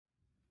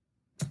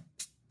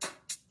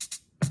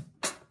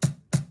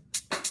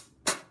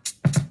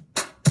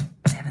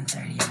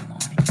7:30 in the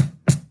morning.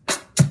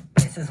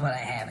 This is what I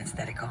have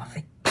instead of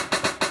coffee.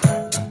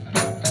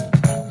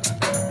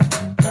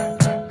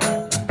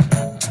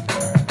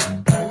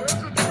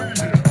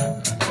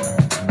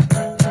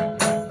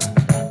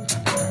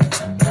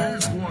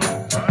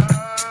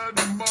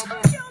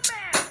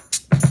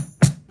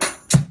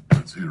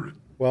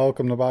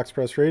 Welcome to Box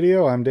Press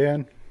Radio. I'm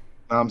Dan.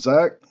 I'm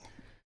Zach.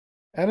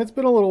 And it's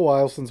been a little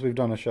while since we've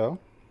done a show.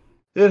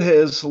 It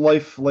has.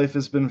 Life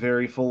has been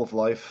very full of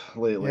life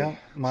lately.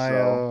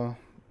 Yeah,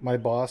 my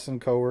boss and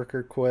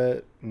coworker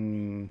quit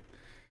and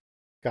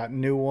got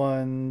new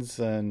ones,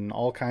 and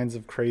all kinds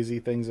of crazy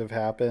things have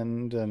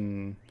happened,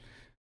 and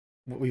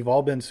we've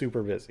all been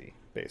super busy,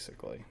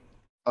 basically.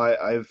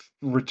 I've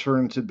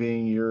returned to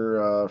being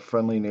your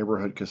friendly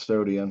neighborhood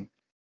custodian.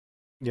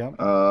 Yeah.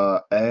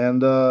 I've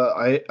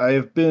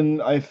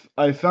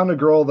found a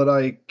girl that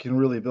I can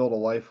really build a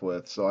life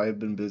with, so I've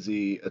been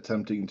busy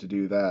attempting to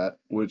do that,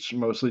 which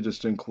mostly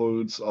just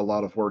includes a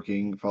lot of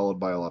working followed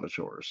by a lot of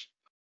chores.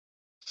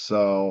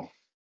 So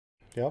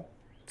Yep.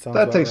 Sounds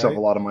that takes right. up a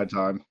lot of my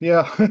time.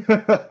 Yeah.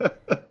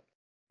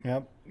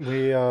 Yep.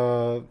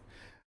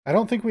 I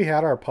don't think we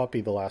had our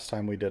puppy the last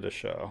time we did a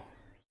show.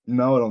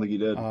 No, I don't think you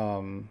did.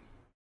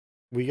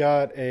 We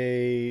got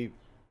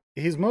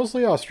he's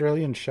mostly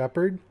Australian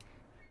Shepherd,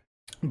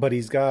 but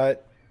he's got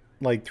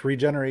like 3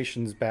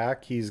 generations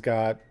back. He's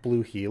got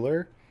Blue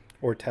Heeler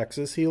or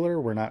Texas Heeler.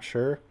 We're not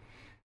sure.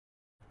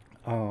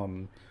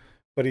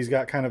 But he's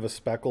got kind of a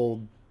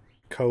speckled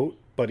coat,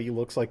 but he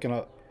looks like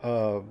an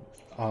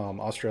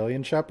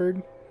Australian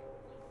Shepherd.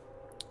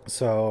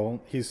 So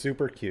he's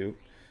super cute.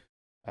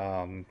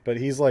 But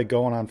he's like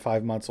going on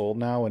 5 months old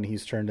now, and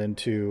he's turned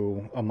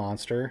into a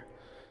monster.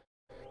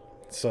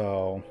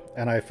 So,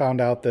 and I found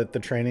out that the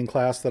training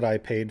class that I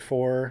paid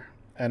for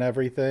and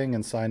everything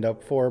and signed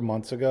up for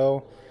months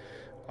ago,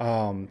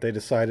 they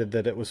decided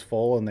that it was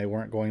full and they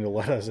weren't going to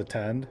let us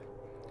attend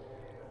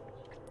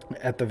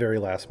at the very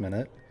last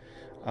minute.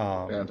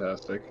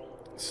 Fantastic.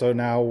 So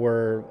now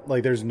we're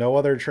like, there's no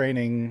other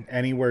training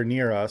anywhere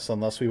near us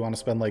unless we want to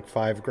spend like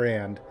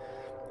 $5,000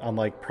 on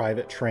like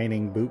private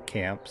training boot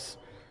camps.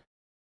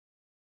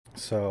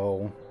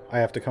 So I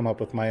have to come up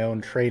with my own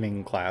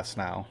training class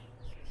now.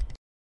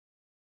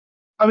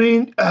 I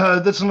mean,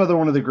 that's another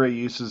one of the great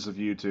uses of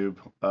YouTube.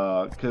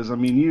 Because I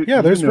mean,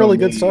 there's really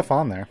good stuff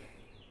on there.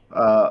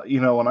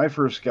 When I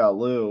first got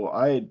Lou,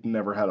 I had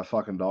never had a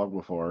fucking dog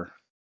before.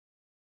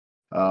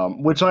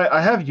 Which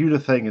I have you to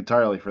thank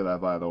entirely for that,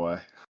 by the way.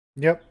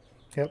 Yep.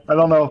 I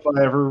don't know if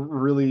I ever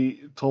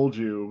really told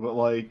you, but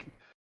like,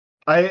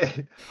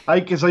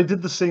 because I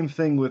did the same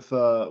thing with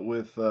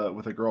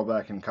a girl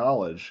back in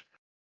college,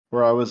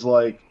 where I was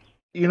like,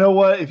 you know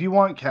what? If you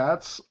want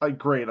cats,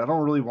 great. I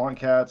don't really want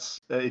cats.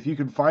 If you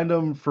can find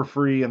them for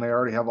free and they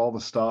already have all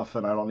the stuff,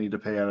 and I don't need to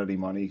pay out any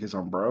money because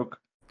I'm broke,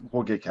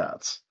 we'll get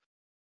cats.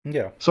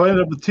 Yeah. So I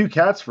ended up with 2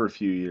 cats for a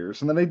few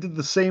years, and then I did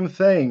the same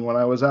thing when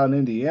I was out in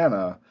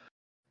Indiana,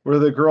 where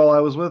the girl I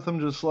was with, I'm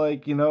just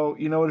like, you know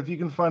what? If you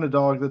can find a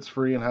dog that's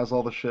free and has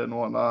all the shit and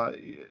whatnot,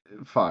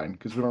 fine,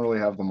 because we don't really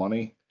have the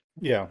money.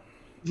 Yeah.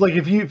 Like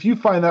if you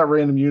find that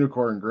random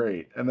unicorn,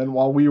 great. And then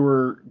while we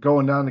were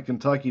going down to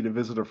Kentucky to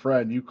visit a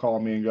friend, you call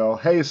me and go,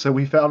 "Hey, so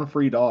we found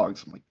free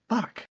dogs." I'm like,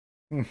 "Fuck."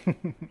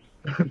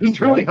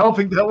 It's really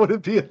hoping that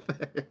wouldn't be a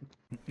thing.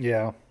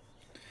 Yeah,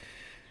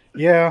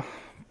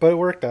 but it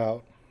worked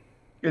out.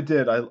 It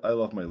did. I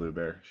love my Lou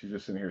Bear. She's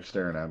just sitting here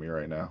staring at me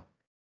right now.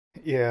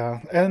 Yeah,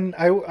 and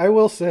I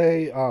will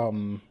say,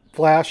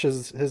 Flash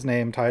is his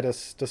name.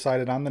 Titus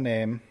decided on the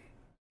name.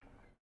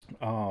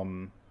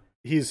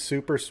 He's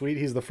super sweet.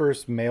 He's the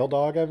first male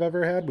dog I've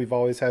ever had. We've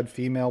always had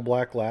female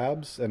black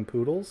labs and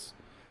poodles.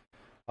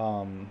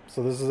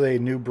 So this is a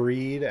new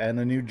breed and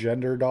a new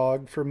gender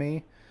dog for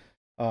me.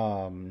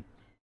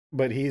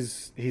 But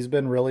he's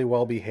been really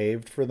well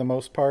behaved for the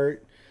most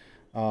part.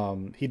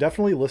 He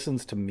definitely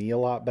listens to me a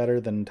lot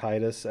better than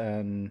Titus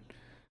and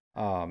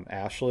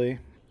Ashley.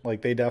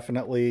 Like they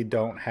definitely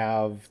don't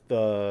have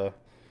the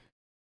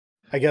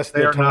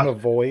tone of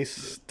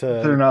voice to.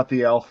 They're not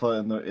the alpha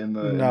in the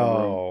room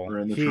or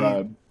in the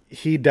tribe.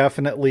 He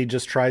definitely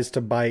just tries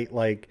to bite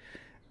like,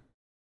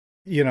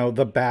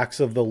 the backs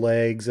of the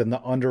legs and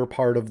the under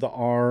part of the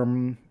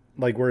arm,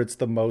 like where it's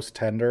the most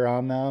tender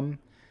on them,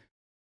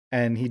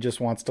 and he just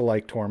wants to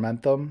like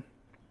torment them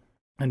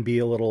and be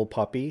a little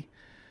puppy.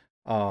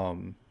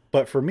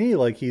 But for me,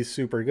 like he's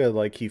super good.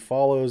 Like he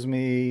follows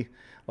me.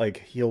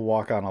 Like he'll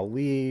walk on a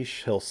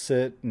leash, he'll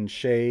sit and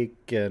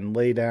shake and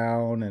lay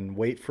down and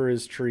wait for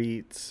his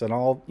treats and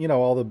all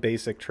the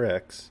basic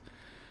tricks.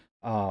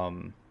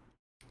 And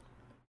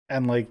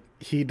like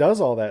he does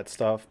all that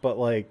stuff, but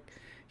like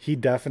he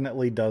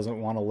definitely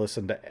doesn't want to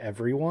listen to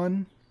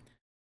everyone.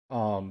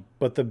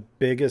 But the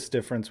biggest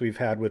difference we've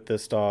had with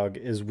this dog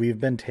is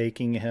we've been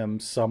taking him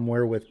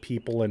somewhere with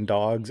people and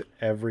dogs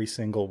every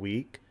single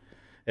week,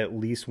 at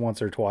least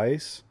once or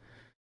twice.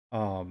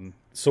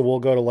 So we'll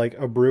go to like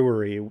a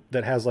brewery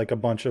that has like a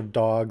bunch of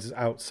dogs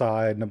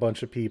outside and a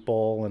bunch of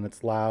people and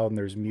it's loud and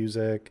there's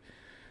music.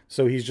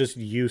 So he's just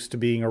used to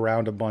being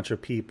around a bunch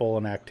of people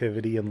and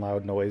activity and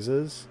loud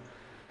noises.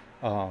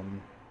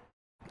 Um,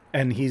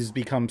 and he's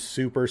become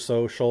super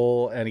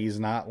social, and he's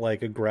not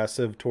like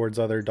aggressive towards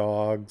other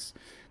dogs.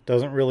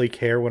 Doesn't really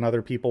care when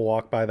other people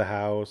walk by the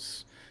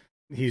house.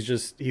 He's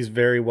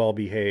very well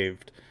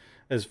behaved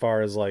as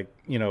far as like,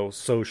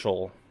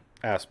 social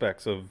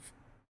aspects of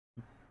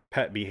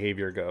pet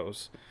behavior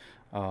goes.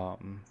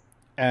 Um,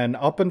 and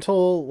up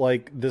until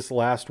like this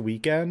last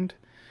weekend,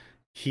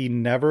 he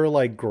never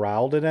like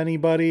growled at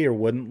anybody or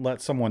wouldn't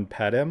let someone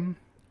pet him.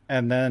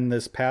 And then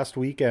this past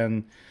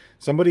weekend,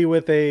 somebody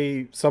with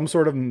a some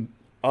sort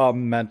of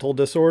mental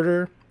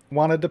disorder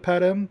wanted to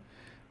pet him,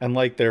 and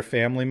like their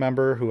family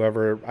member,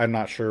 whoever, I'm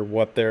not sure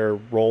what their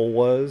role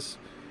was,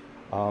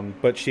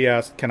 but she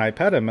asked, "Can I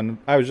pet him?" And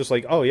I was just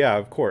like, "Oh yeah,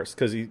 of course,"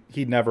 because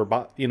he never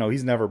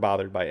he's never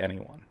bothered by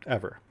anyone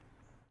ever.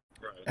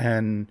 Right.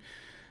 And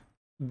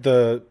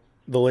the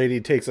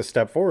lady takes a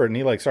step forward, and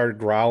he like started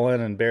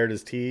growling and bared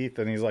his teeth,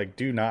 and he's like,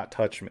 "Do not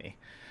touch me."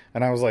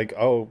 And I was like,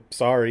 "Oh,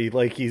 sorry."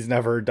 Like he's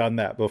never done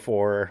that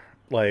before.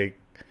 Like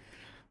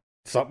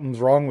something's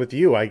wrong with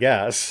you, I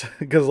guess,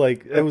 because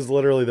like it was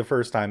literally the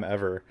first time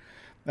ever.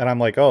 And I'm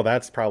like, "Oh,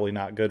 that's probably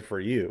not good for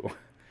you."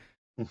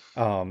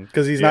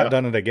 Because he's not Yeah.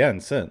 done it again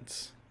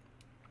since.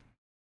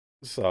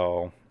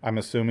 So I'm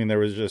assuming there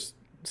was just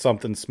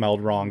something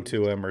smelled wrong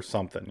to him or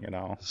something.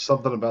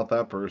 Something about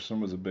that person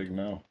was a big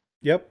no.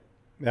 Yep.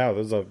 Yeah, it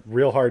was a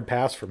real hard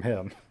pass from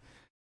him.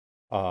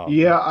 Um,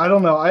 Yeah, I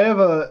don't know. I have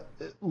a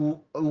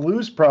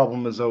Lou's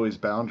problem is always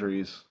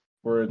boundaries,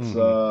 where it's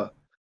mhm.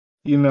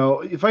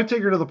 if I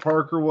take her to the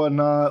park or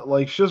whatnot,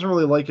 like she doesn't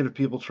really like it if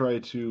people try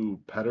to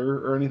pet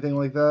her or anything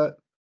like that.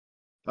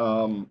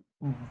 Um,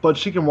 but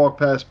she can walk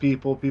past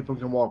people, people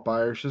can walk by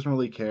her. She doesn't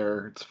really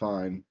care. It's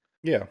fine.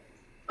 Yeah.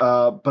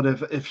 But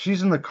if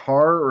she's in the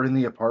car or in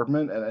the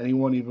apartment and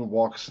anyone even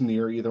walks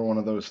near either one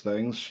of those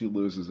things, she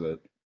loses it.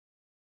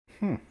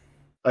 Hmm.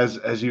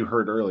 As you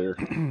heard earlier.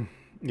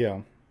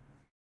 Yeah.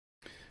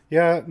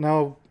 Yeah,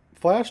 no,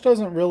 Flash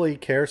doesn't really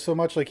care so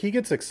much. Like he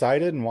gets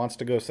excited and wants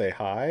to go say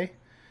hi,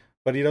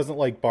 but he doesn't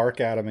like bark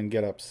at him and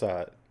get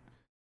upset.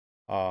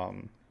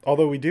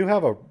 Although we do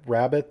have a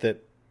rabbit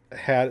that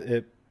had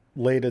it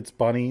laid its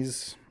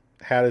bunnies,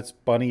 had its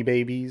bunny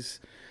babies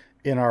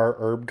in our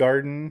herb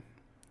garden,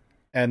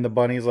 and the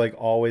bunny's like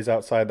always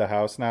outside the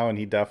house now, and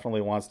he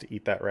definitely wants to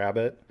eat that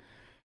rabbit.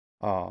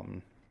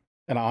 Um,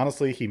 and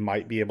honestly, he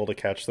might be able to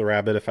catch the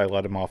rabbit if I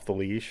let him off the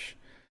leash.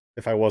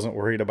 If I wasn't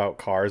worried about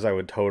cars, I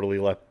would totally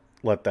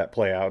let that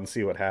play out and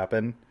see what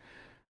happened.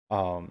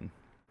 Um,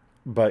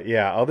 but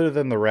yeah, other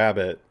than the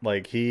rabbit,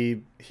 like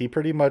he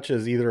pretty much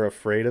is either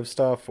afraid of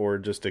stuff or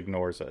just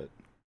ignores it.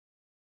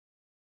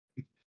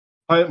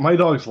 My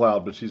dog's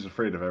loud, but she's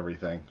afraid of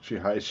everything.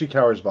 She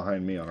cowers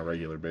behind me on a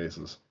regular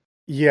basis.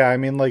 Yeah, I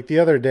mean, like the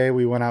other day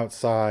we went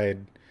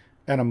outside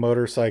and a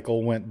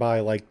motorcycle went by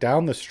like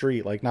down the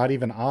street, like not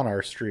even on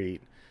our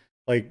street,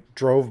 like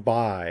drove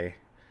by,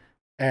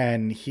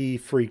 and he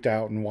freaked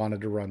out and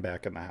wanted to run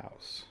back in the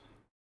house.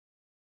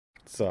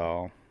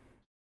 So,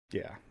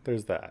 yeah,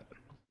 there's that.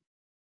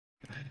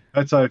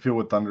 That's how I feel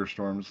with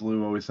thunderstorms.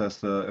 Lou always has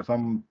to, if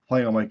I'm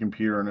playing on my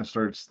computer and it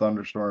starts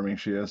thunderstorming,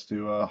 she has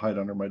to hide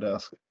under my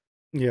desk.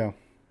 Yeah.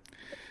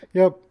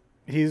 Yep.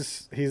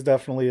 He's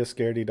definitely a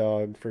scaredy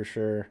dog for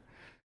sure.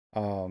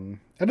 And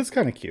it's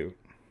kind of cute,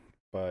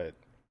 but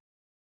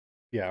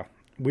yeah.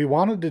 We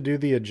wanted to do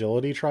the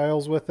agility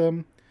trials with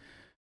him,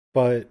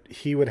 but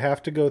he would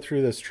have to go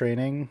through this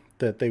training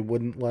that they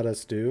wouldn't let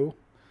us do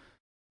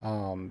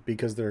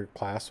because their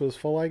class was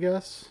full, I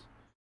guess,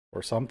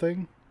 or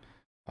something.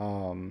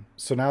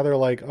 So now they're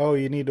like, "Oh,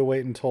 you need to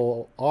wait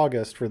until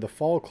August for the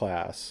fall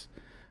class."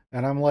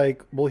 And I'm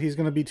like, "Well, he's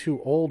going to be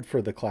too old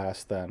for the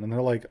class then." And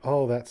they're like,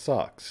 "Oh, that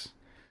sucks."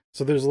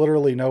 So there's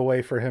literally no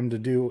way for him to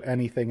do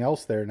anything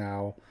else there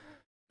now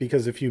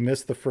because if you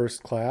miss the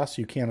first class,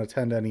 you can't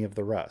attend any of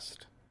the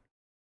rest.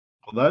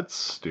 Well, that's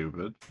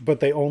stupid. But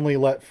they only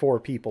let 4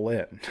 people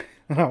in.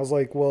 And I was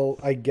like, "Well,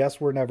 I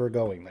guess we're never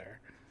going there."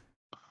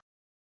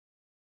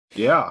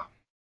 Yeah.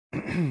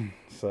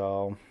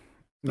 So,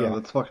 No, yeah.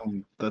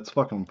 that's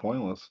fucking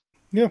pointless.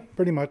 Yeah,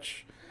 pretty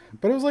much.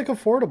 But it was like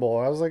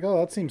affordable. I was like, "Oh,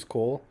 that seems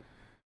cool."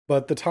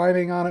 But the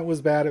timing on it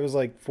was bad. It was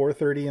like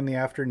 4:30 in the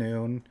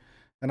afternoon,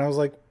 and I was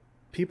like,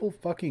 "People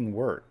fucking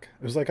work."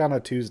 It was like on a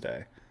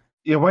Tuesday.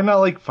 Yeah, why not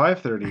like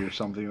 5:30 or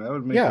something? That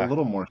would make a Yeah,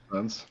 little more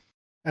sense.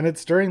 and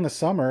it's during the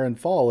summer and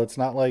fall. It's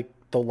not like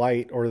the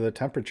light or the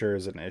temperature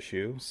is an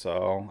issue.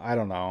 So, I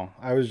don't know.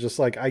 I was just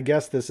like, "I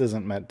guess this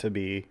isn't meant to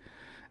be,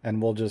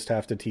 and we'll just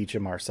have to teach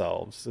him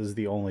ourselves." Is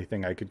the only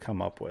thing I could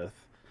come up with.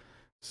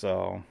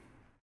 So,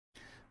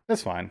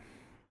 that's fine.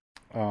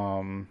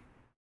 Um,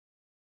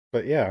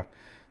 but yeah.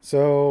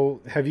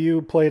 So, have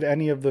you played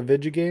any of the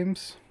Vigi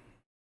games?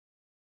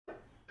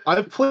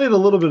 I've played a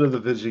little bit of the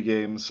Vigi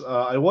games.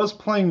 I was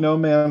playing No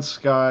Man's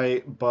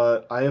Sky,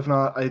 but I have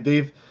not.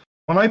 They've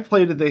when I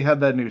played it, they had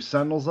that new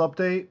Sentinels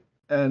update,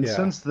 and Yeah.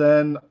 since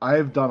then,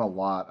 I've done a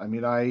lot. I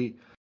mean, I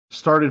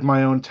started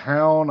my own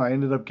town. I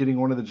ended up getting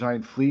one of the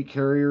giant fleet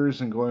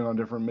carriers and going on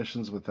different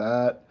missions with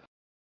that.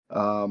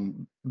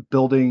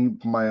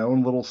 building my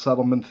own little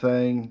settlement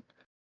thing.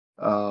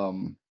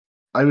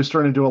 I was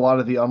starting to do a lot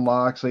of the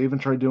unlocks. I even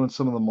tried doing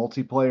some of the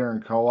multiplayer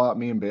and co-op.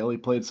 Me and Bailey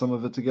played some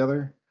of it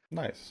together.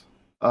 Nice.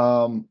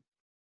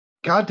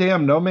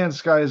 Goddamn, No Man's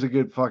Sky is a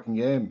good fucking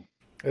game.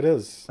 It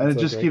is. And It's it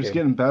a just great keeps game.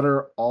 getting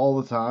better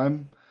all the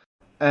time.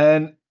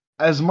 And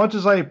as much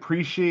as I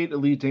appreciate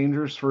Elite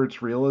Dangerous for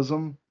its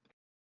realism,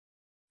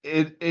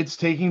 it's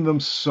taking them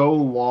so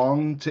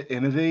long to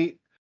innovate,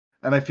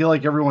 and I feel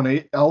like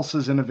everyone else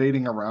is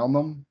innovating around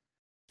them.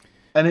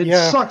 And it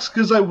Yeah. sucks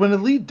because when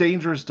Elite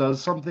Dangerous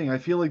does something, I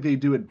feel like they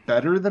do it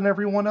better than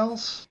everyone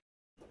else.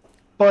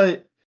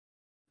 But,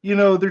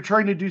 they're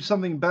trying to do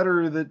something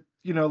better that,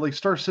 like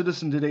Star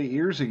Citizen did 8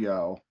 years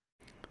ago.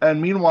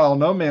 And meanwhile,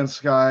 No Man's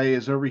Sky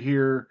is over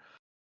here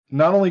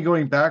not only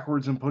going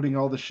backwards and putting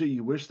all the shit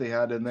you wish they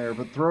had in there,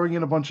 but throwing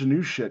in a bunch of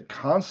new shit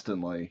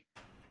constantly.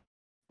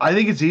 I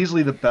think it's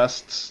easily the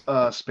best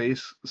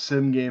space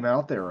sim game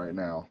out there right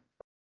now.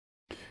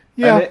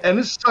 Yeah. And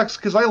it sucks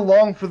because I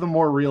long for the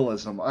more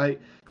realism.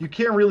 You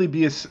can't really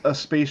be a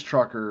space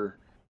trucker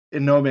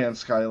in No Man's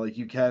Sky like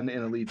you can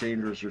in Elite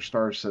Dangerous or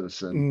Star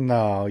Citizen.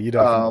 No, you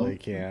definitely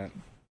can't.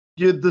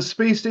 The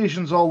space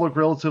stations all look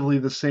relatively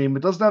the same.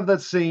 It doesn't have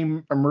that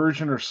same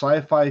immersion or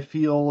sci-fi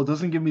feel. It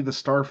doesn't give me the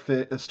Star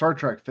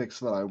Trek fix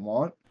that I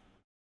want.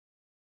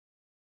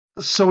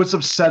 So it's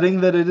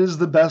upsetting that it is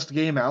the best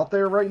game out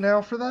there right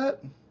now for that.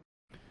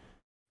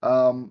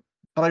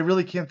 But I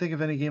really can't think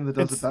of any game that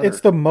does it better.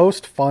 It's the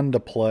most fun to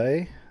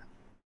play.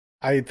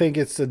 I think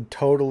it's a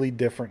totally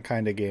different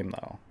kind of game,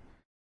 though.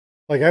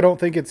 Like, I don't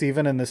think it's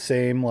even in the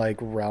same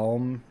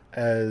realm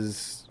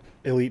as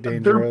Elite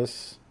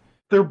Dangerous.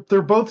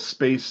 They're both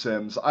space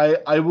sims.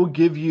 I will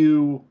give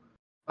you,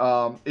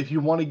 if you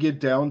want to get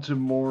down to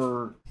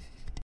more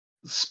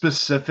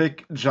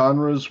specific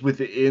genres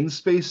within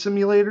space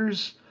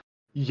simulators,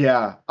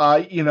 yeah,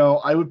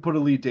 I would put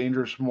Elite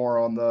Dangerous more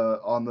on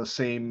the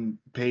same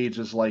page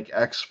as like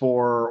X4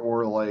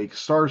 or like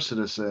Star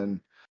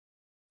Citizen,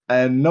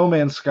 and No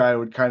Man's Sky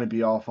would kind of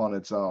be off on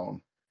its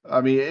own. I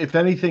mean, if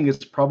anything,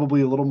 it's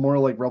probably a little more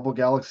like Rebel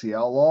Galaxy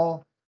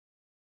Outlaw,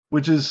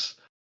 which is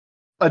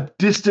a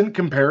distant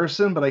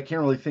comparison, but I can't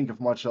really think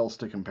of much else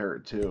to compare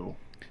it to.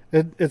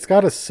 It's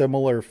got a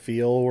similar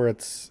feel where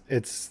it's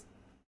a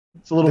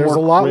little there's more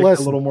a lot quick, less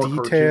a little more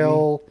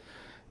detail. cartoony.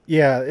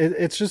 Yeah,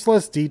 it's just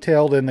less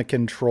detailed in the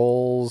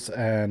controls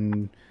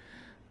and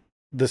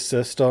the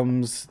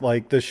systems.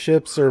 Like, the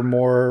ships are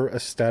more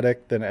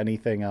aesthetic than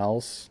anything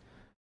else.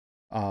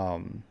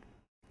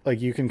 Like,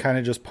 you can kind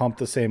of just pump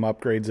the same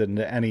upgrades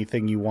into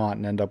anything you want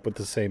and end up with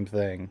the same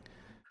thing.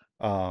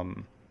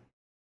 And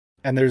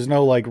there's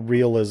no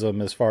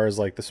realism as far as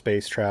the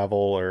space travel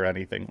or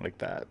anything like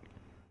that.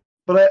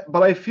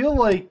 But I feel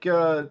like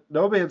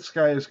No Man's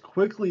Sky is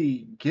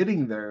quickly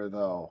getting there,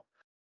 though.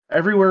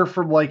 Everywhere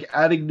from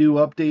adding new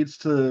updates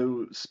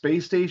to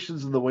space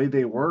stations and the way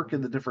they work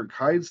and the different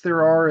kinds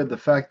there are, and the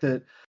fact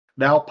that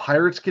now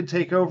pirates can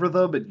take over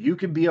them and you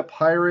can be a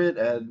pirate,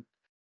 and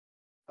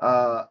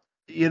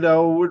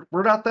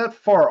we're not that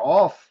far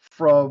off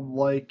from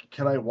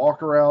can I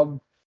walk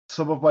around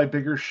some of my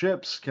bigger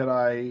ships? Can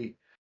I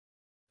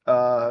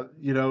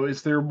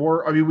is there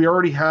more? I mean, we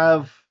already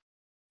have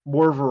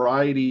more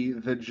variety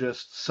than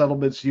just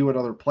settlements you and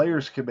other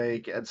players can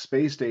make and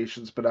space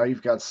stations, but now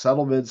you've got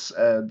settlements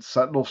and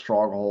sentinel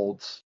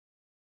strongholds.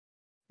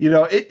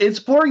 It's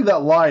blurring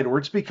that line where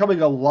it's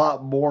becoming a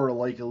lot more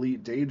like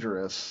Elite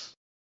Dangerous,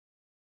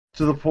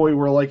 to the point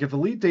where if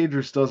Elite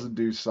Dangerous doesn't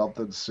do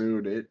something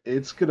soon,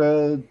 it's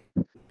gonna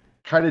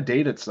kind of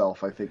date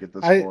itself, I think, at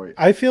this point.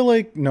 I feel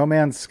like No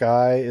Man's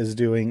Sky is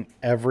doing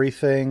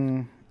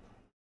everything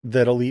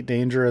that Elite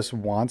Dangerous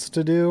wants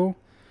to do,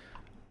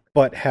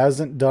 but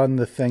hasn't done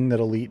the thing that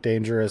Elite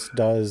Dangerous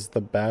does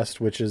the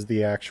best, which is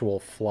the actual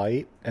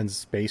flight and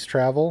space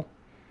travel.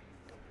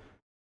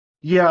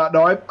 Yeah,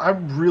 no,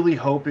 I'm really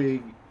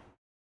hoping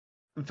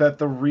that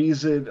the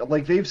reason,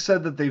 they've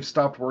said that they've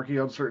stopped working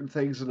on certain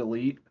things in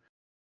Elite,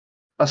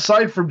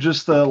 aside from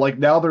just the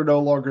now they're no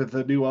longer,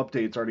 the new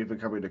updates aren't even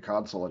coming to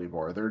console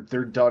anymore.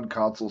 They're done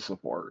console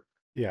support.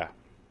 Yeah.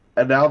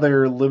 And now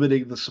they're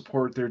limiting the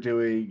support they're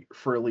doing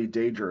for Elite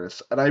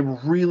Dangerous. And I'm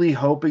really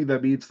hoping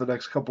that means the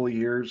next couple of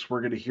years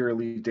we're going to hear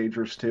Elite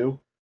Dangerous 2.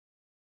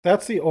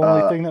 That's the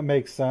only thing that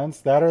makes sense.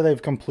 That or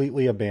they've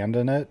completely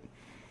abandoned it.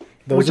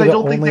 Those which are I the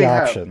don't think only they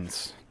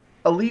options.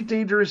 Have. Elite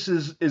Dangerous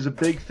is a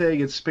big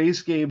thing, and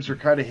space games are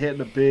kind of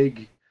hitting a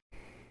big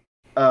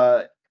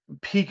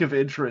peak of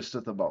interest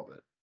at the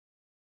moment.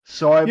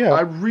 So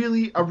I'm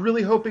really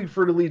hoping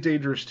for Elite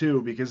Dangerous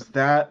 2, because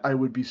that I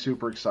would be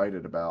super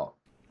excited about.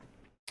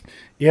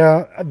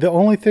 Yeah, the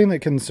only thing that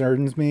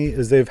concerns me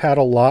is they've had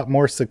a lot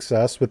more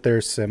success with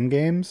their sim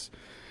games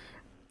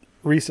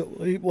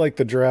recently, like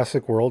the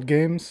Jurassic World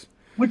games.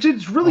 Which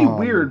is really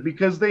weird,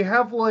 because they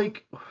have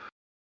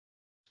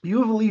you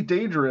have Elite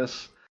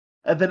Dangerous,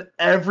 and then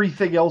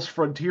everything else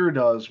Frontier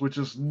does, which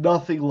is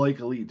nothing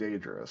like Elite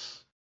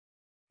Dangerous.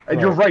 And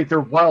You're right,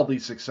 they're wildly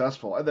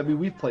successful. And I mean,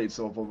 we've played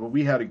some of them, but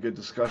we had a good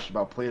discussion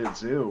about Planet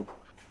Zoo.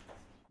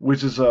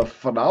 which is a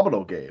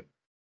phenomenal game.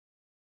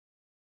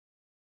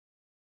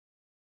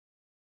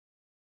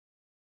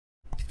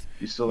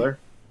 You still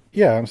there?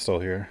 Yeah, I'm still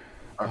here.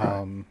 Okay.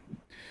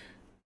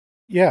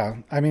 Yeah,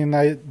 I mean,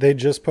 they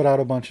just put out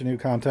a bunch of new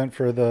content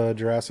for the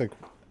Jurassic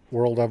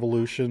World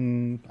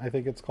Evolution, I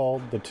think it's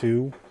called, the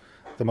 2,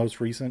 the most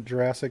recent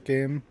Jurassic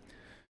game.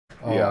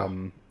 Yeah.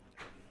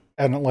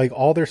 And like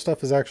all their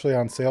stuff is actually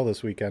on sale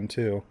this weekend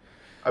too.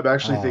 I'm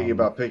actually thinking Um,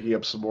 about picking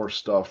up some more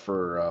stuff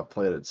for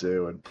Planet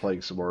Zoo and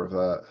playing some more of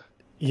that.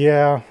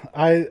 yeah,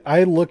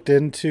 I looked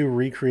into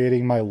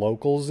recreating my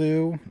local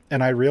zoo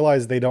and I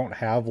realized they don't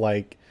have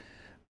like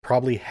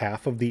probably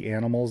half of the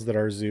animals that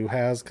our zoo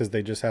has because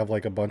they just have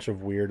like a bunch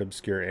of weird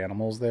obscure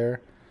animals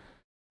there.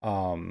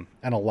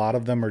 And a lot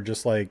of them are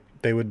just like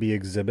they would be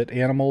exhibit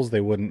animals.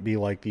 They wouldn't be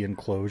like the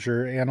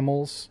enclosure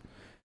animals.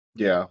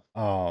 Yeah.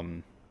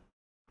 Um,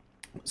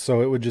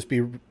 so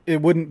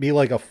it wouldn't be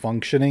like a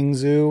functioning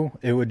zoo.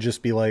 It would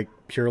just be like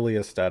purely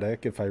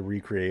aesthetic if I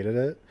recreated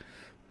it.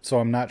 So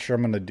I'm not sure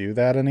I'm going to do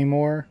that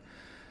anymore.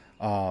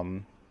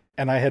 Um,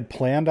 and I had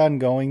planned on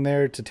going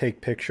there to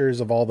take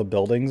pictures of all the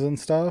buildings and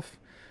stuff,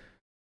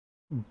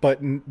 but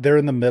they're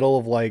in the middle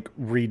of like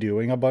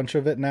redoing a bunch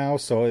of it now,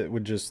 so it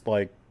would just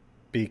like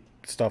be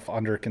stuff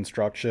under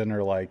construction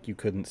or like you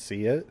couldn't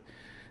see it.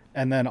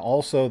 And then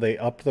also they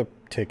upped the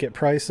ticket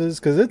prices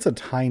because it's a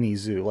tiny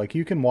zoo. Like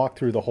you can walk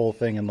through the whole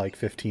thing in like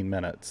 15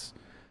 minutes.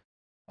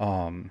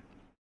 Um,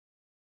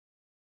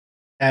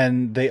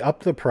 and they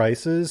upped the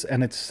prices,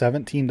 and it's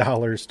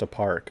 $17 to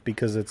park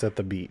because it's at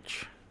the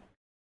beach.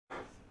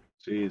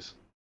 Jeez.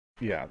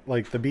 Yeah,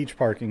 like the beach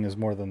parking is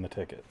more than the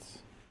tickets.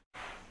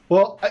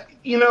 Well,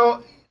 you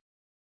know,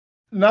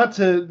 not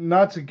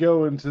to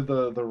go into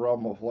the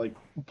realm of like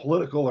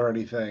political or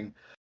anything.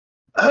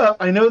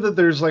 I know that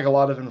there's like a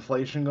lot of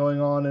inflation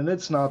going on, and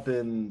it's not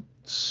been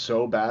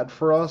so bad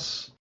for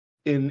us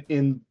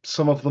in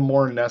some of the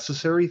more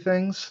necessary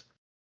things.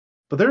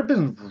 But there have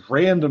been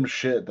random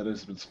shit that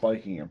has been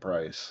spiking in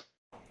price.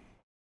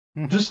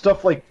 Mm-hmm. Just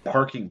stuff like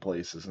parking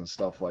places and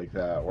stuff like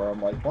that, where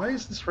I'm like, why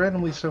is this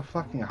randomly so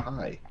fucking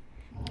high?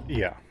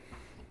 Yeah.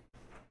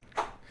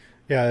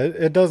 Yeah,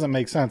 it doesn't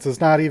make sense. It's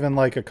not even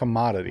like a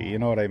commodity. You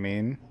know what I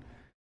mean?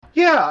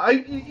 Yeah,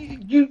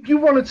 you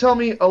want to tell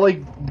me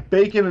like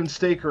bacon and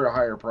steak are a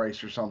higher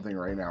price or something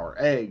right now, or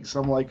eggs?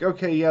 I'm like,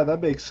 okay, yeah,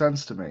 that makes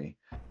sense to me.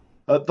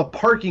 The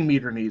parking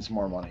meter needs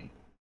more money.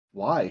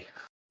 Why?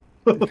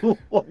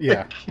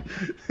 Yeah.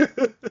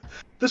 Like,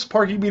 this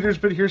parking meter's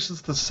been here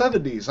since the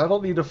 70s. I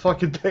don't need to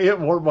fucking pay it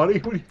more money.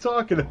 What are you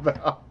talking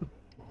about?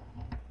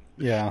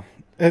 Yeah.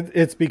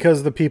 It's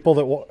because the people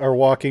that are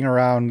walking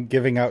around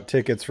giving out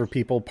tickets for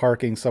people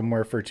parking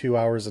somewhere for 2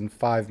 hours and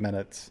 5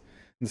 minutes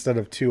instead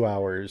of 2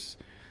 hours,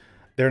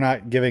 they're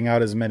not giving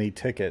out as many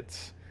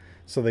tickets.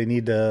 So they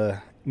need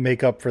to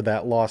make up for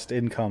that lost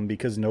income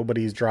because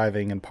nobody's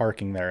driving and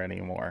parking there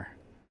anymore.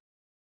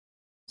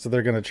 So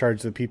they're going to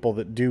charge the people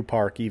that do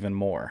park even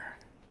more.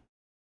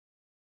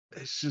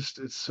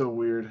 It's so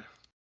weird.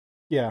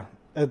 Yeah.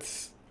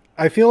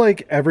 I feel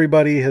like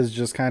everybody has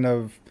just kind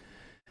of,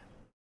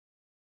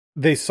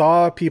 they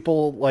saw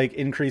people like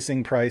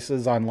increasing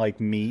prices on like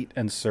meat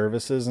and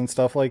services and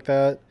stuff like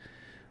that,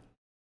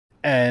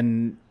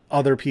 and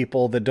other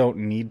people that don't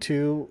need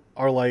to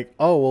are like,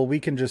 oh well, we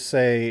can just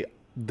say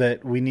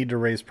that we need to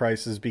raise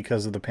prices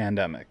because of the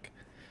pandemic.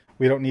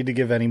 We don't need to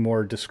give any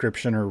more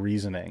description or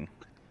reasoning.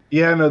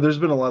 Yeah, no, there's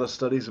been a lot of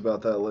studies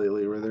about that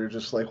lately where they're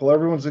just like, well,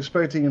 everyone's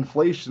expecting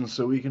inflation,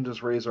 so we can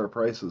just raise our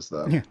prices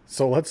then. Yeah,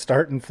 so let's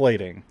start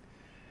inflating.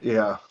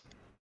 Yeah.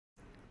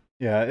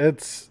 Yeah,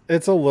 it's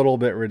a little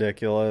bit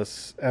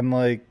ridiculous, and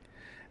like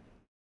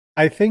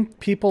I think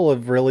people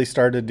have really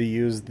started to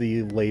use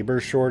the labor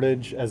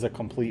shortage as a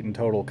complete and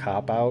total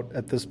cop out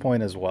at this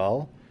point as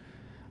well.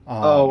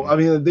 Oh, I Um,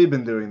 mean, they've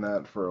been doing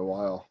that for a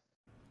while.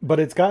 but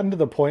it's gotten to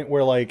the point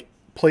where like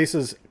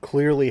places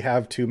clearly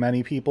have too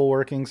many people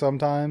working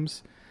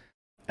sometimes,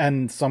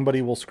 and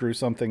somebody will screw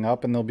something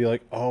up and they'll be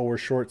like, "Oh, we're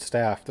short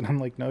staffed," and I'm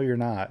like, "No, you're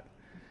not.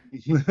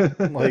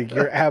 Like,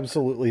 you're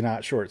absolutely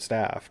not short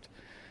staffed."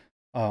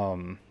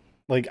 Um,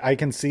 like I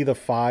can see the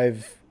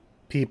 5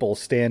 people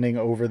standing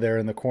over there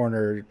in the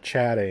corner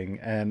chatting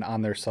and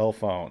on their cell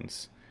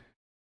phones.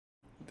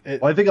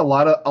 It Well, I think a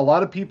lot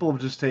of people have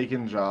just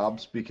taken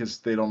jobs because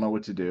they don't know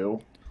what to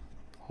do.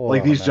 Hold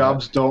Like on a these minute.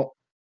 jobs don't.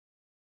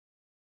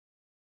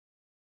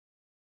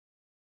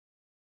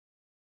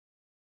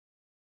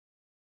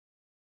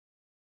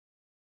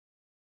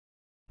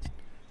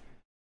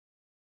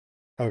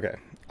 Okay.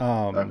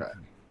 Um, Okay.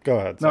 go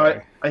ahead. No,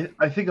 Sorry.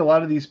 I think a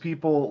lot of these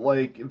people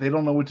like they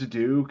don't know what to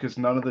do because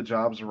none of the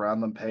jobs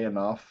around them pay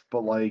enough.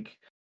 But like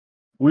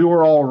we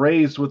were all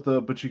raised with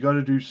but you got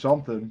to do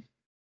something.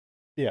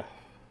 Yeah.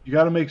 You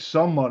got to make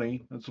some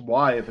money. That's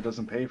why if it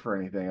doesn't pay for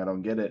anything, I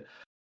don't get it.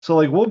 So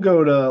like we'll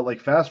go to like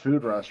fast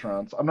food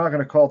restaurants. I'm not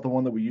gonna call it the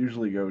one that we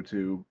usually go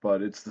to,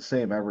 but it's the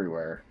same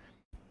everywhere.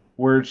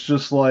 Where it's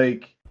just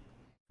like,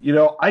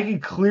 I can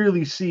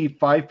clearly see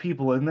 5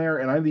 people in there,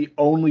 and I'm the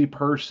only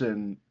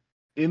person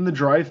in the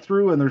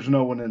drive-through, and there's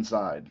no one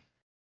inside.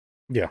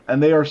 Yeah.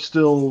 And they are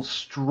still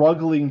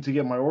struggling to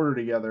get my order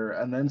together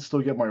and then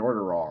still get my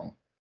order wrong.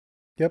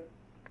 Yep.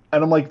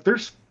 And I'm like,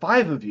 there's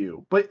 5 of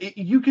you, but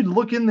you can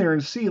look in there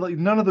and see, like,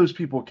 none of those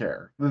people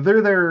care.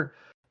 They're there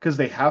because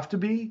they have to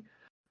be,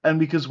 and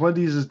because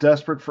Wendy's is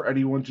desperate for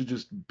anyone to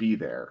just be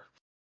there.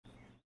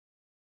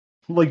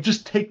 Like,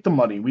 just take the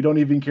money. We don't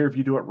even care if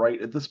you do it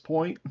right at this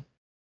point.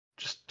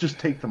 Just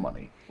take the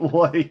money.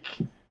 Like,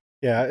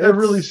 yeah, it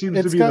really seems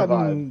to be the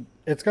vibe.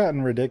 It's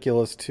gotten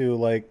ridiculous too.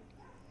 Like,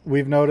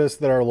 we've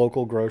noticed that our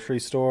local grocery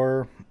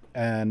store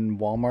and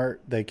Walmart,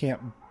 they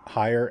can't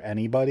hire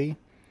anybody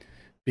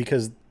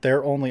because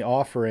they're only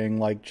offering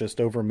like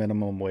just over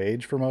minimum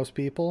wage for most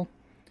people.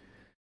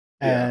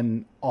 Yeah.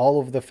 And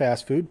all of the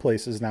fast food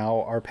places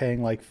now are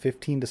paying like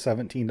 $15 to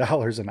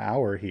 $17 an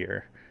hour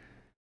here.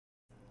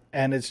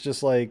 And it's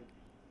just like,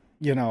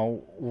 you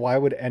know, why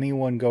would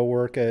anyone go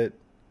work at,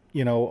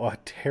 you know, a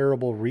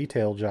terrible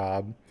retail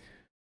job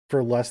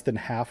for less than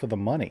half of the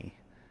money?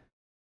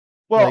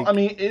 Well, Like, I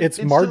mean, it's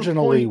to the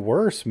marginally point-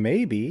 worse,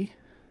 maybe.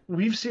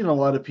 we've seen a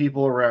lot of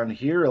people around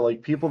here,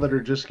 like people that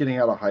are just getting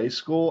out of high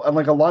school, and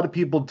like a lot of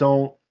people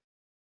don't.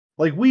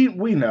 Like we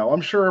know,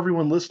 I'm sure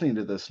everyone listening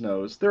to this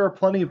knows, there are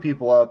plenty of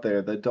people out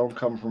there that don't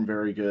come from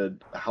very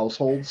good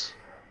households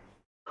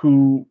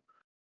who,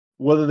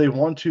 whether they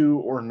want to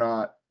or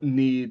not,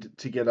 need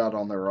to get out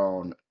on their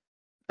own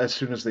as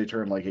soon as they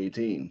turn like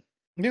 18.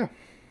 Yeah.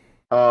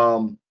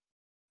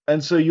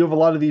 And so you have a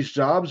lot of these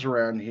jobs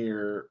around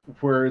here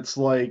where it's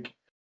like,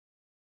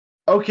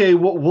 okay,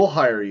 we'll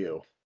hire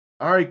you.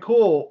 All right,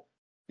 cool.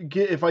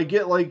 If I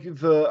get like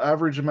the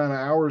average amount of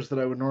hours that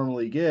I would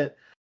normally get,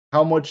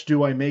 how much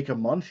do I make a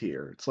month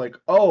here? It's like,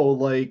 oh,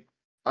 like,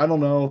 I don't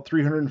know,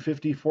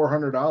 $350,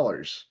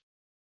 $400.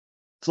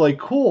 It's like,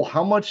 cool.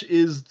 How much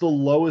is the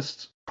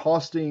lowest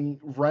costing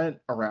rent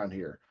around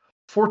here?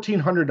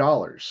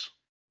 $1,400.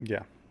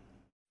 Yeah.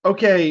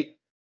 Okay,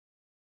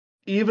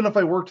 even if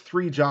I worked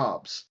 3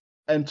 jobs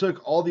and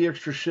took all the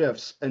extra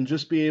shifts and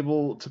just be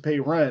able to pay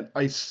rent,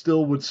 I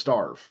still would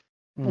starve.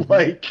 Mhm.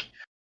 Like,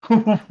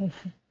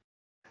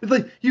 it's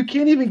like you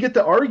can't even get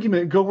the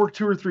argument go work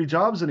 2 or 3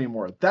 jobs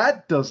anymore.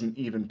 That doesn't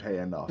even pay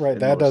enough. Right, in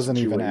that most doesn't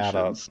even add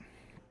up. situations.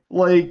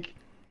 Like,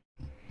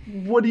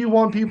 what do you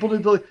want people to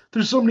do?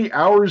 There's so many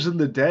hours in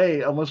the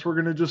day, unless we're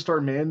gonna just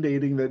start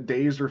mandating that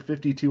days are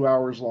 52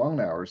 hours long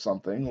now or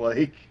something.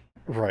 Like,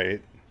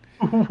 Right.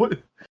 what?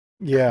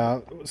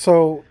 Yeah.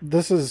 So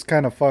this is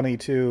kind of funny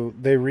too.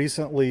 They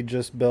recently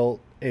just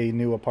built a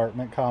new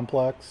apartment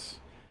complex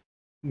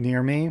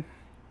near me.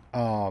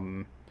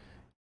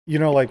 You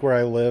know, like where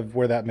I live,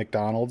 where that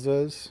McDonald's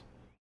is,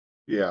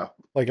 Yeah.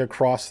 like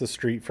across the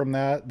street from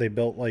that, they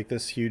built like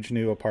this huge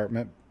new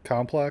apartment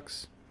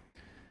complex.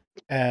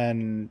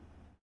 And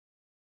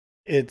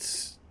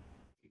it's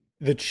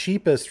the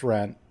cheapest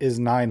rent is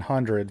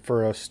 $900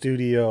 for a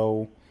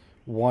studio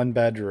 1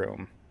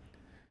 bedroom.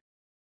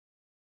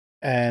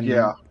 And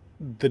Yeah.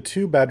 the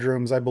 2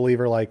 bedrooms I believe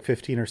are like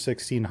 15 or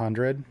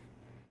 1600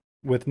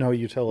 with no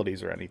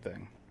utilities or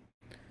anything.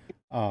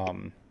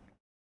 And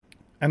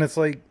it's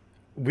like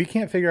we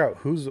can't figure out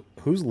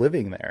who's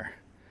living there.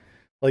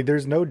 Like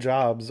there's no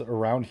jobs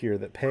around here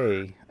that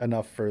pay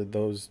enough for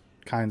those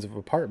kinds of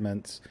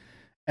apartments.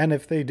 And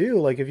if they do,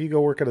 like if you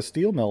go work at a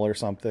steel mill or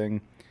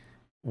something,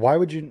 why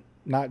would you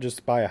not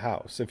just buy a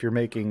house if you're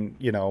making,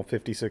 you know,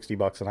 50,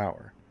 $60 an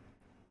hour?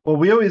 Well,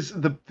 we always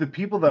the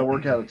people that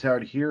work out of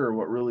town here are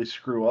what really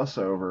screw us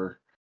over.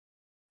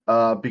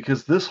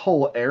 Because this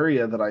whole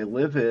area that I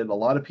live in, a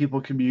lot of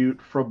people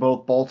commute from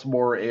both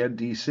Baltimore and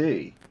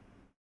DC.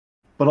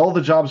 But all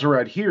the jobs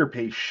around here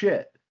pay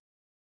shit.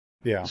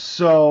 Yeah.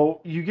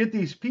 So you get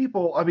these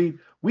people, I mean,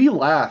 we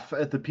laugh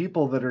at the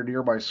people that are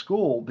near my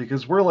school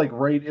because we're like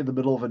right in the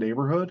middle of a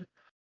neighborhood.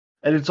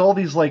 And it's all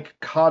these like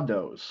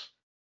condos.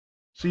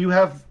 So you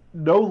have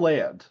no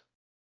land.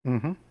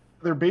 Mm-hmm.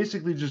 They're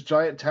basically just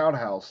giant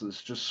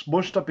townhouses just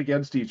smushed up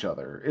against each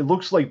other. It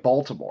looks like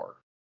Baltimore,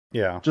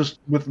 Yeah. just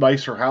with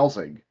nicer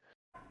housing.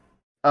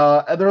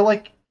 And they're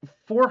like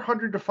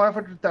 $400,000 to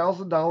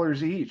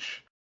 $500,000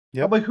 each.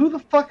 Yep. I'm like, who the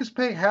fuck is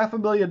paying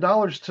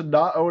 $500,000 to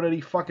not own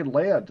any fucking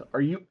land? Are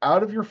you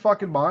out of your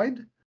fucking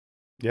mind?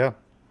 Yeah.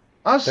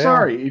 I'm They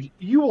sorry, if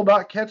you will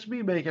not catch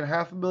me making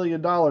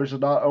 $500,000 and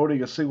not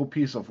owning a single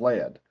piece of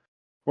land,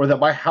 or that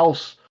my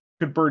house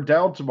could burn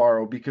down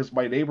tomorrow because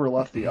my neighbor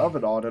left the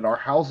oven on and our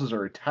houses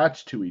are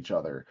attached to each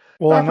other.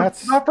 Well, and not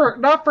that's for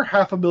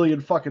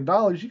 $500,000 fucking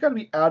dollars. You got to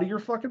be out of your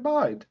fucking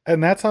mind.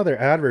 and that's how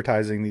they're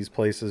advertising these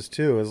places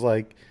too, is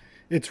like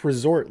it's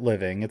resort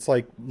living. It's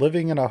like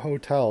living in a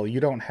hotel. You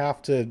don't have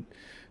to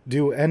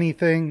do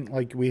anything.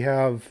 Like we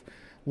have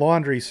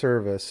laundry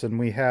service and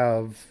we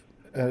have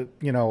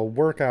you know,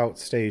 workout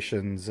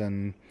stations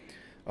and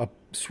a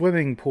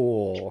swimming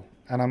pool.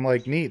 And I'm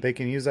like, neat, they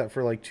can use that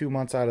for like 2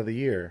 months out of the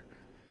year.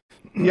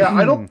 Yeah,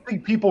 I don't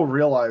think people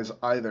realize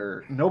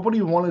either.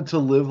 Nobody wanted to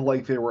live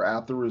like they were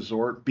at the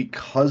resort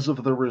because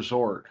of the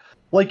resort.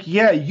 Like,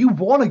 yeah, you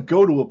want to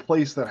go to a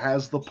place that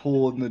has the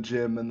pool and the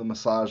gym and the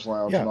massage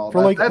lounge and Yeah, all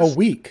for that. like a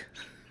week.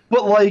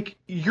 But like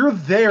you're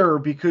there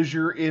because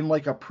you're in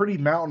like a pretty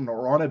mountain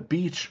or on a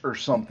beach or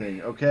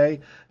something,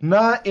 okay?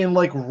 Not in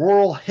like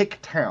rural hick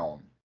town.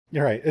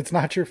 You're right. It's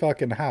not your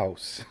fucking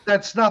house.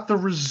 That's not the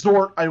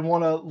resort I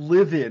want to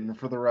live in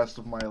for the rest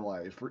of my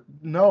life.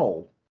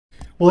 No.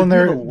 Well, Like, and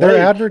near they're the they're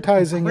lake,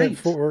 advertising it great.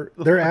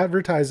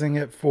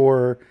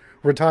 for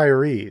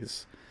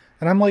retirees.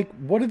 And I'm like,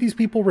 what do these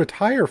people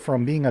retire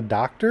from? Being a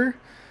doctor?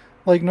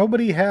 Like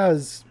nobody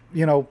has,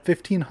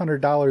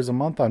 $1,500 a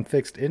month on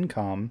fixed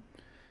income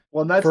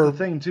Well, and that's the for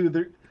thing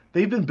too.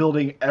 They've been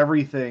building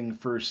everything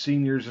for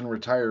seniors and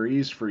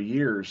retirees for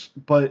years,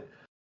 but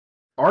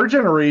our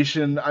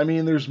generation, I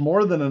mean, there's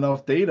more than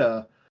enough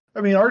data.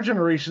 I mean, our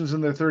generation's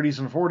in their 30s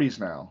and 40s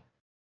now,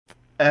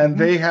 and Mhm.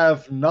 they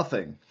have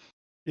nothing.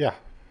 Yeah.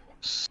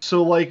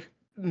 So, like,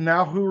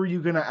 now who are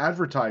you going to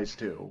advertise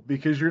to?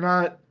 Because you're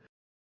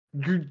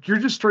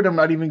just straight up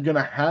not even going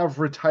to have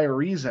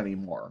retirees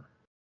anymore.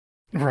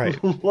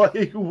 Right.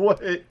 Like,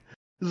 what? There's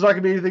not going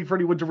to be anything for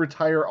anyone to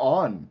retire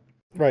on.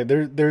 Right.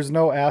 There's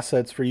no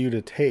assets for you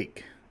to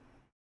take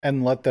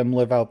and let them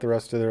live out the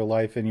rest of their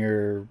life in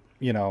your,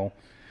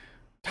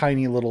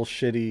 tiny little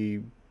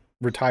shitty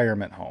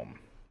retirement home.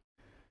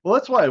 Well,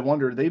 that's why I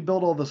wonder. They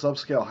build all this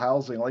upscale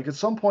housing. Like at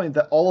some point,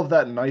 that all of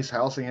that nice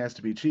housing has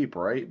to be cheap,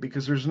 right?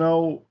 Because there's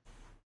no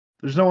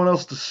one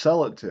else to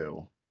sell it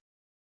to.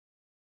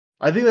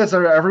 I think that's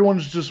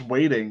everyone's just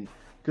waiting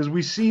because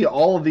we see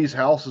all of these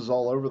houses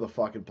all over the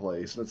fucking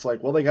place, and it's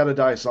like, well, they got to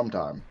die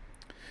sometime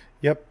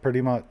Yep,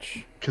 pretty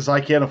much. because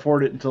I can't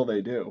afford it until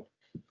they do.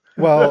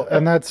 Well,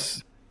 and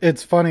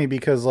it's funny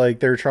because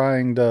like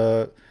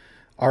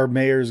our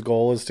mayor's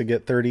goal is to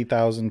get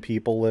 30,000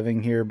 people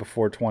living here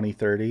before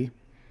 2030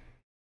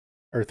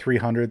 or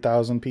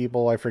 300,000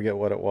 people. I forget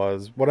what it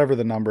was. Whatever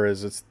the number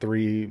is, it's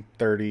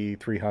 330,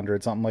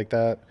 300, something like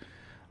that.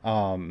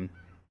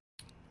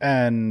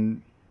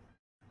 And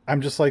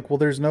I'm just like, well,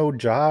 there's no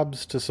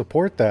jobs to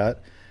support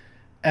that.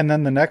 And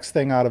then the next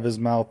thing out of his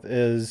mouth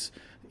is,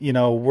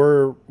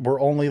 we're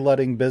only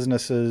letting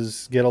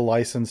businesses get a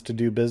license to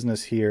do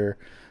business here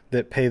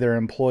that pay their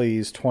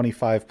employees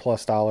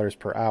 $25+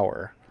 per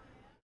hour.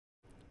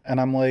 And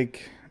I'm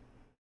like,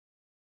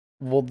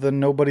 well,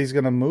 then nobody's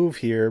going to move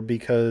here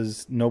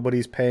because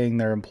nobody's paying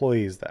their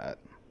employees that.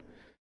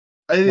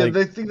 I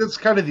think that's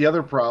kind of the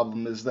other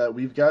problem is that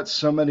we've got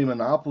so many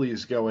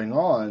monopolies going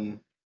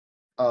on.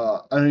 I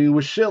mean,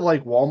 with shit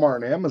like Walmart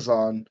and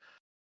Amazon,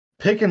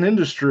 pick an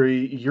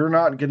industry, you're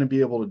not going to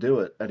be able to do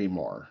it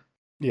anymore.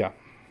 Yeah.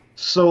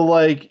 So,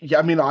 like, yeah,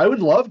 I mean, I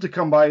would love to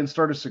come by and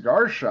start a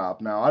cigar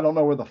shop now. I don't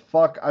know where the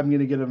fuck I'm going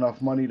to get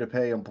enough money to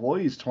pay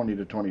employees $20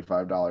 to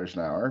 $25 an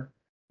hour.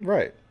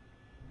 Right.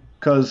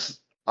 Because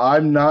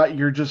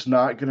you're just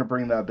not going to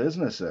bring that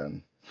business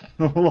in.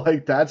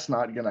 Like, that's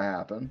not going to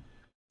happen.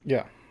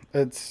 Yeah.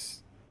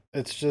 It's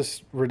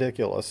just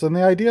ridiculous. And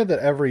the idea that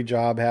every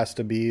job has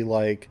to be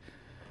like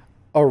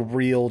a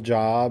real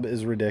job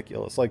is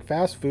ridiculous. Like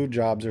fast food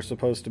jobs are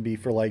supposed to be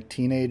for like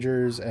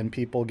teenagers and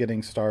people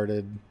getting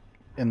started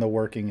in the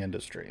working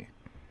industry.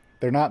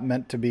 They're not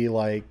meant to be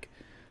like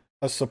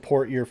a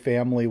support your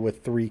family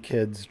with 3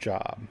 kids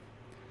job.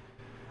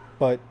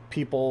 But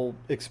people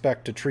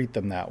expect to treat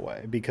them that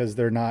way because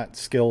they're not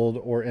skilled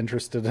or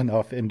interested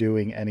enough in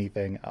doing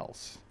anything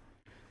else.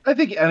 I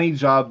think any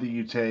job that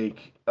you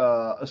take,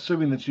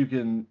 assuming that you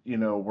can,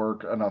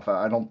 work enough,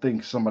 I don't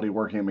think somebody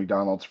working at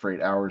McDonald's for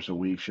 8 hours a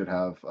week should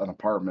have an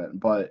apartment.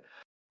 But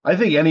I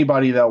think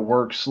anybody that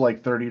works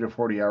like 30 to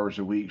 40 hours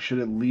a week should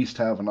at least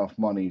have enough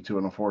money to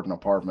afford an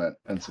apartment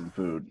and some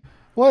food.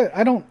 Well,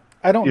 I don't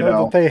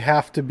know that they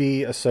have to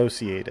be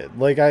associated.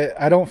 Like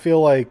I don't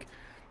feel like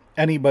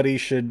anybody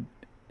should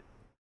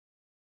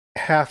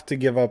have to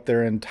give up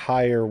their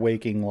entire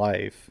waking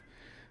life.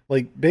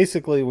 Like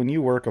basically when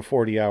you work a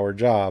 40-hour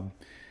job,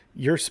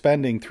 you're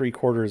spending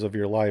 3/4 of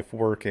your life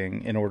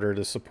working in order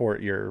to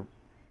support your,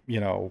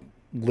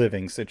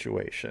 living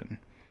situation.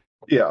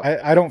 Yeah.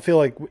 I don't feel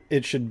like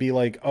it should be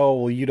like,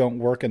 oh, well, you don't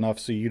work enough,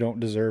 so you don't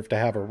deserve to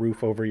have a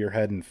roof over your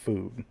head and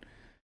food.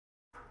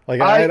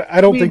 Like,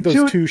 I don't think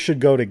those two should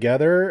go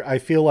together. I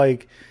feel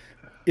like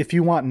if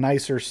you want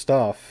nicer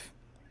stuff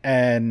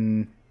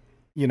and,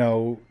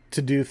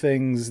 to do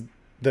things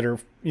that are,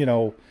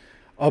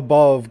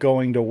 above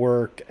going to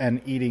work and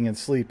eating and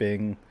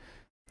sleeping,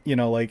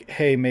 like,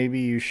 hey, maybe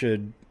you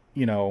should,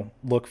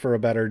 look for a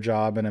better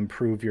job and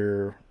improve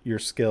your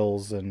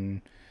skills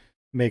and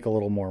make a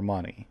little more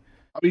money.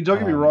 I mean, don't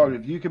get me wrong.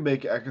 If you can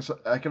make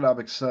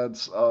economic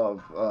sense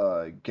of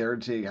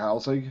guaranteeing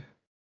housing,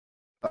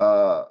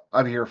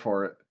 I'm here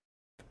for it.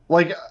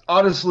 Like,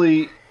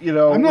 honestly,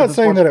 I'm not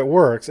saying that it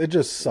works. It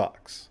just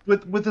sucks.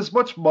 With as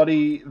much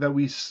money that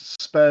we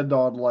spend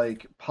on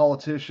like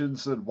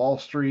politicians and Wall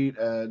Street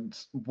and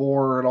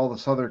war and all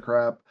this other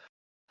crap,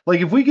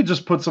 like if we could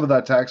just put some of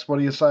that tax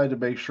money aside to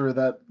make sure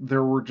that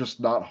there were just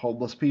not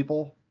homeless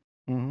people.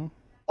 Mm-hmm.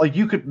 Like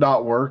you could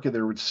not work and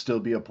there would still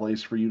be a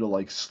place for you to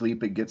like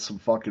sleep and get some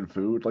fucking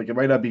food. Like it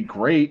might not be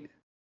great,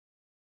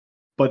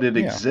 but it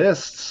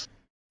exists.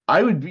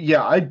 I'd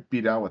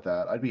be down with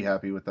that. I'd be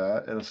happy with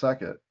that in a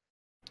second.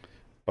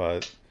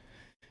 But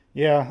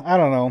Yeah, I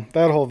don't know.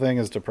 That whole thing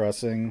is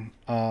depressing.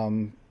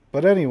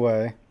 But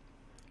anyway,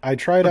 I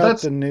tried But out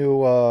that's the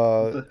new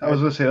I was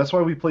gonna say that's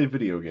why we play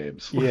video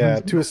games. yeah,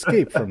 to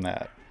escape from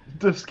that.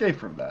 To escape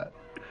from that.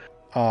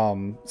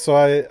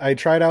 So I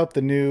tried out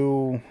the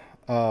new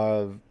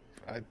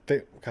I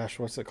think, gosh,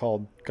 what's it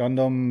called?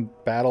 Gundam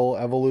Battle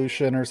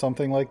Evolution or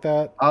something like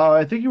that.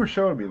 I think you were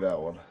showing me that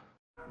one.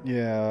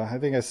 Yeah, I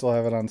think I still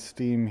have it on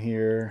Steam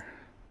here.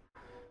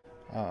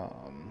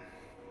 Um,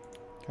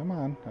 Come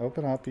on,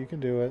 open up. You can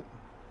do it.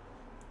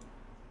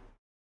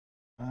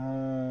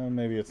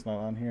 Maybe it's not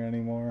on here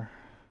anymore.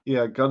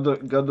 Yeah,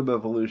 Gundam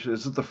Evolution.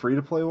 Is it the free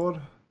to play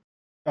one?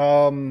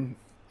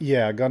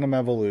 Yeah, Gundam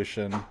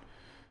Evolution.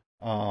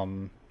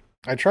 Um,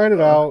 I tried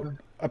it out.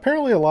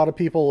 Apparently, a lot of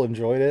people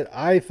enjoyed it.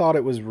 I thought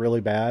it was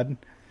really bad.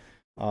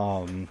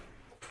 Um,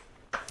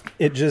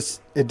 it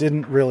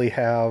didn't really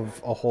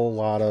have a whole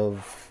lot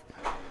of,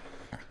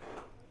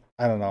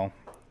 I don't know.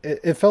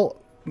 It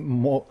felt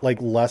more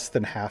like less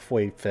than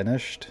halfway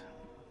finished.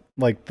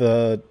 Like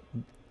the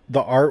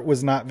art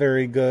was not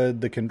very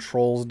good. The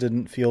controls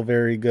didn't feel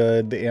very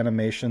good. The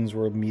animations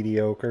were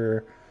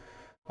mediocre.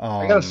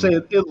 I gotta say,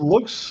 Um, it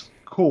looks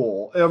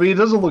cool. I mean, it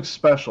doesn't look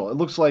special. It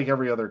looks like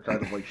every other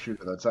kind of like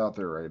shooter that's out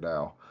there right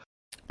now.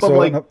 But so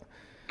like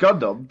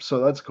Gundam, so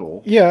that's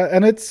cool. yeah,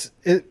 and it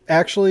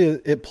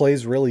actually it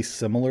plays really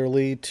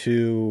similarly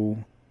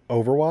to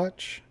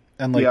Overwatch,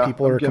 and like Yeah,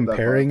 people I'm are getting that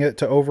comparing it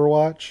to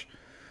Overwatch.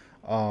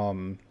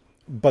 Um,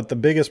 but the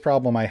biggest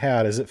problem I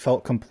had is it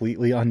felt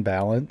completely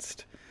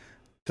unbalanced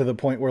to the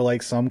point where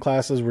like some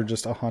classes were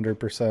just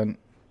 100%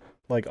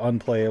 like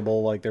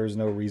unplayable, like there was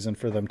no reason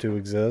for them to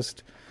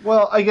exist.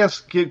 Well, I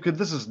guess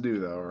this is new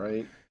though,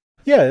 right?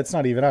 Yeah, it's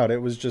not even out.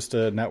 It was just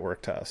a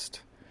network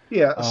test.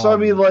 Yeah. So I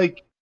mean, Um,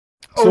 like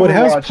so it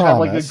has Overwatch had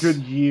like a good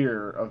promise.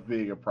 year of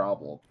being a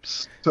problem.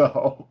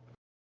 So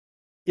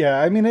Yeah,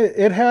 I mean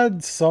it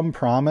had some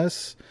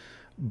promise,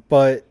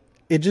 but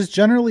it just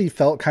generally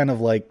felt kind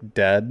of like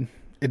dead.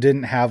 It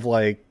didn't have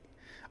like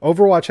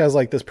Overwatch has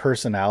like this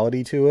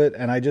personality to it,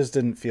 and I just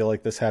didn't feel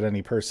like this had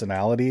any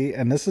personality.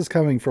 And this is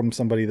coming from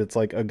somebody that's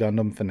like a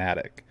Gundam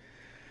fanatic.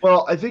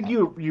 well, I think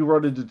you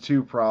run into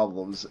two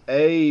problems.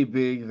 A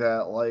being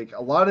that like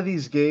a lot of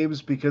these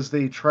games, because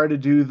they try to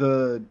do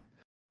the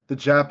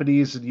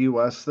Japanese and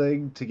US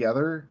thing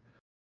together,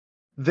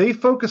 they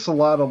focus a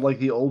lot on like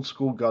the old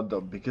school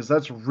Gundam because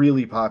that's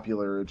really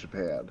popular in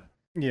Japan.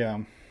 Yeah,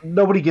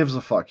 Nobody gives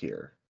a fuck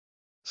here.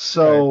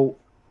 right. So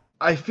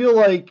I feel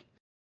like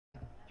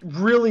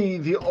really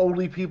the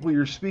only people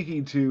you're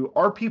speaking to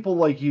are people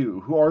like you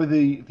who are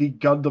the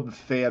Gundam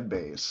fan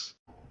base.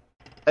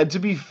 And to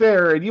be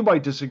fair, and you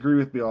might disagree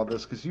with me on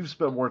this because you've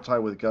spent more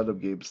time with Gundam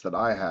games than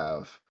I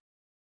have,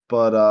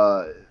 but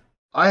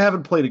I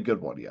haven't played a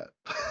good one yet.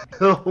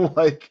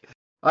 Like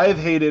I have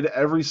hated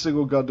every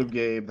single Gundam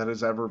game that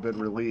has ever been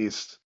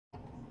released.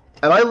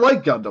 And I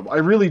like Gundam. I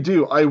really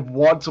do. I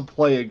want to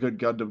play a good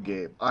Gundam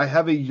game. I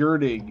have a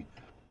yearning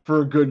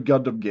for a good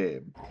Gundam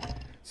game.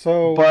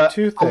 So But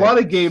two a lot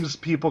of things. games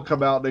people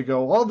come out and they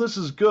go, "Oh, this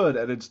is good,"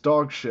 and it's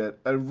dog shit.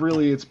 And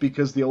really, it's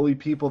because the only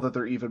people that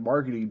they're even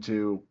marketing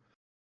to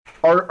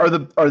are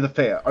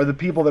the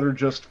people that are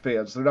just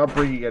fans. They're not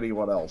bringing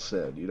anyone else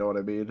in. You know what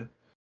I mean?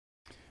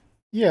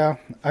 Yeah,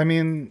 I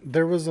mean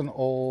there was an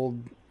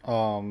old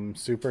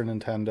Super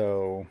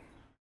Nintendo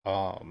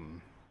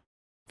um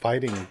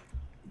fighting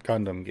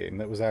Gundam game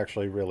that was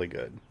actually really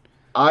good.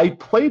 I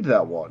played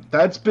that one.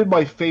 That's been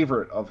my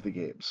favorite of the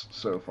games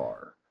so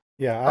far.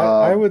 Yeah,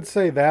 I Um, would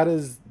say that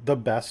is the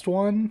best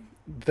one.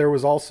 There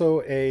was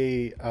also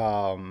a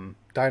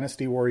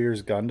Dynasty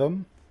Warriors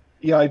Gundam,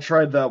 yeah, I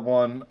tried that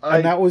one.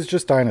 and that was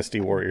just Dynasty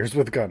Warriors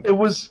with It Gundam.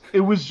 was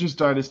just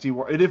Dynasty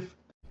War. And if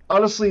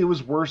honestly, it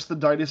was worse than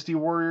Dynasty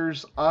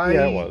Warriors.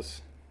 Yeah, it I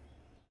was.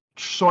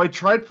 so I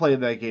tried playing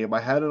that game. I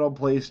had it on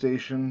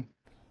PlayStation.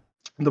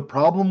 The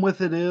problem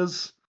with it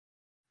is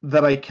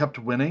that I kept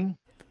winning,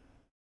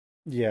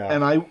 Yeah.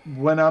 and I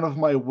went out of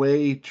my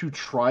way to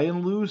try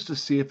and lose to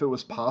see if it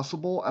was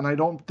possible, and I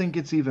don't think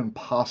it's even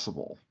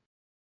possible.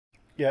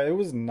 Yeah, it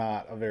was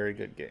not a very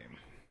good game.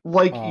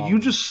 Like you Um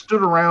just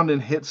stood around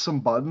and hit some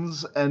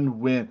buttons and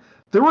win.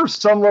 There were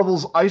some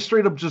levels I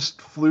straight up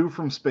just flew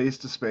from space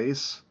to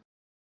space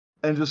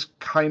and just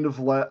kind of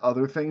let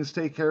other things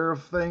take care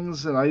of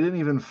things, and I didn't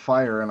even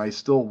fire and I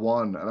still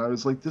won, and I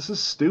was like, this is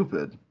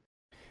stupid.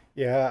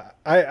 yeah,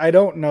 I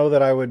don't know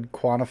that I would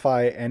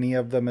quantify any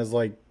of them as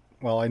like,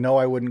 well, I know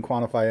I wouldn't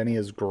quantify any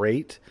as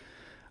great.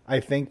 I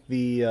think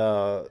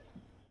the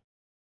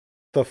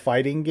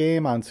fighting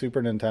game on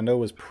Super Nintendo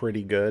was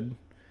pretty good.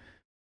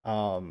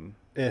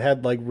 It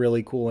had like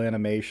really cool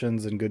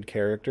animations and good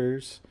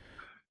characters,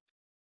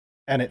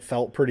 and it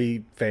felt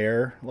pretty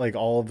fair. Like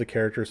all of the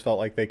characters felt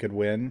like they could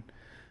win.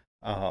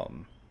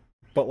 Um,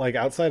 but like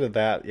outside of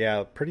that,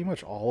 yeah, pretty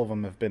much all of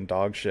them have been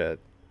dog shit.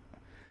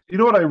 You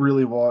know what I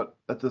really want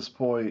at this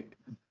point?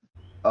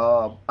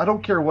 I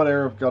don't care what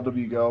era of Gundam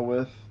you go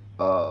with.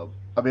 Uh,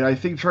 I mean, I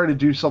think trying to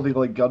do something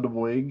like Gundam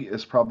Wing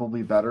is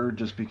probably better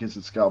just because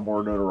it's got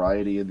more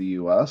notoriety in the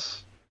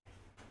US.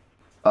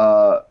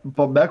 But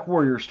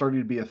MechWarrior is starting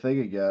to be a thing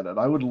again, and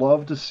I would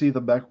love to see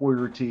the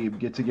MechWarrior team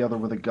get together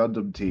with a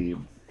Gundam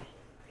team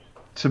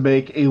to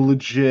make a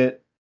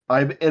legit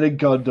I'm in a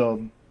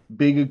Gundam,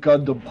 being a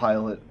Gundam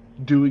pilot,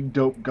 doing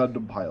dope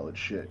Gundam pilot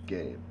shit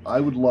game. I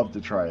would love to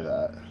try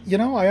that. You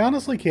know, I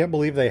honestly can't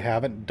believe they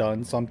haven't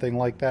done something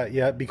like that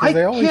yet because I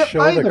they always can't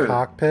show the either.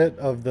 cockpit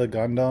of the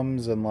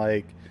Gundams and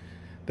like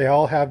they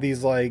all have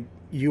these like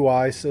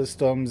UI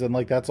systems and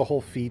like that's a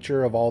whole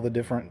feature of all the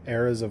different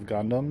eras of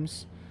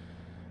Gundams.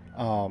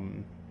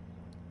 Um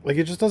like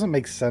it just doesn't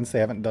make sense they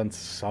haven't done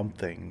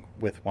something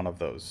with one of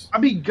those. I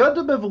mean,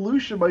 Gundam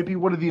Evolution might be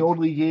one of the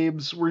only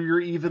games where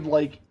you're even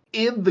like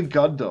in the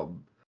Gundam.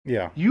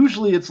 Yeah.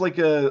 Usually it's like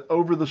a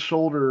over the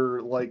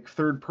shoulder like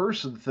third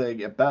person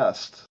thing at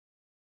best.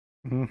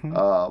 Mhm.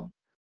 Um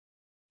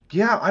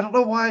yeah, I don't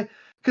know why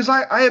because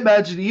I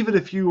imagine even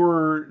if you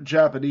were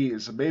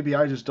Japanese, and maybe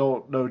I just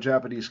don't know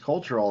Japanese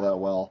culture all that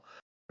well,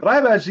 but I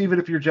imagine even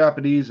if you're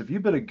Japanese, if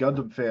you've been a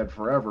Gundam fan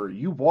forever,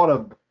 you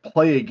want to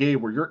play a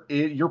game where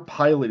you're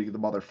piloting the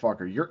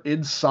motherfucker. You're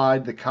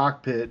inside the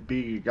cockpit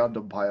being a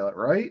Gundam pilot,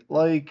 right?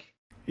 Like,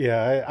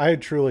 Yeah, I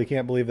truly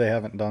can't believe they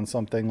haven't done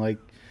something like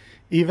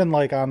even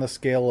like on the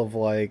scale of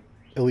like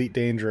Elite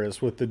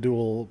Dangerous with the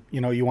dual,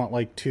 you know, you want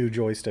like two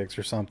joysticks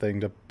or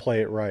something to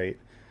play it right.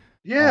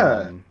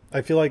 yeah.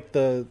 I feel like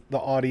the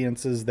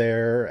audience is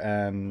there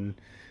and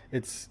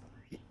it's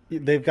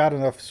they've got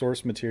enough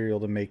source material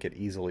to make it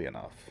easily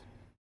enough.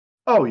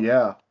 Oh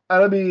yeah.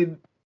 And I mean,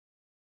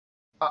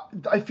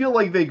 I feel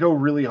like they go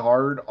really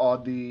hard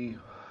on the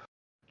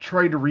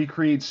trying to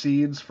recreate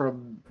scenes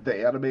from the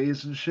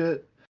animes and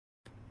shit.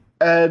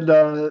 And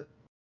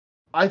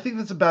I think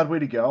that's a bad way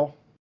to go.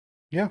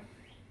 Yeah.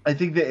 I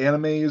think the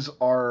animes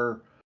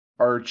are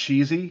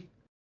cheesy.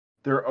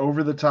 They're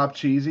over the top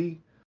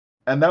cheesy,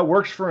 and that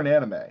works for an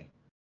anime.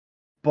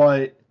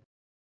 But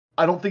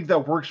I don't think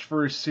that works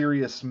for a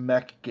serious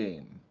mech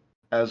game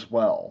as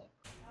well.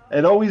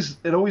 It always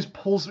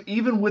pulls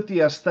even with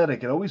the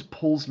aesthetic, it always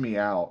pulls me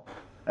out.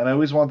 And I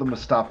always want them to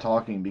stop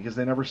talking because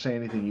they never say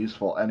anything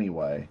useful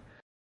anyway.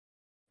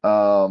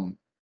 Um,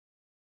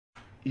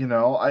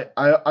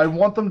 I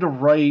want them to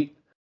write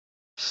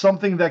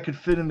something that could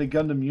fit in the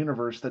Gundam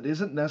universe that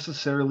isn't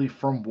necessarily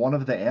from one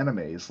of the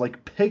animes.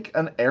 Like, pick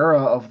an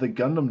era of the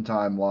Gundam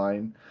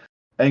timeline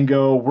and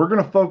go, we're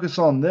going to focus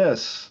on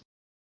this,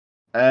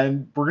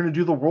 and we're going to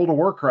do the World of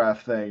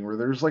Warcraft thing where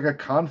there's like a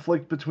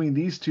conflict between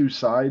these two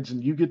sides,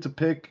 and you get to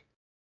pick,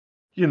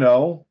 you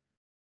know,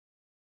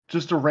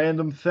 just a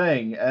random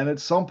thing. And at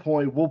some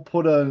point, we'll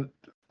put a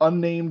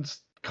unnamed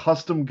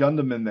custom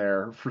Gundam in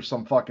there for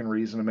some fucking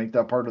reason to make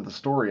that part of the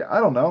story. I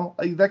don't know.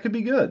 That could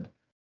be good.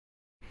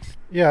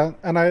 Yeah,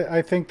 and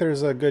I think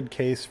there's a good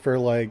case for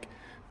like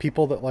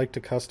people that like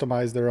to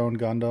customize their own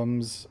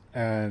Gundams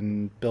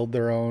and build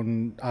their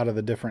own out of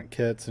the different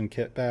kits and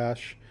kit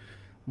bash.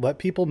 Let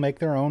people make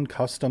their own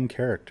custom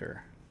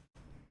character.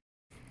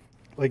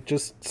 Like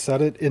just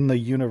set it in the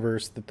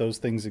universe that those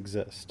things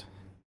exist.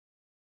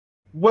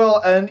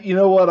 Well, and you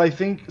know what? I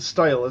think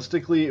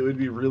stylistically it would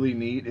be really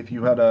neat if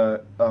you had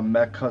a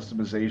mech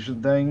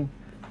customization thing.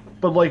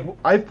 But like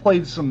I've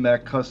played some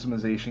mech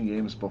customization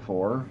games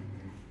before,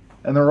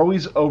 and they're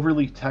always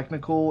overly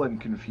technical and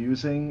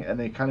confusing, and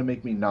they kind of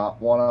make me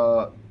not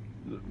want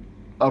to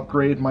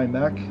upgrade my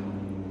mech.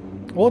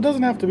 Well, it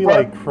doesn't have to be But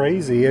like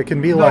crazy. It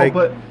can be no, like,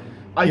 but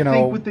I you think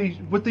know,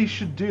 what they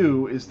should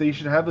do is they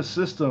should have a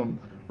system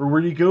where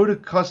you go to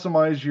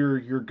customize your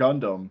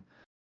Gundam,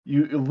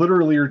 you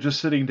literally are just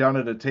sitting down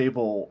at a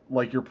table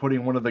like you're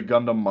putting one of the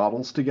Gundam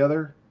models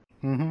together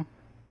mhm.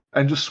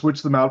 and just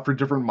switch them out for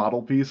different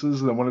model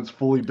pieces, and then when it's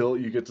fully built,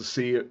 you get to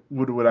see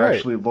what it would Right.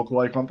 actually look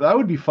like. That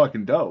would be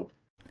fucking dope.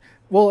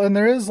 Well, and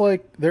there is a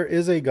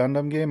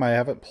Gundam game. I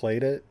haven't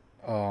played it.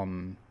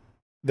 Um,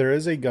 there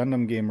is a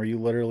Gundam game where you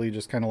literally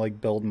just kind of like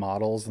build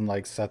models and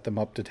like set them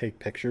up to take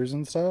pictures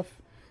and stuff.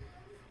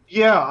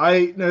 Yeah,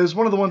 it was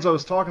one of the ones I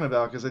was talking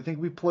about because I think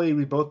we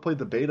both played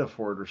the beta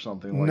for it or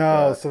something like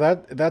No, that.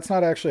 so that's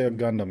not actually a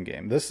Gundam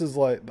game. This is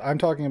like I'm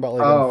talking about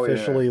like an Oh yeah,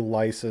 officially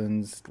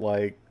licensed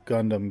like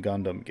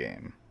Gundam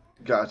game.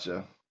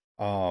 gotcha.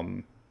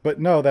 But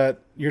no, that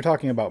you're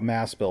talking about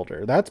Mass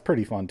Builder. That's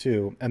pretty fun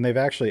too, and they've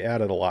actually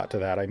added a lot to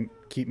that. I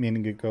keep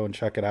meaning to go and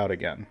check it out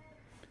again.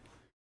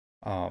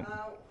 Um,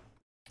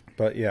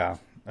 but yeah,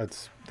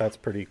 that's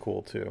pretty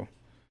cool too.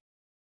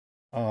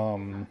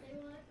 Um,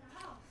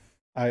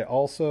 I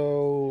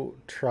also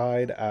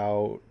tried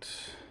out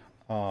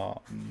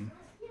um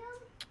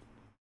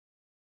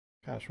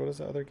gosh, what is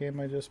the other game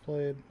I just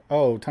played?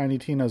 Oh, Tiny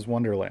Tina's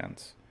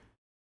Wonderlands.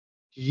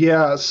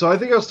 Yeah, so I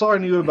think I was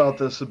talking to you about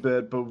this a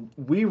bit, but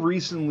we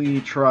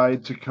recently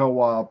tried to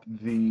co-op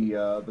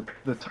the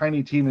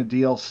Tiny Tina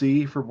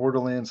DLC for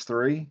Borderlands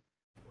 3,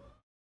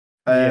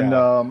 and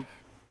Yeah.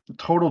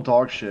 total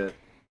dog shit.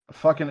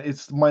 Fucking,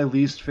 it's my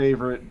least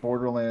favorite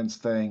Borderlands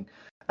thing,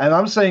 and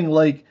I'm saying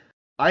like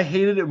I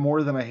hated it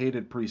more than I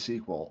hated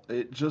pre-sequel.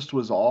 It just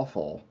was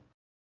awful.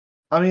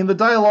 I mean, the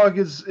dialogue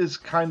is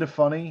kind of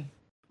funny.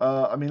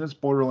 I mean, it's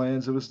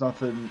Borderlands. It was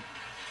nothing.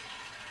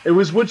 It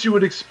was what you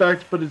would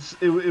expect, but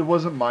it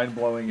wasn't mind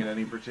blowing in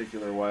any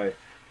particular way.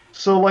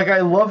 So like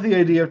I love the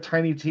idea of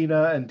Tiny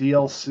Tina and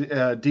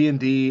DLC,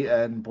 D&D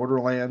and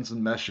Borderlands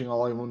and meshing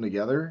all of them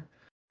together.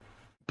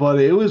 But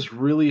it was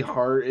really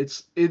hard.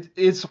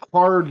 It's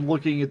hard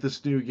looking at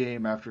this new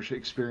game after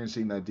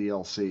experiencing that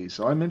DLC.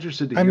 So I'm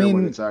interested to I hear what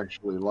mean, it's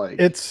actually like.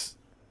 it's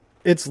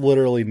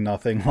literally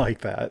nothing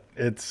like that.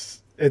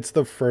 It's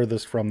the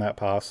furthest from that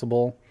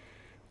possible.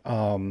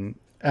 And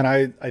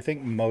I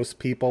think most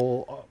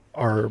people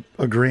are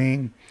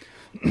agreeing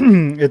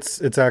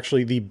it's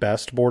actually the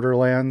best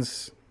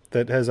Borderlands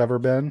that has ever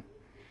been.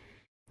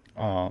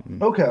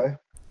 Okay.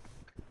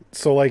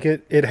 So like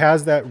it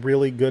has that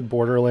really good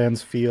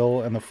Borderlands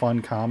feel and the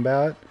fun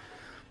combat,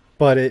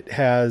 but it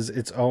has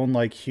its own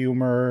like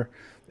humor.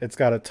 It's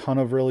got a ton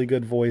of really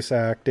good voice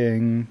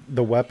acting.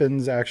 The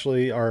weapons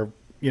actually are,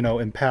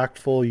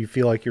 impactful. You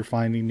feel like you're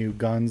finding new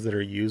guns that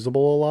are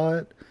usable a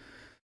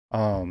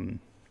lot.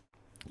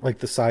 Like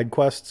the side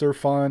quests are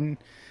fun.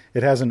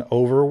 It has an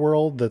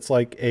overworld that's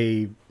like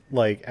a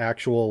like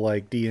actual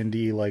like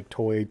D&D like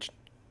toy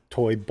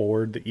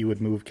board that you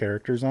would move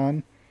characters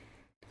on.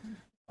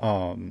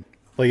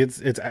 Like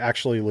it's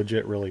actually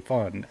legit really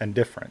fun and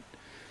different.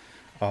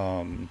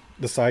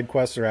 The side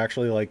quests are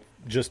actually like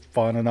just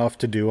fun enough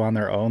to do on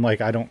their own.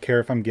 Like I don't care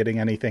if I'm getting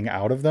anything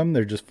out of them.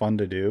 They're just fun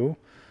to do.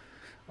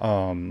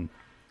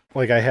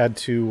 Like I had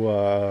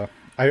to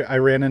I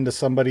ran into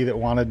somebody that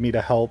wanted me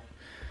to help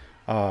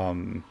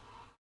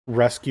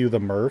rescue the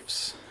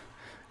Murphs,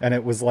 and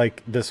it was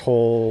like this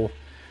whole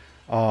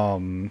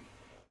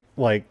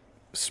like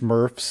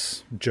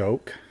Smurfs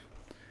joke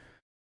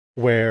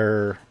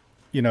where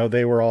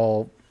they were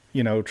all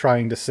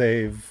trying to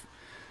save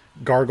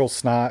Gargle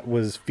Snot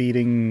was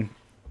feeding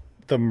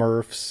the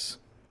Murphs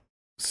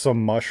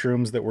some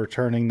mushrooms that were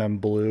turning them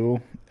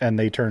blue, and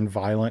they turned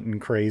violent and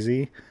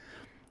crazy,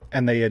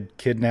 and they had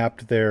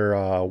kidnapped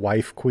their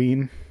wife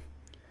queen,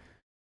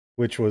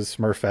 which was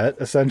Smurfette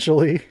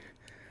essentially.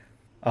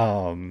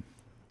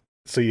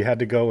 So you had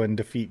to go and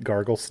defeat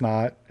Gargle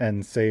Snot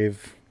and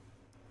save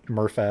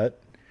Murfette.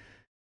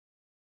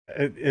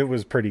 It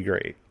was pretty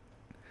great.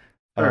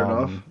 Fair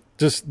enough.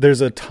 Just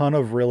there's a ton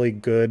of really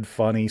good,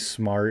 funny,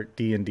 smart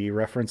D&D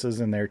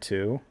references in there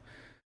too.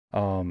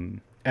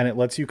 And it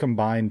lets you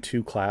combine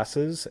two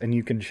classes, and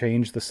you can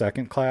change the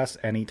second class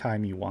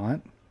anytime you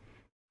want.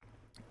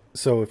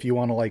 So if you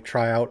want to like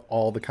try out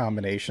all the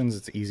combinations,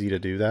 it's easy to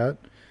do that.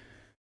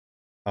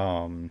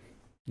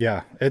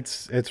 Yeah,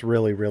 it's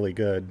really, really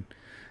good.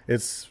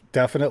 It's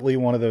definitely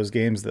one of those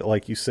games that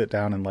like you sit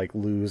down and like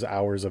lose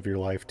hours of your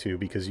life to,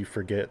 because you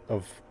forget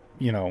of,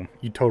 you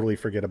totally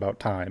forget about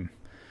time.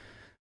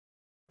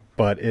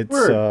 But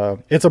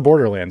it's a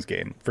Borderlands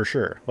game for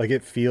sure. Like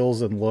it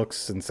feels and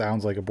looks and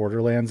sounds like a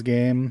Borderlands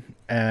game,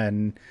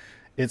 and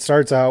it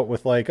starts out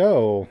with like,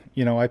 oh,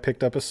 I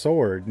picked up a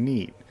sword,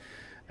 neat.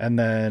 And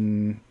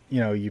then,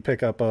 you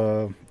pick up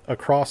a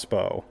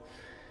crossbow,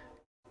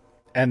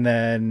 and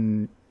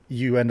then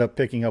you end up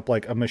picking up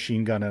like a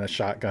machine gun and a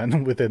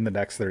shotgun within the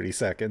next 30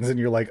 seconds. And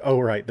you're like, oh,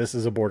 right, this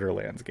is a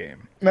Borderlands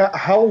game. Now,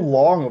 how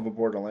long of a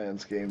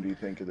Borderlands game do you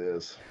think it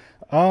is?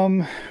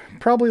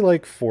 Probably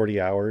like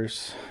 40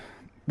 hours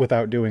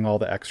without doing all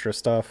the extra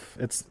stuff.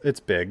 It's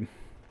big.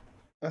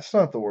 That's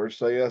not the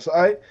worst, I guess.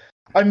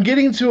 I'm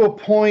getting to a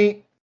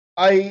point.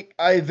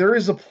 There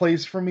is a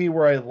place for me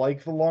where I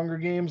like the longer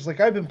games. Like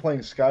I've been playing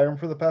Skyrim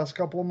for the past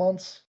couple of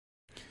months.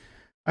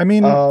 I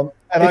mean, and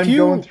I'm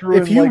going through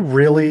if and you like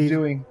really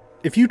doing.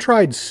 If you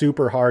tried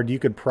super hard, you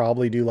could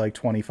probably do like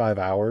 25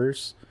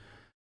 hours.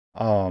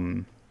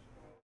 But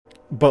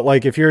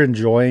like if you're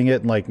enjoying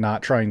it and like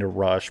not trying to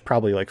rush,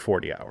 probably like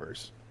 40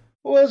 hours.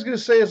 Well, what I was gonna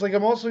say is like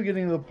I'm also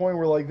getting to the point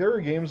where like there are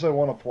games I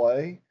want to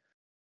play,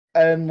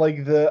 and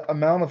like the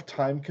amount of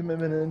time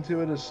commitment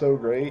into it is so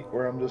great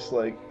where I'm just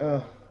like,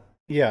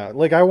 Yeah,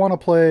 like I want to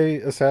play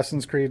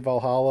Assassin's Creed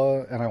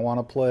Valhalla and I want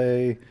to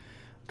play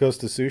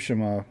Ghost of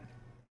Tsushima,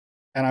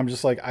 and I'm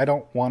just like, I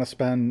don't want to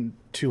spend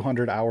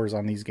 200 hours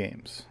on these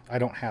games. I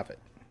don't have it.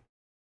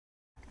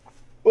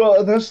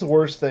 Well, that's the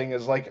worst thing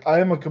is like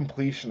I'm a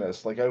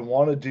completionist. Like I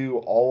want to do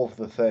all of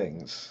the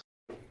things.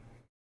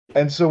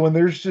 And so when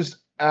there's just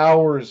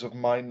hours of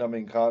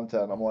mind-numbing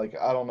content, I'm like,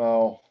 I don't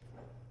know.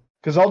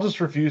 Cuz I'll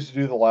just refuse to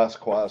do the last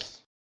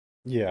quest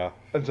Yeah.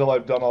 until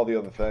I've done all the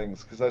other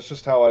things, cuz that's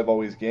just how I've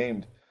always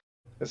gamed.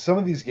 And some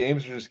of these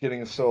games are just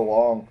getting so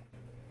long.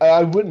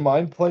 I wouldn't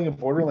mind playing a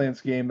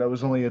Borderlands game that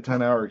was only a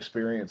 10-hour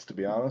experience, to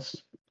be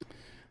honest.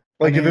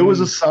 Like if it was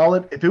a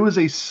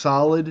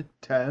solid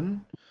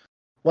 10,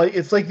 like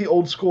it's like the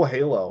old school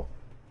Halo.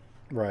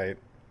 Right.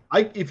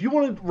 If you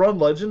want to run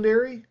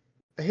Legendary,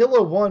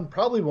 Halo 1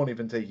 probably won't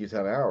even take you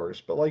 10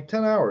 hours, but like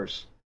 10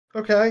 hours.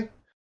 Okay.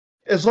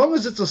 As long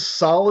as it's a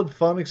solid,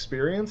 fun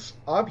experience,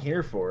 I'm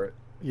here for it.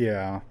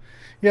 Yeah.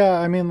 Yeah,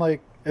 I mean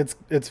like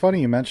it's funny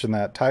you mentioned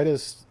that.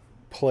 Titus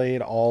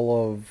played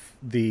all of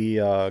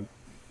the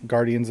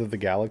Guardians of the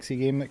Galaxy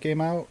game that came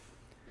out,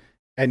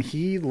 and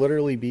he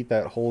literally beat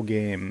that whole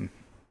game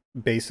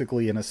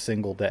basically in a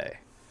single day.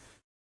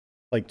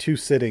 Like 2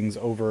 sittings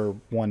over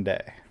one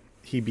day.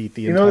 he beat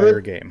the You know,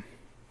 entire game.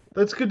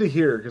 That's good to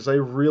hear because I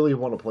really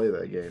want to play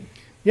that game.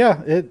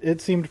 Yeah,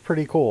 it seemed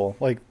pretty cool.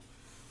 Like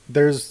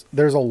there's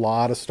a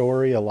lot of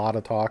story, a lot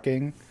of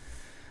talking.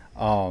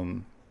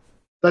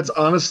 That's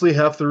honestly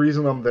half the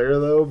reason I'm there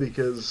though,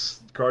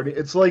 because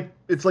it's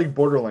like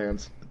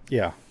Borderlands.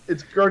 Yeah.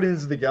 It's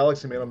Guardians of the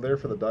Galaxy, man. I'm there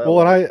for the dialogue.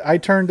 Well, and I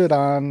turned it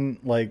on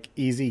like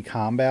easy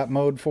combat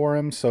mode for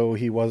him, so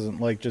he wasn't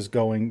like just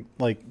going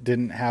like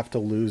didn't have to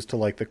lose to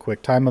like the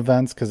quick time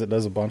events because it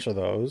does a bunch of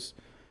those.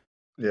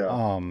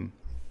 Yeah.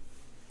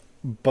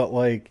 But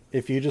like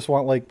if you just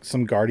want like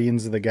some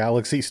Guardians of the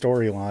Galaxy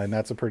storyline,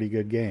 that's a pretty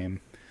good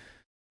game.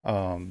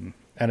 And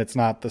it's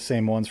not the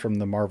same ones from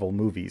the Marvel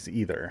movies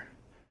either.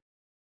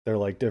 They're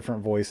like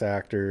different voice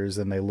actors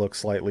and they look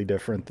slightly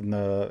different than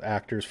the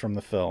actors from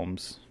the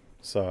films.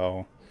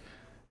 So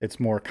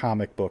it's more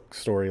comic book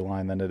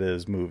storyline than it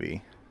is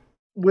movie.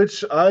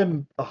 Which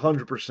I'm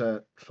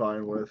 100%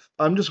 fine with.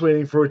 I'm just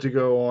waiting for it to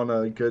go on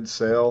a good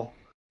sale.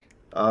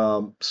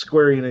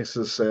 Square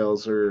Enix's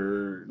sales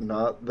are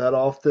not that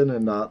often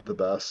and not the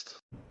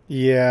best.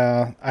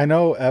 Yeah, I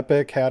know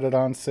Epic had it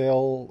on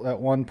sale at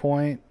one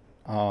point.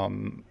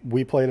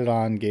 We played it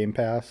on Game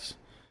Pass.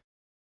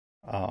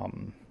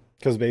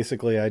 Because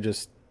basically I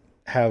just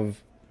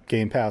have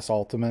Game Pass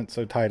Ultimate,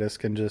 so Titus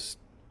can just,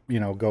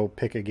 go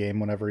pick a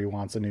game whenever he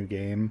wants a new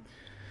game.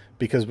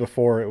 Because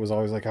before it was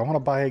always like, I want to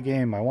buy a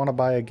game.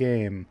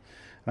 And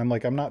I'm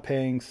like, I'm not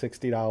paying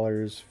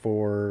 $60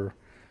 for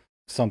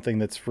something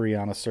that's free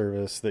on a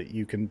service that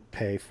you can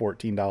pay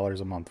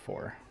 $14 a month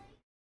for.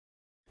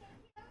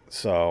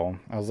 So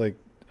I was like,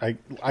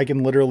 I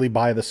can literally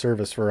buy the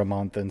service for a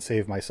month and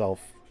save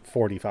myself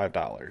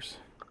 $45.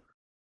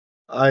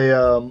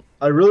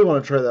 I really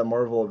want to try that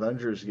Marvel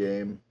Avengers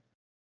game.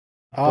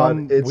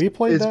 We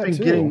played that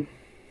too.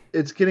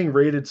 It's getting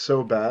rated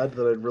so bad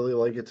that I'd really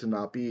like it to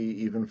not be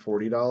even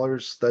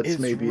 $40. That's it's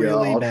maybe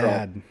really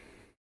bad.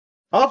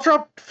 I'll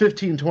drop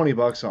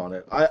 $15-$20 on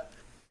it.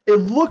 It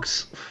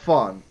looks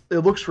fun. It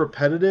looks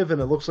repetitive,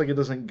 and it looks like it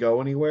doesn't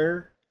go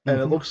anywhere. And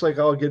it looks like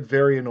I'll get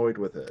very annoyed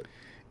with it.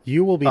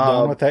 You will be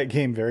done with that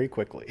game very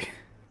quickly.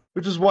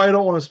 Which is why I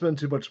don't want to spend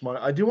too much money.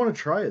 I do want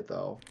to try it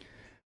though.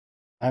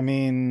 I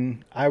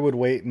mean, I would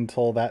wait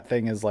until that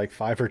thing is like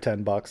 $5 or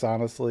 $10,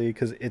 honestly,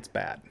 because it's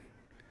bad.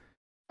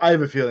 I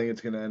have a feeling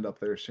it's going to end up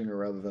there sooner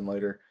rather than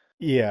later.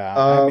 Yeah,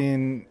 I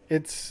mean,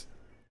 it's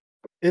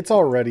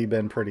already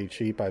been pretty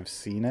cheap. I've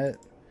seen it.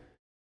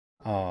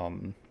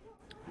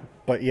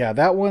 But yeah,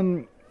 that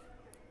one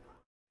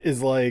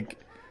is like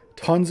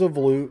tons of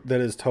loot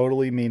that is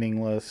totally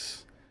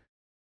meaningless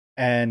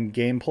and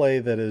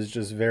gameplay that is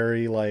just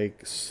very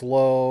like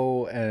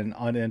slow and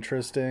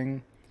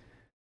uninteresting.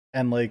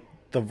 And like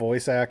the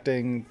voice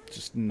acting,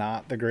 just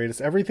not the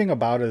greatest. Everything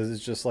about it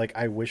is just like,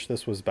 I wish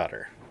this was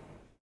better.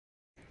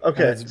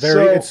 Okay, and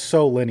it's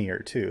so linear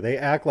too. They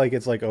act like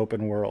it's like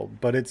open world,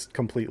 but it's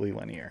completely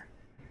linear.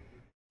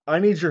 I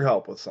need your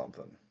help with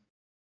something.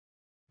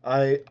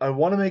 I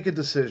want to make a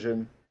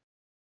decision,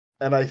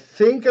 and I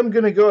think I'm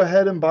going to go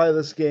ahead and buy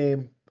this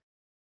game,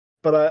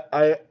 but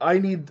I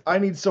need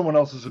someone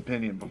else's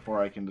opinion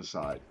before I can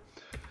decide.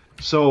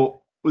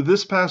 So, with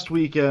this past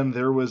weekend,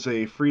 there was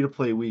a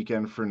free-to-play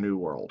weekend for New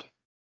World.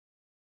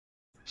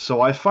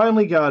 So I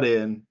finally got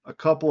in a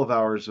couple of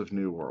hours of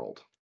New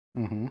World.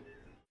 Mm-hmm.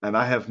 And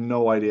I have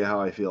no idea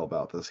how I feel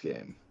about this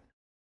game.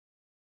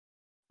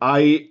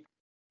 I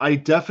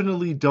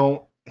definitely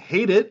don't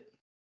hate it.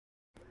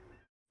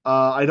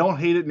 I don't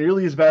hate it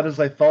nearly as bad as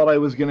I thought I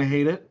was going to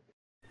hate it.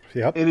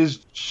 Yep. It is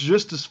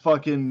just as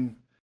fucking...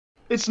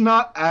 It's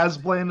not as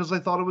bland as I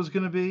thought it was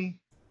going to be.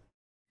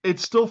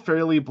 It's still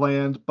fairly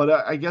bland, but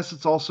I guess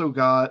it's also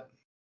got...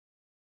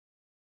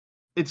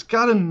 It's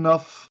got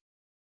enough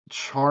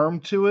charm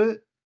to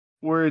it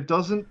where it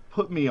doesn't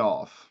put me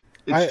off.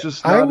 It's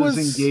just not as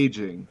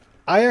engaging.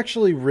 I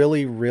actually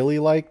really, really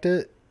liked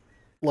it,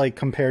 like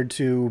compared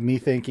to me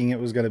thinking it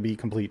was going to be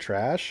complete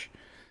trash.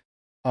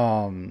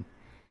 And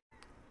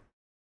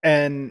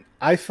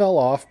I fell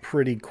off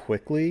pretty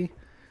quickly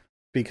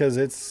because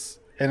it's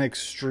an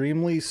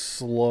extremely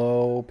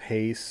slow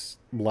pace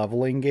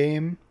leveling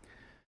game.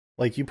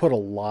 Like you put a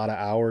lot of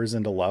hours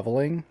into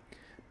leveling,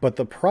 but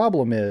the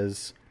problem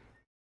is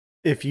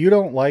if you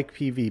don't like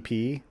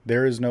PvP,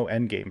 there is no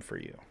end game for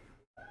you.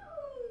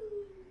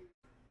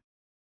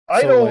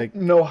 I don't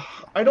know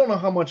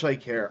how much I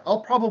care.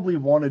 I'll probably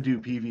want to do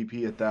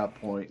PvP at that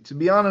point. To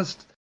be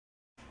honest,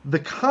 the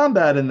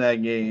combat in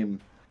that game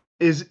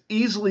is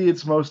easily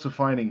its most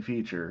defining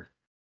feature.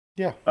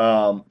 Yeah.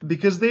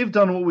 Because they've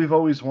done what we've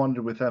always wanted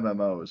with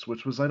MMOs,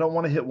 which was I don't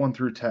want to hit 1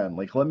 through 10.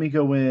 Like, let me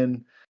go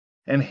in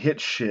and hit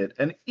shit.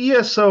 And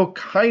ESO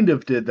kind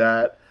of did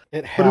that.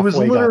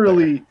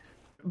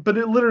 But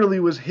it literally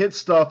was hit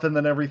stuff and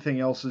then everything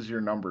else is your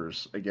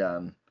numbers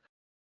again.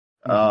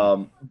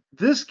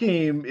 This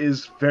game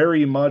is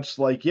very much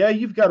like, yeah,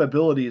 you've got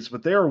abilities,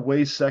 but they are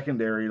way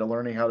secondary to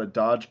learning how to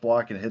dodge,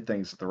 block, and hit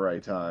things at the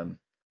right time.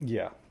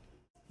 Yeah.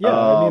 Yeah,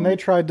 I mean, they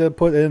tried to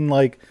put in,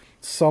 like,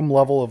 some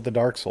level of the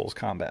Dark Souls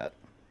combat.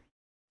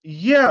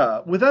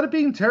 Yeah, without it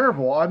being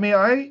terrible. I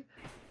mean,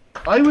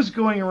 I was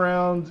going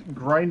around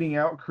grinding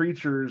out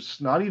creatures,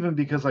 not even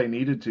because I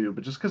needed to,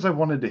 but just because I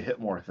wanted to hit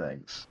more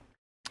things,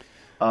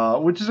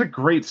 which is a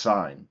great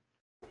sign.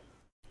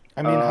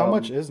 I mean, how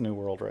much Um, is New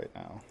World right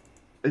now?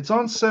 it's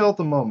on sale at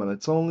the moment.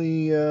 It's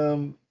only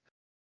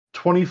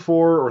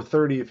 24 or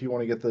 30 if you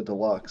want to get the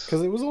deluxe.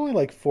 Because it was only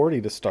like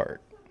 40 to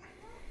start.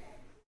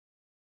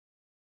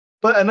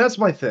 And that's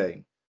my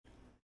thing.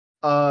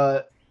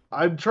 Uh,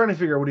 I'm trying to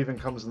figure out what even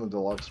comes in the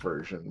deluxe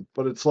version,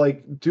 but it's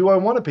like, do I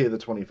want to pay the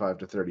 25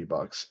 to 30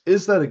 bucks?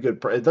 Is that a good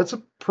price? That's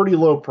a pretty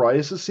low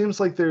price. It seems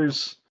like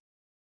there's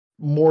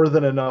more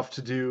than enough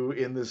to do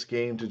in this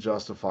game to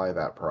justify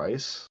that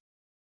price.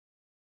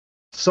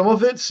 Some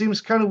of it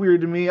seems kind of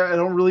weird to me. I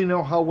don't really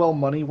know how well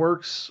money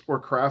works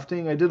or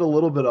crafting. I did a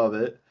little bit of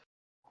it,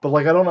 but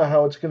like I don't know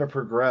how it's going to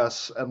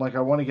progress. And like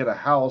I want to get a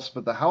house,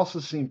 but the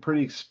houses seem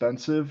pretty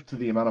expensive to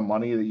the amount of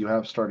money that you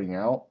have starting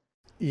out.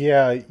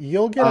 Yeah,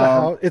 you'll get a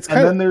house. It's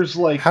And kind then of there's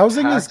like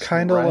housing is tax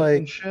kind and of rent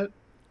and like shit.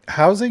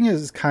 housing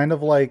is kind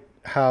of like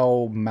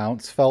how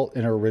mounts felt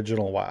in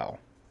original WoW.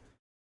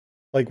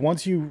 Like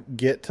once you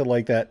get to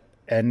like that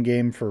end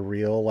game for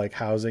real, like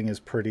housing is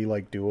pretty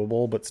like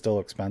doable but still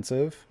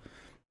expensive.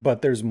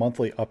 But there's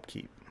monthly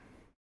upkeep.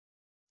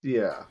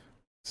 Yeah.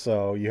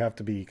 So you have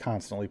to be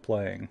constantly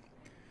playing.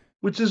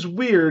 Which is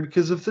weird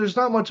because if there's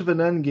not much of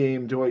an end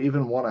game, do I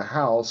even want a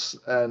house?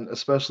 And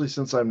especially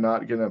since I'm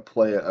not gonna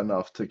play it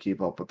enough to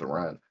keep up with the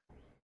rent.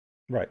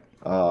 Right.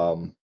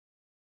 Um,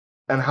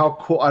 and how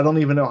cool, I don't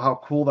even know how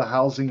cool the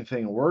housing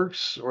thing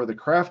works or the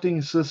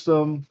crafting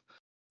system.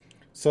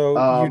 So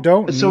you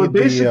don't So it need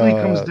basically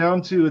comes the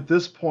down to at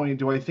this point,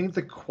 do I think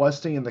the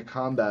questing and the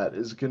combat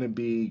is going to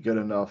be good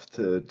enough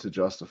to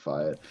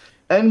justify it?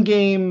 End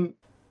game,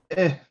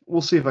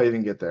 we'll see if I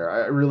even get there.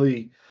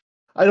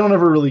 I don't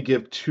ever really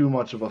give too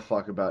much of a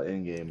fuck about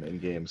end game in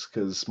games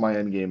because my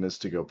end game is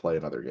to go play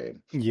another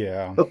game.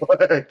 yeah.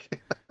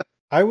 Like,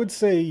 I would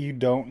say you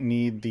don't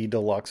need the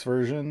deluxe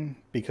version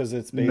because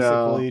it's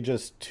no, basically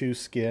just 2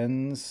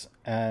 skins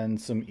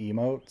and some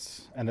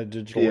emotes and a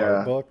digital art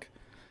yeah, book.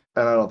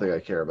 and I don't think I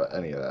care about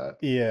any of that.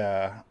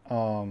 Yeah.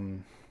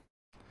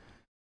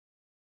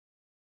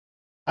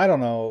 I don't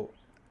know.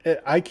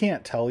 I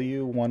can't tell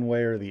you one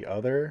way or the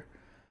other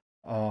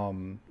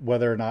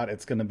whether or not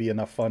it's going to be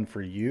enough fun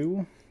for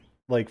you.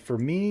 Like for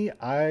me,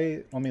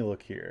 let me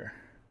look here.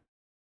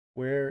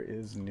 Where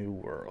is New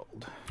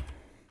World?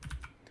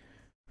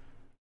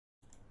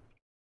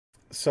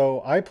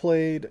 So I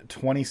played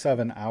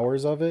 27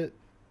 hours of it,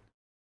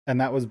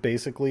 and that was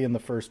basically in the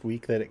first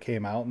week that it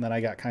came out, and then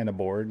I got kind of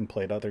bored and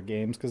played other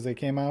games because they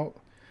came out.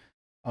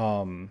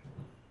 Um,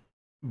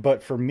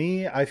 but for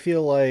me, I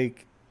feel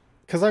like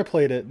because I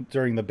played it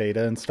during the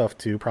beta and stuff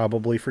too,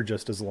 probably for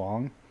just as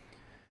long.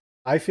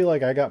 I feel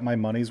like I got my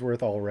money's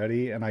worth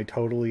already, and I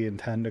totally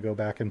intend to go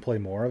back and play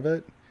more of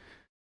it.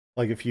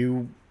 Like if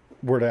you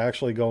were to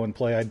actually go and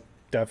play, I'd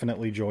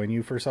definitely join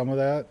you for some of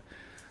that.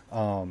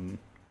 Um,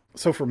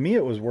 so for me,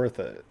 it was worth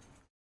it.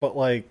 But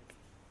like,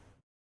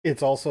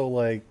 it's also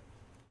like,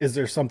 is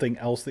there something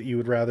else that you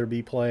would rather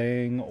be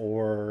playing,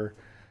 or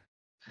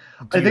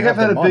do I you think I've have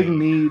the had a big money?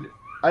 need.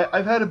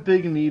 I've had a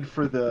big need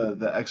for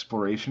the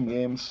exploration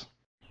games.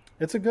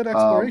 It's a good Um,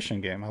 exploration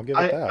game. I'll give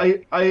it I that.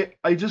 I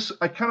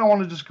I kind of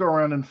want to just go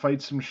around and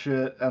fight some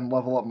shit and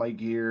level up my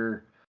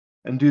gear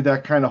and do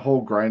that kind of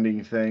whole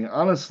grinding thing.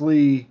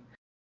 Honestly,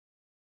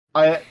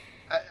 I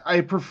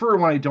I prefer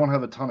when I don't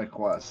have a ton of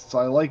quests.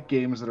 I like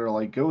games that are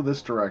like go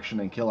this direction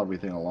and kill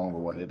everything along the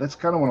way. That's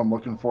kind of what I'm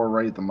looking for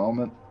right at the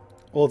moment.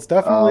 Well, it's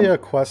definitely Um, a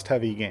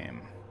quest-heavy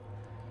game.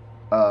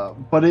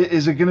 but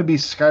is it going to be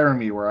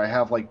Skyrim where I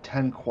have like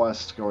 10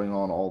 quests going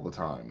on all the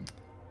time?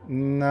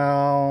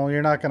 No,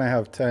 you're not gonna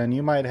have 10.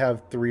 You might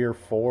have 3 or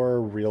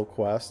 4 real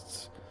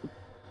quests.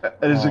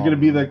 And is it going to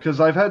be that? Um, Because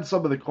I've had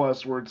some of the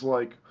quests where it's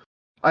like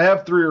I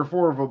have 3 or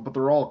 4 of them, but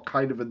they're all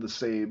kind of in the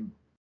same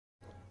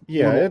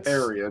yeah, little it's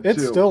area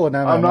it's too. still an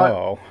I'm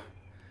not, MMO.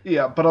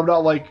 yeah, but I'm not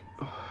like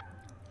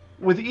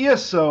with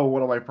ESO.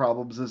 One of my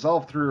problems is I'll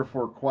have 3 or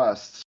 4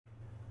 quests,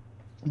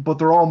 but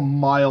they're all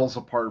miles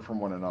apart from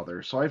one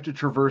another. So I have to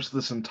traverse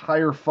this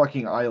entire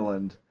fucking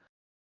island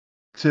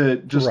to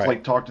just Right.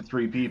 like talk to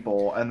 3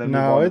 people and then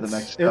move No, on to the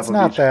next step it's of not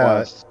each that.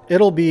 quest.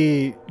 It'll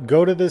be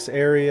go to this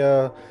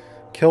area,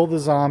 kill the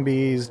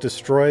zombies,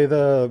 destroy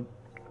the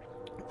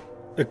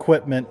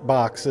equipment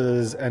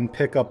boxes, and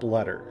pick up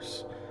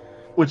letters.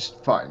 Which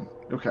fine,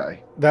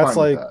 okay, fine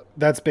with that.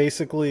 That's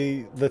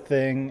basically the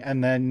thing.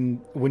 And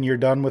then when you're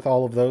done with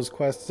all of those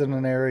quests in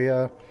an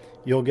area,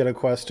 you'll get a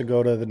quest to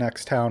go to the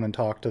next town and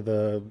talk to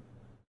the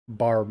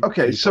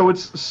Okay, so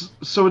barkeeper.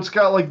 it's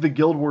got like the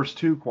Guild Wars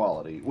 2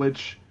 quality,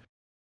 which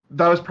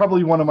that was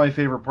probably one of my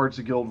favorite parts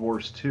of Guild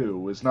Wars 2.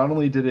 Was not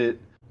only did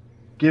it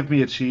give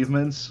me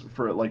achievements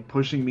for like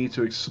pushing me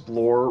to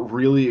explore,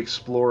 really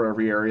explore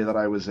every area that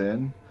I was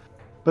in,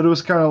 but it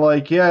was kind of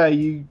like, yeah,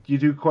 you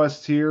do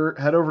quests here,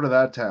 head over to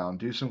that town,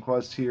 do some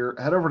quests here,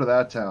 head over to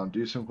that town,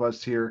 do some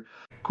quests here.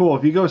 Cool.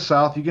 If you go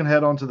south, you can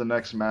head on to the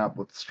next map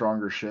with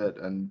stronger shit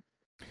and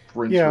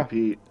rinse, Yeah.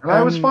 repeat. And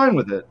I was fine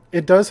with it.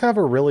 It does have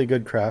a really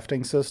good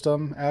crafting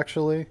system,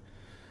 actually.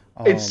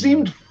 It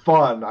seemed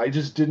fun. I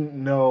just didn't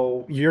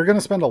know. You're going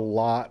to spend a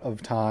lot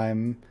of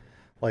time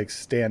like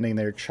standing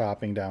there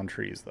chopping down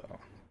trees, though.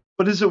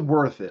 But is it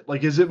worth it?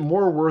 Like, is it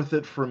more worth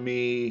it for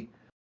me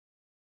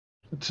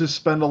to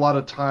spend a lot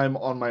of time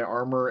on my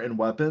armor and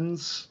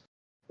weapons?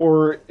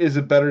 Or is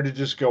it better to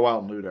just go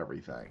out and loot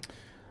everything?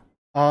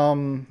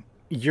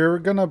 You're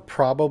going to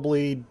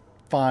probably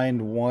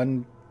find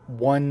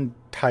one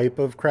type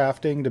of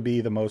crafting to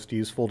be the most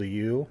useful to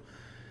you.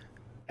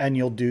 And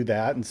you'll do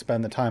that and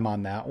spend the time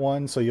on that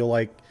one. So you'll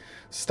like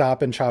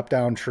stop and chop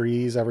down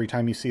trees every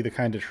time you see the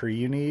kind of tree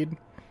you need.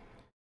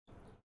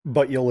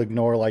 But you'll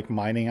ignore like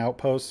mining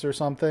outposts or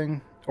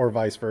something, or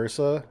vice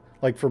versa.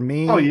 Like for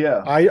me, Oh,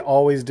 yeah. I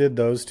always did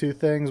those two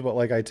things, but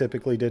like I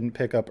typically didn't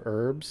pick up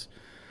herbs.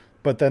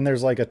 But then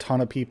there's like a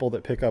ton of people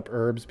that pick up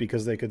herbs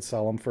because they could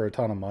sell them for a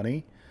ton of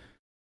money,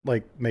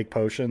 like make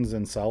potions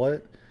and sell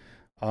it.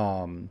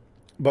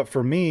 But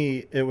for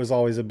me, it was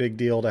always a big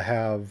deal to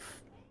have,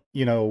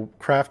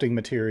 crafting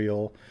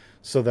material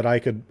so that I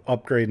could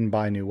upgrade and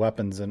buy new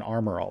weapons and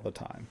armor all the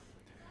time.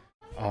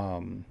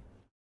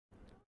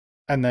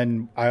 And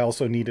then I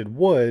also needed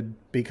wood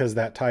because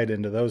that tied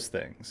into those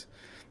things.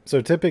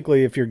 So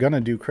typically, if you're going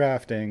to do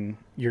crafting,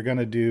 you're going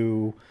to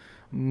do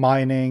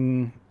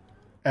mining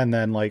and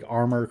then like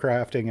armor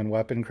crafting and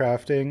weapon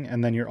crafting.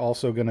 And then you're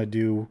also going to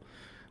do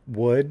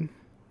wood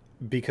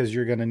because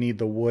you're going to need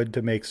the wood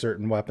to make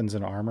certain weapons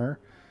and armor.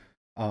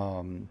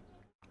 And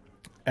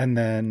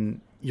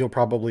then you'll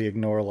probably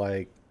ignore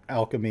like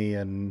alchemy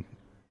and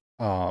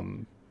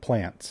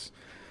plants.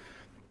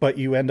 But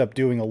you end up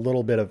doing a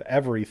little bit of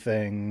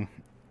everything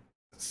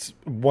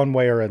one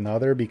way or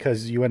another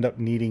because you end up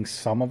needing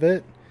some of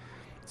it.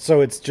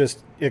 So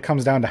it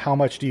comes down to how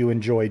much do you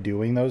enjoy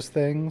doing those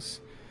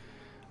things.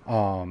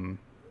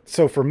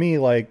 So for me,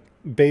 like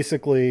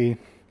basically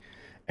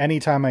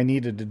anytime I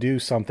needed to do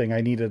something, I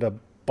needed a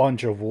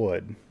bunch of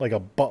wood, like a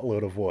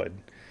buttload of wood.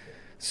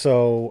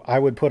 So I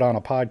would put on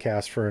a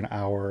podcast for an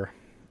hour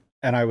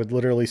and I would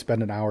literally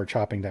spend an hour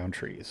chopping down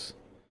trees.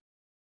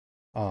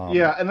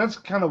 Yeah, and that's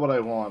kind of what I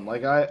want.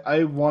 Like,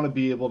 I want to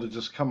be able to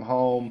just come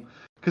home,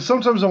 because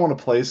sometimes I want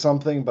to play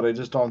something, but I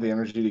just don't have the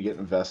energy to get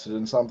invested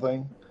in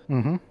something.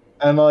 Mm-hmm.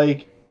 And,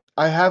 like,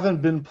 I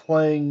haven't been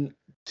playing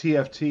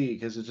TFT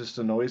because it just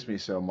annoys me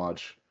so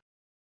much.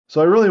 So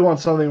I really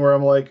want something where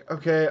I'm like,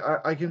 okay,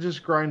 I can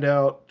just grind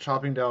out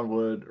chopping down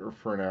wood or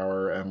for an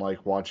hour and,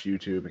 like, watch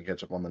YouTube and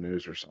catch up on the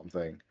news or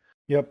something.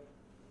 Yep.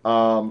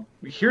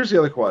 Here's the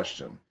other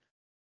question.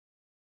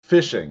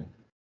 Fishing.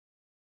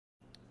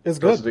 It's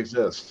good. Does it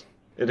exist?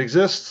 It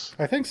exists?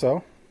 I think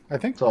so. I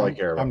think That's all I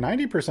care about. I'm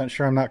 90%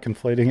 sure I'm not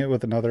conflating it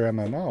with another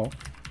MMO.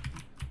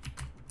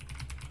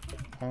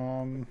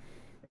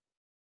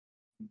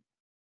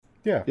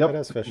 Yeah, Yep. it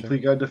has fishing.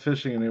 Complete guide to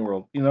fishing in New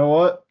World. You know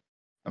what?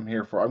 I'm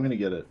here for it. I'm gonna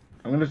get it.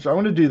 I'm gonna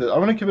do this. I'm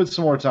gonna commit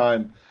some more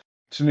time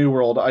to New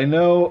World. I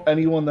know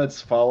anyone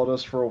that's followed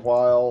us for a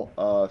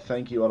while.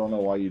 Thank you. I don't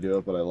know why you do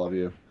it, but I love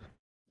you.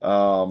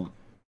 I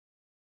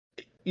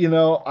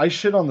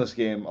shit on this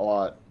game a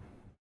lot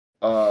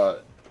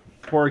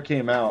before it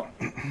came out,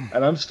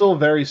 and I'm still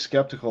very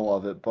skeptical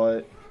of it.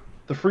 But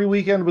the free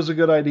weekend was a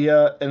good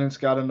idea, and it's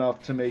got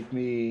enough to make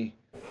me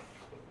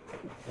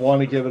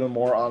want to give it a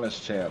more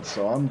honest chance.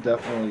 So I'm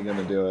definitely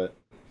gonna do it.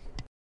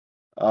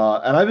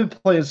 And I've been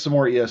playing some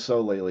more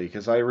ESO lately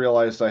because I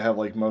realized I have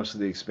like most of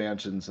the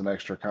expansions and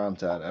extra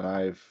content, and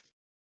I've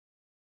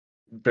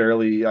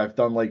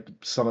done like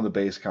some of the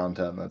base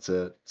content, and that's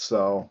it.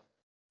 So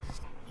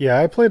yeah,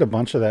 I played a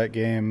bunch of that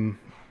game,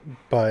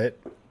 but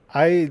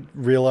I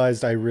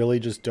realized I really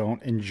just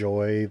don't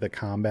enjoy the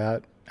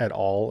combat at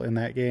all in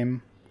that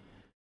game.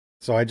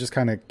 So I just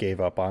kind of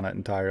gave up on it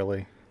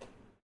entirely.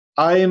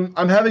 I'm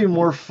having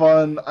more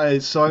fun.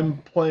 I'm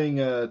playing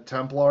a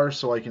Templar,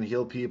 so I can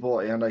heal people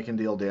and I can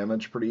deal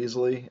damage pretty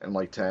easily and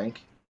like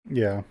tank.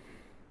 Yeah.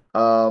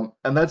 And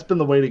that's been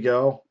the way to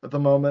go at the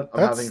moment.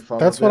 I'm having fun.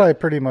 That's with what it. I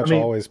pretty much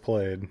always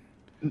played.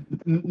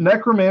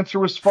 Necromancer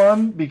was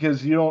fun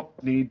because you don't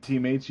need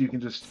teammates. You can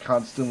just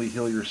constantly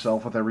heal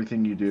yourself with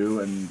everything you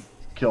do and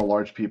kill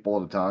large people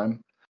at a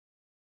time.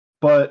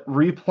 But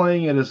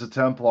replaying it as a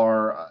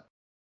Templar,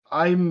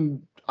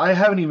 I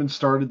haven't even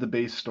started the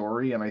base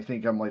story, and I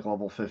think I'm like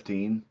level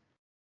 15.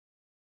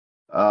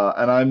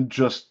 And I'm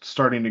just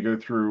starting to go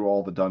through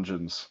all the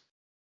dungeons.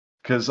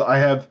 Because I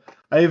have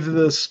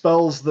the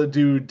spells that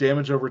do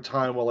damage over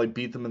time while I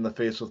beat them in the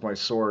face with my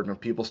sword, and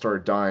if people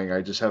start dying,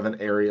 I just have an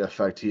area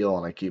effect heal,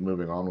 and I keep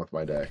moving on with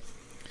my day.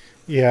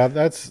 Yeah,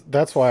 that's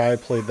why I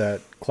played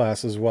that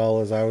class as well,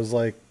 as I was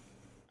like,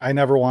 I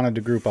never wanted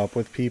to group up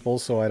with people,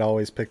 so I'd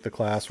always pick the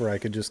class where I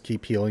could just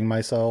keep healing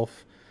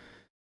myself.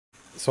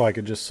 So I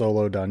could just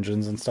solo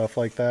dungeons and stuff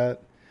like that.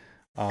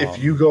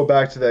 If you go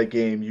back to that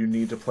game, you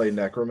need to play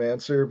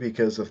Necromancer,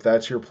 because if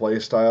that's your play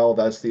style,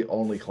 that's the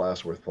only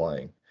class worth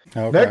playing.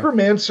 Okay.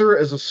 Necromancer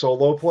as a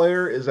solo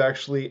player is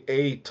actually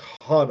a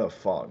ton of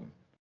fun.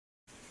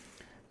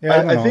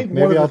 Yeah, I think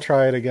maybe I'll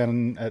try it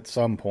again at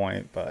some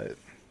point, but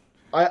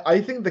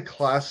I think the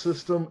class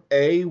system,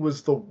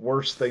 was the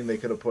worst thing they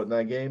could have put in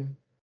that game.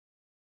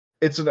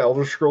 It's an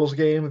Elder Scrolls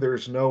game.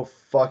 There's no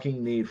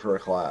fucking need for a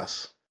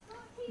class.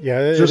 Yeah,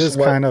 it Just is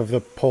kind of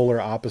the polar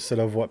opposite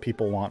of what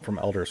people want from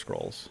Elder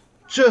Scrolls.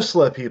 Just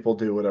let people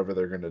do whatever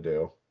they're going to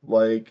do.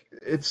 Like,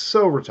 it's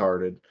so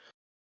retarded.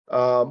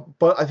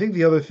 But I think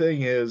the other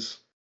thing is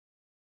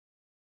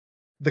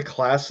the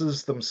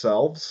classes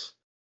themselves.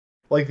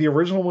 Like, the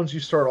original ones you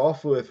start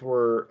off with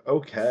were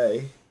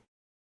okay.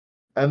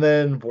 And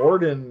then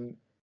Warden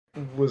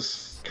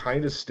was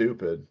kind of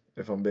stupid,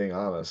 if I'm being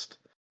honest.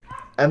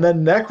 And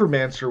then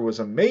Necromancer was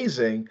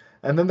amazing,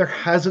 and then there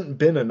hasn't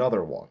been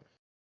another one.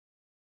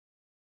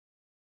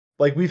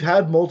 Like, we've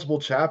had multiple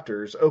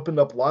chapters, opened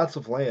up lots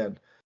of land,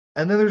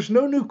 and then there's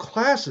no new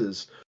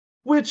classes,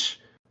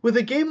 which, with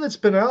a game that's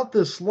been out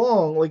this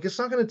long, like, it's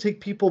not going to take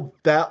people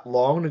that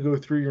long to go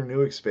through your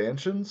new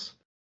expansions.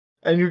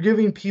 And you're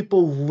giving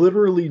people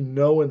literally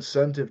no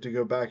incentive to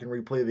go back and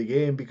replay the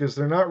game because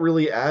they're not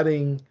really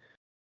adding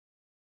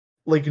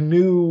like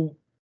new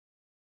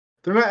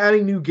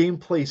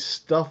gameplay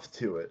stuff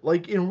to it.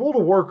 Like in World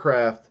of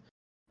Warcraft,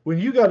 when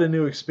you got a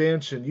new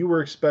expansion, you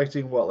were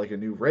expecting what, like a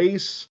new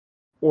race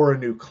or a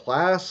new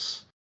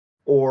class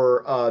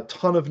or a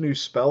ton of new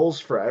spells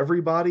for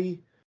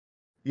everybody.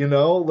 You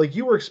know, like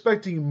you were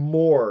expecting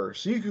more,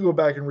 so you could go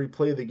back and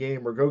replay the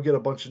game or go get a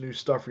bunch of new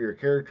stuff for your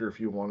character if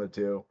you wanted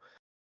to.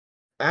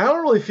 I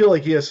don't really feel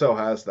like ESO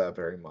has that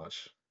very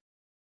much.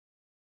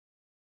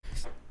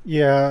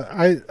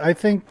 Yeah, I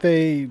think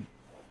they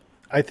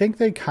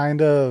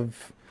kind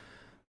of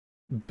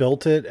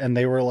built it and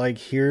they were like,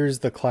 here's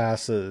the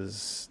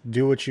classes,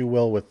 do what you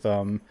will with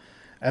them,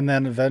 and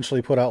then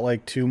eventually put out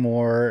like 2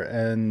 more,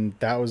 and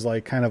that was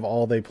like kind of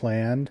all they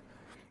planned.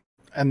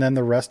 And then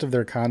the rest of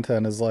their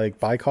content is like,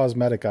 buy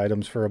cosmetic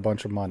items for a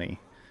bunch of money,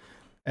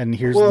 and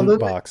here's loot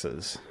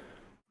boxes.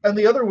 And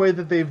the other way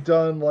that they've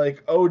done,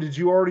 like, oh, did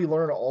you already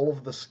learn all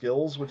of the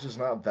skills, which is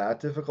not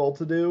that difficult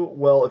to do?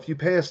 Well, if you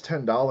pay us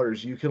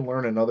 $10, you can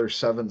learn another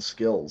 7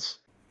 skills.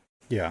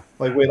 Yeah.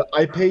 Like, wait,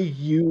 I pay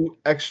you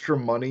extra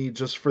money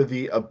just for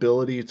the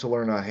ability to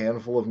learn a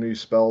handful of new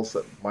spells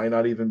that might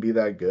not even be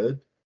that good?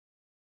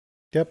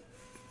 Yep.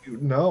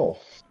 No.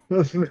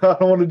 I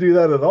don't want to do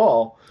that at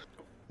all.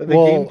 The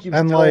game keeps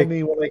telling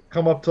me when I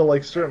come up to,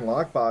 like, certain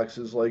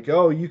lockboxes, like,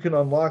 oh, you can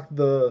unlock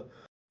the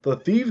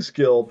Thieves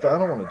Guild. I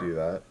don't want to do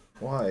that.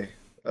 Why?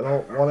 I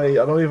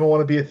don't even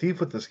want to be a thief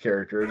with this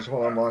character. I just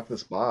want to unlock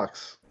this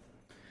box.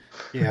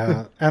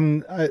 Yeah,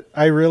 and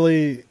I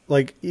really,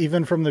 like,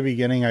 even from the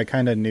beginning, I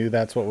kind of knew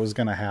that's what was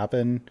going to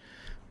happen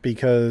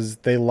because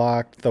they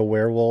locked the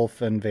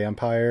werewolf and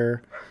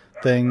vampire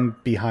thing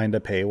behind a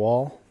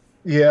paywall.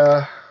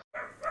 Yeah.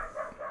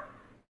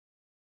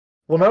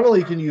 Well, not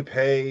only can you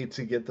pay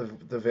to get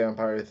the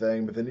vampire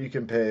thing, but then you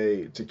can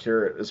pay to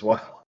cure it as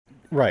well.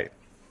 Right.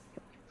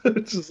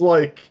 It's just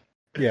like...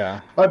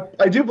 Yeah.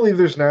 I do believe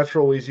there's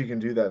natural ways you can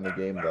do that in the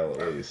game, though,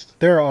 at least.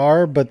 There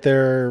are, but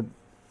they're...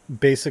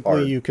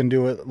 Basically, you can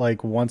do it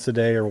like once a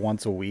day or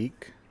once a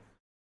week.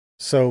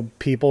 So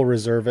people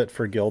reserve it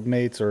for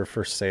guildmates or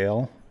for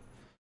sale.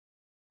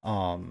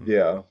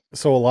 Yeah.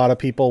 So a lot of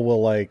people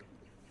will like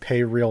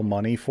pay real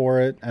money for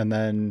it and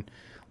then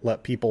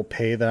let people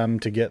pay them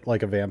to get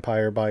like a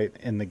vampire bite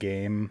in the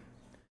game.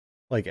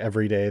 Like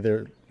every day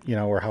they're,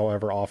 or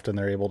however often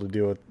they're able to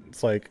do it.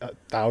 It's like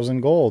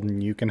 1,000 gold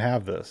and you can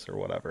have this or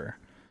whatever.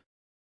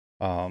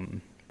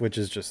 Which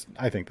is just,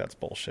 I think that's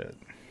bullshit.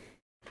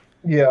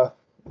 Yeah.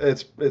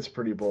 It's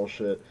pretty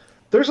bullshit.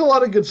 There's a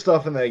lot of good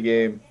stuff in that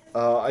game.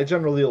 I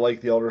generally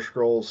like the Elder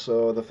Scrolls,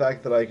 so the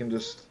fact that I'm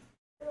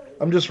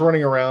just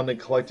running around and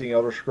collecting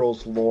Elder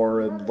Scrolls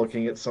lore and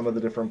looking at some of the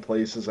different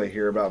places I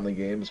hear about in the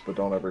games but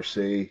don't ever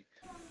see.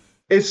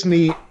 It's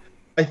neat.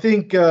 I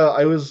think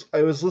I was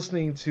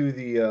listening to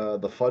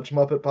the Fudge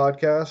Muppet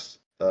podcast,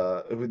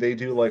 who they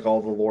do like all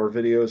the lore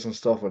videos and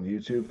stuff on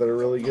YouTube that are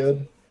really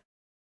good.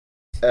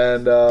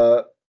 And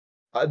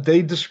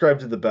they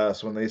described it the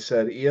best when they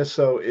said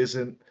ESO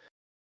isn't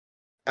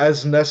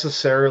as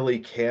necessarily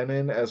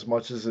canon as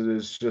much as it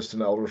is just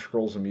an Elder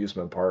Scrolls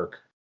amusement park.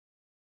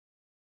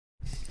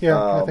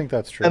 Yeah, I think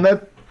that's true. And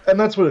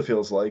that's what it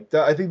feels like.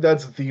 I think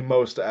that's the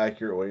most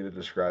accurate way to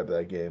describe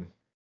that game.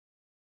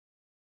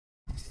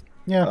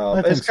 Yeah,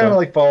 I think it's kind of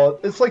like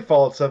Fallout. It's like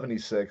Fallout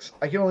 76.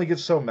 I can only get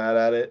so mad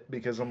at it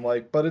because I'm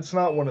like, but it's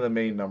not one of the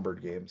main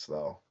numbered games,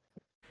 though.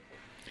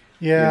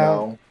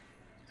 Yeah.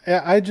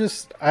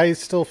 I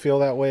still feel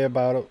that way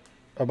about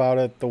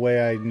it the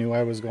way I knew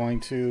I was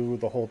going to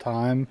the whole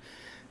time.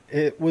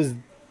 It was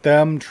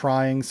them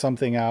trying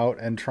something out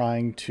and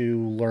trying to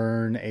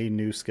learn a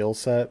new skill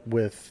set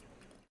with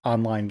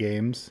online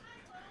games.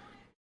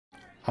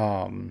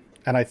 And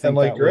I think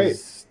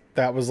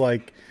that was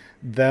like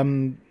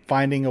them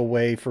finding a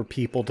way for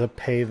people to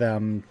pay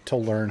them to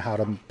learn how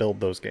to build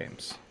those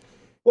games.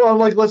 Well,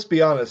 like, let's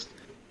be honest.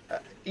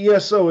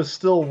 ESO is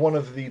still one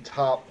of the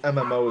top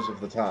MMOs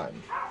of the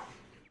time.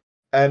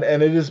 And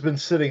it has been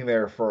sitting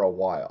there for a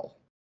while.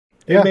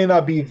 It may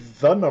not be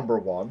the number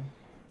one,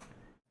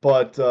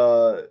 but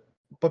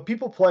but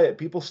people play it.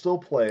 People still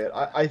play it.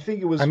 I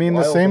think it was. I mean,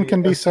 the same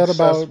can be said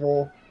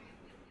successful... about.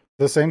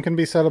 The same can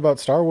be said about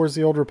Star Wars: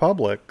 The Old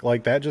Republic.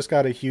 Like, that just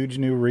got a huge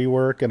new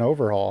rework and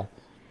overhaul.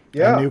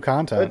 Yeah, and new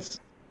content.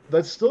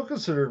 That's still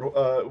considered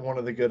one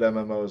of the good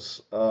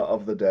MMOs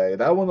of the day.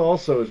 That one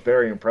also is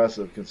very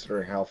impressive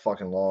considering how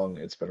fucking long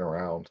it's been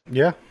around.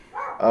 Yeah.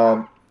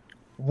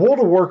 World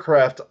of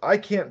Warcraft, I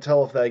can't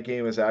tell if that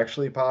game is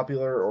actually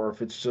popular or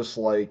if it's just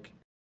like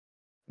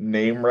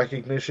name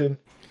recognition.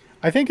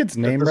 I think it's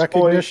name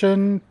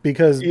recognition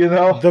because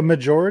the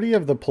majority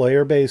of the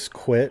player base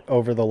quit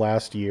over the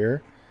last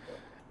year.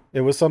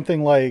 It was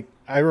something like,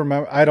 I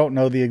remember, I don't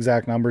know the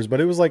exact numbers,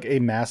 but it was like a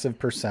massive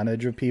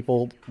percentage of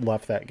people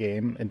left that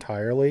game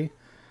entirely.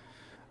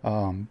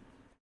 And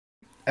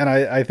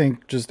I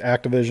think just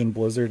Activision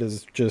Blizzard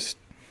is just,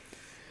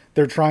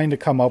 they're trying to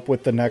come up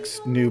with the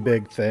next new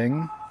big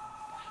thing.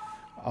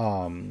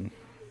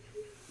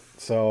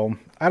 So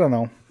I don't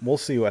know. We'll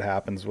see what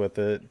happens with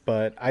it,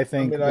 but I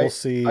think we'll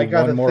see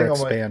one more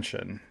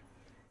expansion.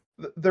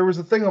 There was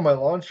a thing on my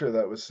launcher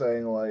that was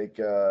saying like,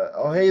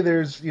 oh, hey,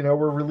 there's,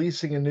 we're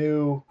releasing a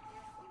new,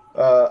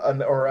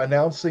 or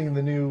announcing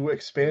the new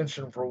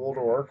expansion for World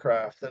of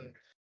Warcraft. And,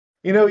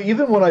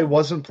 even when I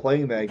wasn't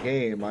playing that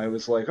game, I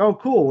was like, oh,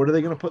 cool. What are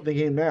they going to put in the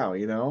game now?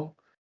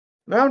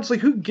 Now it's like,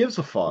 who gives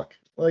a fuck?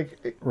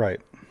 Like, right.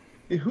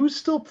 Who's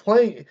still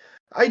playing?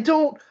 I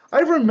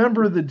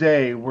remember the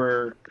day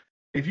where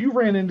if you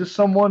ran into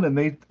someone and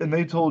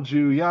they told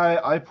you, yeah,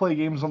 I play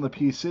games on the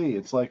PC,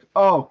 it's like,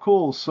 oh,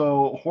 cool,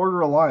 so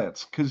Hoarder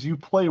Alliance, because you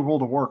play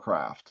World of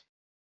Warcraft.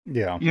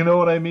 Yeah. You know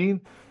what I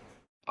mean?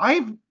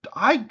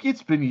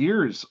 It's been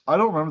years. I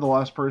don't remember the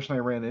last person I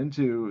ran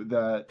into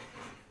that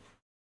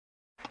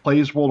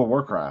plays World of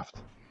Warcraft.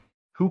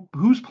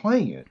 Who's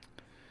playing it?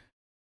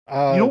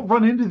 You don't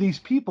run into these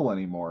people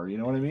anymore, you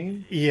know what I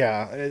mean?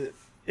 Yeah,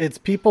 it's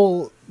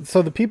people,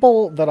 so the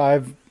people that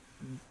I've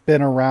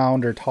been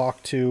around or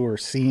talked to or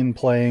seen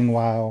playing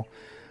WoW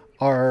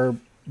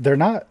they're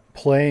not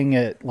playing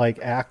it like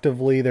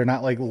actively. They're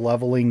not like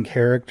leveling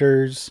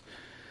characters.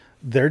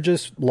 They're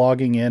just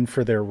logging in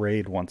for their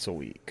raid once a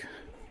week.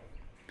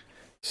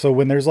 So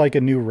when there's like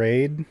a new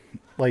raid,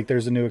 like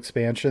there's a new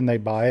expansion, they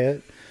buy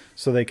it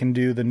so they can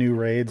do the new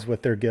raids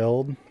with their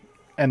guild.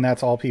 And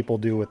that's all people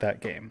do with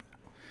that game.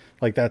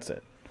 Like, that's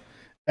it.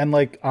 And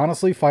like,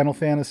 honestly, Final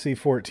Fantasy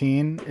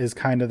XIV is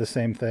kind of the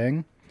same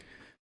thing.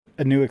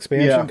 A new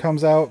expansion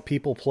comes out,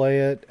 people play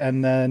it,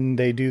 and then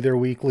they do their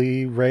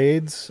weekly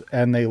raids,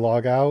 and they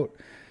log out,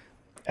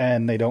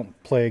 and they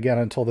don't play again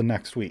until the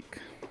next week.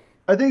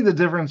 I think the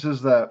difference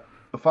is that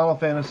Final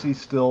Fantasy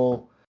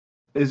still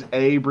is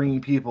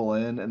bringing people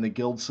in, and the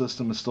guild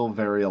system is still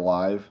very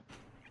alive.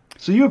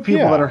 So you have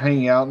people that are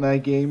hanging out in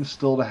that game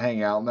still to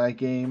hang out in that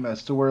game,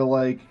 as to where,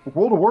 like,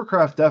 World of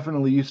Warcraft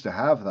definitely used to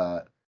have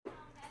that.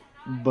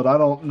 But I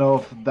don't know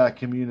if that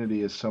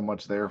community is so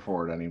much there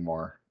for it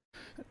anymore.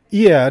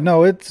 Yeah,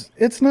 no,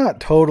 it's not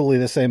totally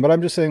the same, but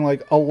I'm just saying,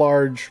 like, a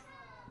large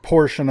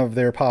portion of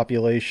their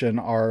population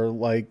are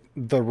like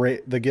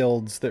the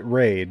guilds that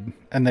raid,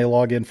 and they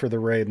log in for the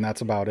raid, and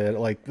that's about it.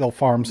 Like, they'll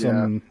farm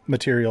some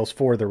materials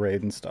for the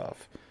raid and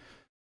stuff.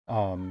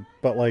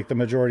 But like the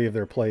majority of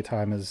their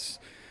playtime is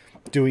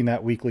doing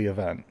that weekly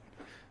event,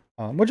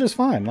 which is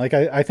fine. Like,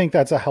 I think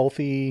that's a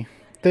healthy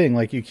thing.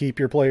 Like, you keep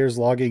your players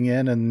logging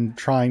in and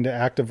trying to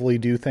actively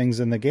do things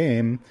in the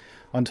game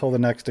until the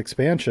next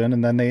expansion,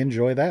 and then they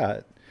enjoy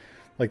that.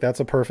 Like, that's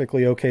a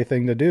perfectly okay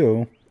thing to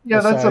do.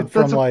 Yeah,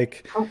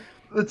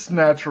 that's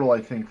natural,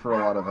 I think, for a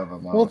lot of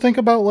MMOs. Well, think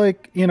about,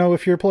 like,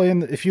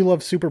 if you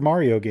love Super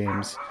Mario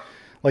games,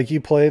 like, you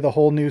play the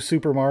whole new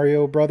Super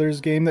Mario Brothers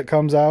game that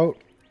comes out,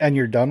 and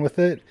you're done with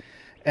it,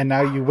 and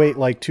now you wait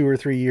like 2 or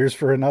 3 years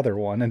for another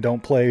one and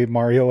don't play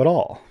Mario at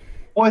all.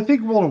 Well, I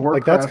think World of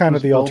Warcraft, like, that's kind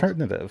of the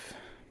alternative.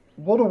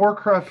 World of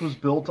Warcraft was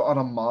built on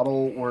a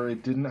model where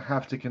it didn't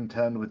have to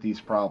contend with these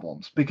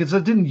problems, because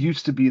it didn't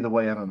used to be the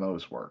way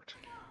MMOs worked.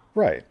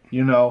 Right.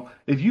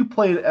 If you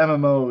played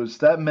MMOs,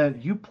 that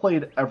meant you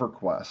played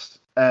EverQuest.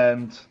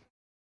 And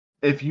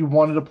if you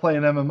wanted to play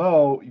an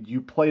MMO,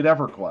 you played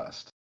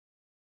EverQuest.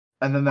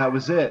 And then that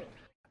was it.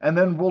 And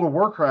then World of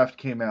Warcraft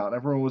came out, and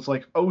everyone was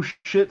like, oh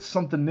shit,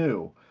 something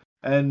new.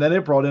 And then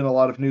it brought in a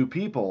lot of new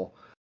people.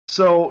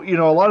 So,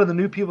 a lot of the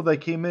new people that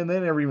came in, they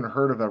never even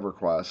heard of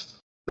EverQuest.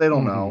 They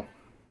don't know.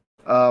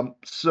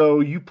 So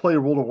you play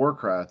World of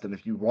Warcraft, and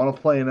if you want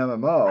to play an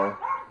MMO,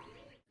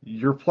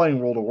 you're playing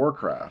World of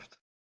Warcraft.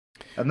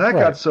 And that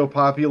got so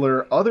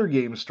popular, other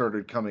games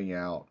started coming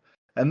out.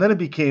 And then it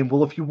became,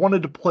 well, if you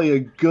wanted to play a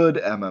good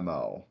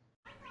MMO,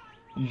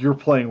 you're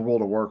playing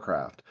World of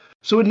Warcraft.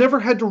 So it never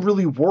had to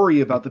really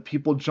worry about the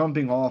people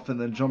jumping off and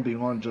then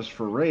jumping on just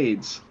for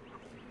raids,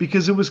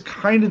 because it was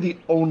kind of the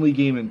only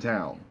game in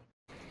town.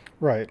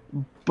 Right.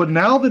 But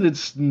now that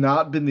it's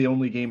not been the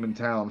only game in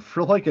town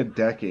for like a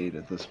decade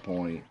at this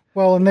point.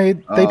 Well, and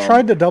they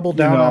tried to double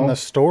down on the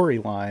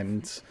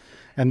storylines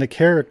and the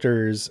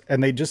characters,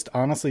 and they just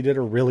honestly did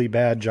a really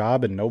bad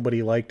job, and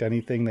nobody liked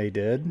anything they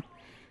did.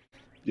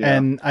 Yeah.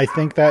 And I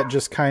think that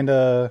just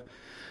I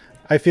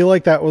feel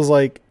like that was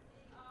like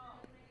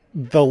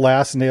the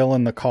last nail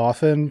in the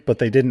coffin, but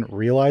they didn't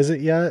realize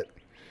it yet.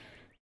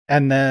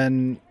 And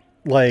then,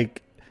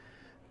 like,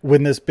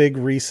 when this big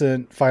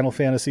recent Final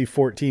Fantasy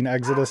XIV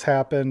Exodus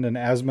happened and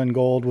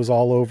Asmongold was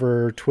all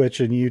over Twitch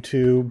and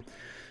YouTube,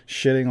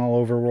 shitting all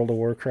over World of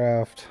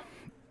Warcraft,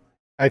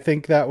 I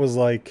think that was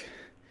like,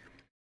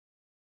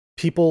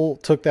 people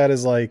took that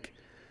as like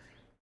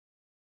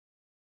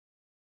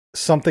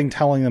something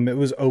telling them it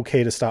was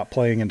okay to stop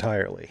playing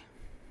entirely.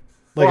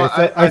 Like,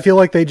 well, I feel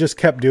like they just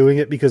kept doing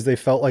it because they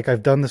felt like,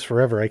 I've done this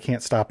forever, I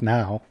can't stop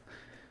now.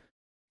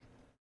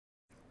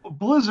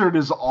 Blizzard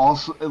is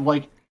also,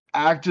 like,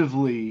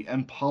 actively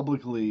and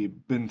publicly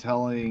been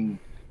telling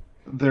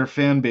their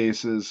fan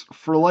bases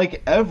for,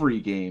 like, every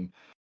game.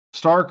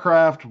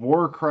 StarCraft,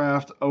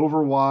 Warcraft,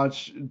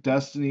 Overwatch,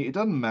 Destiny, it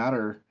doesn't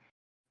matter.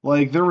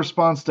 Like, their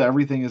response to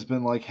everything has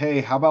been like, hey,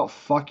 how about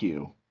fuck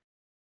you?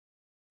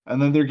 And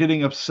then they're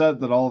getting upset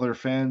that all their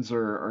fans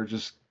are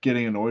just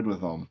getting annoyed with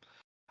them.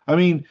 I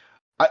mean,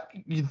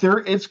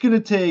 it's going to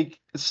take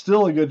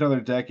still a good another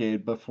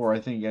decade before I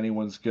think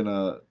anyone's going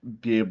to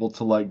be able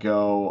to let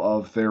go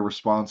of their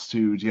response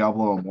to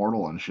Diablo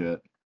Immortal and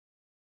shit.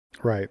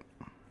 Right.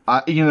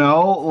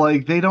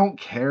 Like, they don't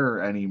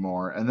care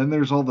anymore. And then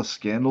there's all the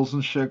scandals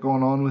and shit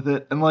going on with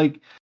it. And, like,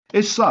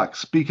 it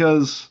sucks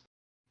because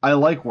I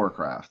like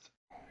Warcraft.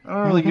 I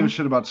don't really give a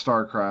shit about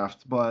StarCraft,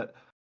 but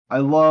I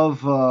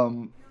love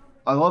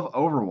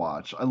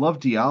Overwatch. I love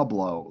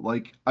Diablo.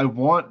 Like, I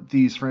want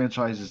these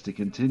franchises to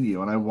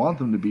continue, and I want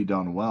them to be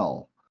done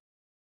well.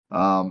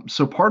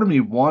 So part of me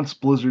wants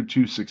Blizzard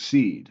to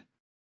succeed,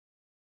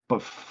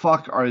 but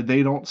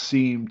they don't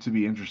seem to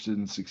be interested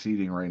in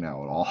succeeding right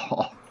now at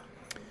all.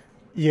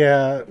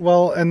 Yeah,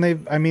 well, and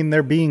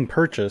they're being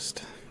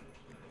purchased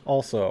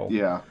also.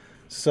 Yeah.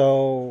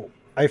 So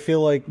I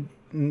feel like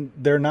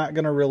they're not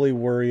going to really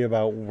worry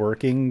about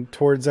working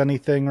towards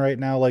anything right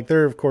now. Like,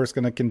 they're of course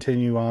going to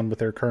continue on with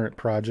their current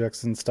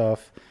projects and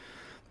stuff,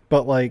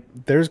 but like,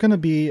 there's going to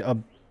be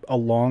a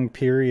long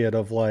period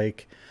of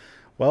like,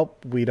 well,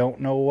 we don't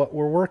know what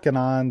we're working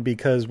on,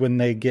 because when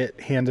they get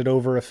handed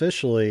over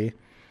officially,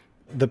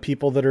 the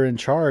people that are in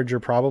charge are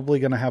probably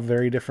going to have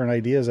very different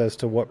ideas as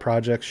to what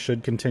projects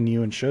should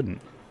continue and shouldn't.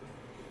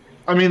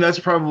 I mean, that's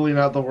probably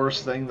not the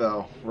worst thing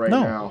though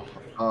now.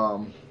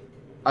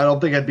 I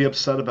don't think I'd be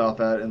upset about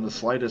that in the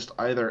slightest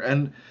either.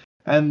 And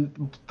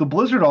the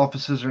Blizzard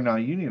offices are now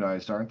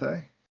unionized, aren't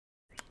they?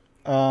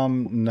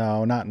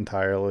 No, not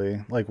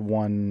entirely. Like,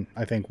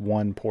 I think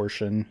one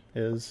portion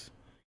is.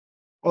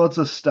 Well, it's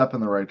a step in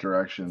the right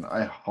direction.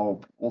 I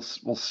hope. We'll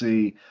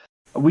see.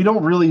 We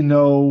don't really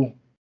know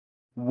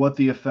what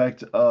the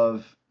effect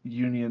of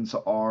unions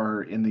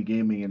are in the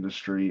gaming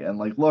industry. And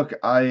like, look,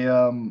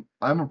 I'm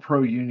a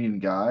pro-union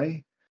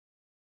guy,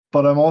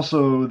 but I'm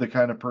also the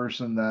kind of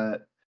person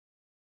that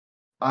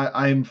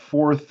I'm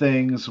for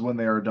things when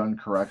they are done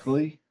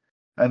correctly,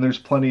 and there's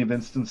plenty of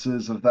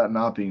instances of that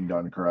not being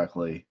done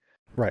correctly.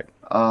 Right.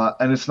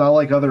 And it's not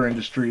like other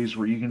industries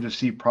where you can just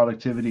see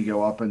productivity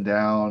go up and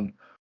down,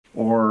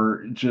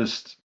 or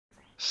just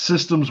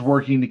systems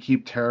working to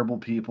keep terrible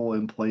people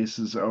in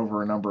places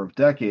over a number of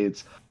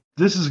decades.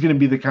 This is going to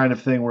be the kind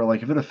of thing where,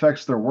 like, if it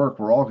affects their work,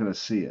 we're all going to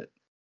see it.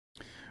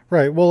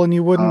 Right. Well, and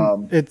you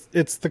wouldn't.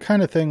 It's the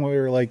kind of thing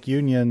where, like,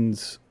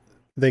 unions,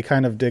 they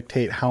kind of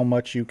dictate how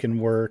much you can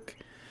work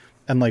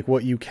and like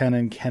what you can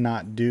and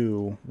cannot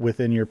do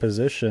within your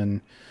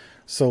position.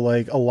 So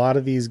like, a lot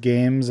of these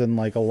games and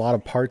like a lot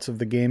of parts of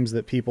the games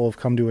that people have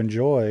come to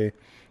enjoy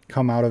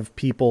come out of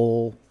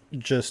people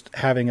just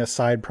having a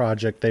side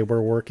project they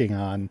were working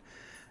on,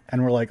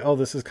 and we're like, oh,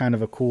 this is kind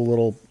of a cool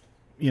little,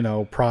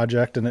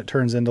 project, and it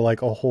turns into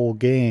like a whole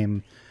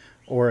game,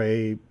 or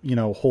a,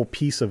 whole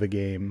piece of a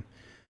game,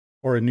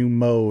 or a new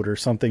mode, or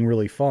something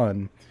really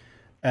fun.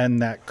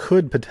 And that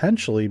could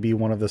potentially be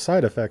one of the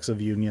side effects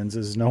of unions,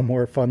 is no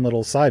more fun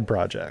little side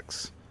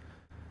projects.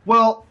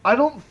 Well, I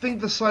don't think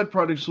the side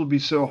projects will be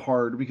so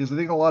hard, because I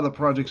think a lot of the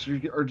projects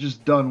are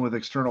just done with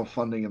external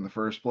funding in the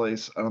first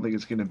place. I don't think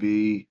it's going to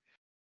be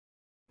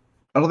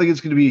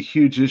a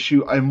huge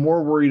issue. I'm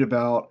more worried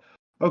about,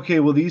 okay,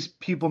 well, these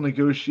people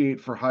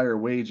negotiate for higher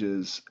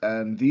wages,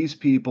 and these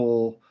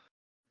people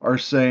are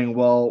saying,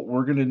 well,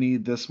 we're going to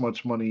need this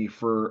much money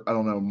for, I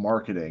don't know,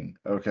 marketing,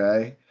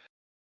 okay?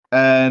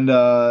 And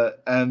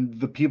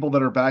the people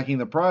that are backing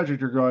the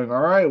project are going,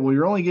 all right, well,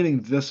 you're only getting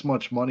this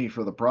much money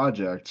for the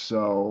project,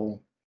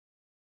 so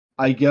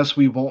I guess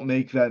we won't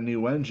make that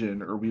new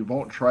engine, or we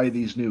won't try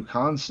these new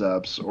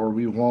concepts, or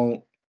we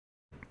won't,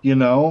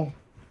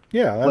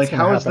 Yeah, that's like,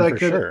 how is that for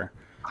sure.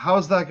 How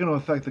is that going to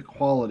affect the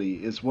quality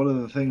is one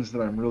of the things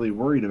that I'm really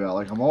worried about.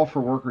 Like, I'm all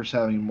for workers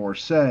having more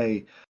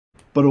say,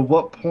 but at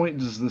what point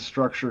does this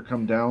structure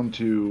come down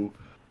to,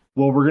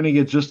 well, we're going to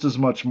get just as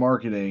much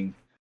marketing,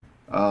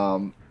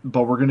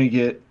 but we're going to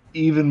get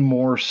even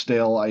more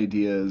stale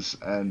ideas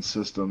and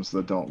systems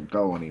that don't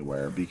go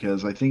anywhere,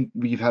 because I think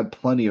we've had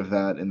plenty of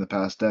that in the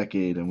past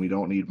decade, and we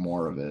don't need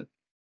more of it.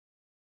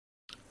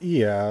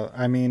 Yeah,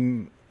 I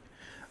mean,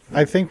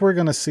 I think we're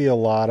going to see a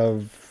lot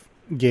of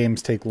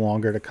games take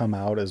longer to come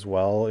out as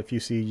well if you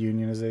see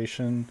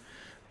unionization,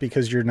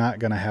 because you're not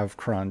going to have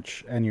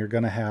crunch, and you're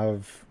going to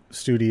have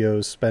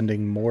studios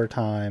spending more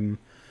time,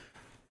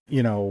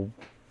 you know,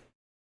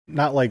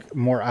 not like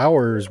more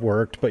hours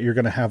worked, but you're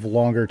going to have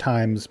longer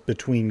times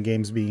between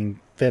games being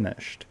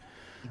finished.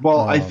 Well,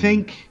 I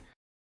think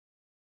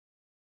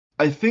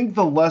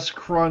the less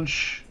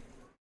crunch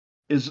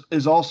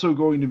is also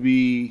going to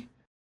be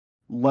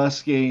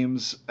less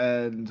games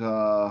and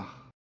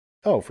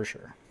for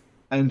sure.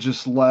 And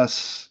just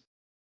less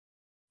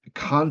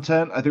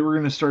content. I think we're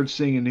going to start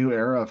seeing a new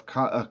era of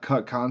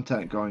cut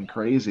content going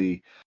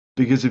crazy,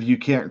 because if you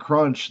can't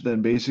crunch,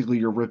 then basically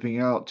you're ripping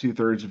out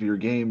 2/3 of your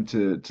game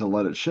to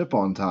let it ship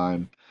on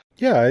time.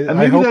 Yeah,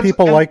 I hope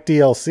people like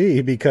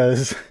DLC,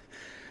 because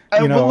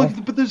you know.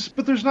 But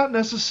there's not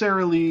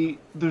necessarily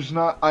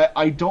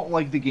I don't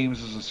like the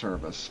games as a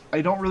service.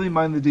 I don't really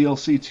mind the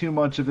DLC too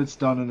much if it's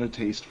done in a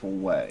tasteful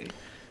way.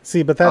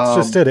 See, but that's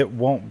just it. It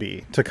won't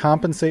be. To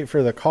compensate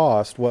for the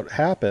cost, what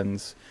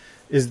happens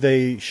is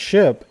they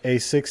ship a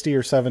 $60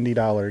 or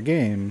 $70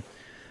 game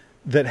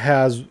that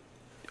has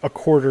a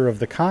quarter of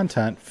the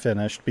content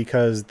finished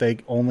because they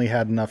only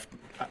had enough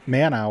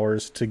man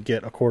hours to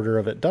get a quarter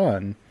of it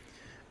done.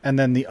 And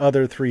then the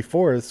other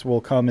 3/4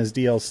 will come as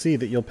DLC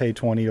that you'll pay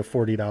 $20 to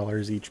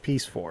 $40 each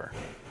piece for.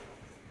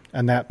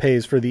 And that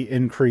pays for the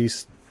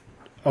increased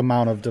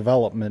amount of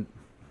development,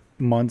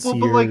 months,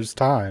 years,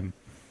 time.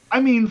 I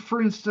mean,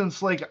 for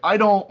instance, like, I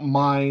don't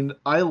mind.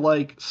 I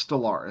like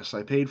Stellaris.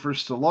 I paid for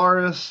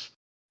Stellaris,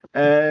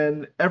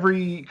 and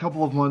every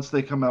couple of months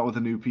they come out with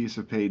a new piece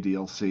of paid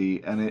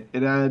DLC, and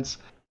it adds.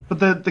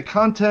 But the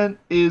content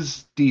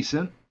is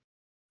decent.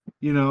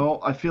 You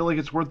know, I feel like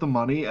it's worth the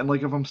money, and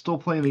like if I'm still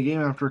playing the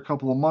game after a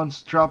couple of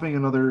months, dropping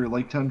another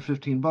like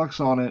 $10-15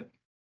 on it,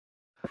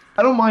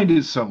 I don't mind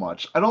it so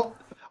much. I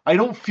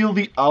don't feel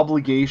the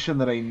obligation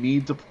that I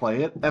need to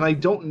play it, and I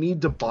don't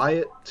need to buy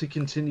it to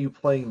continue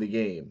playing the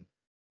game.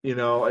 You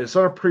know, it's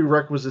not a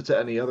prerequisite to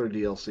any other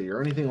DLC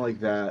or anything like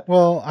that.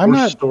 Well, I'm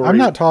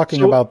not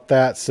talking about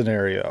that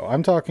scenario.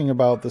 I'm talking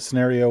about the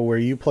scenario where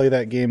you play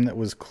that game that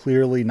was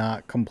clearly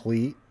not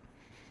complete.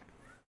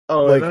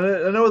 Oh, like, and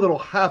I know that'll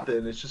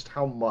happen. It's just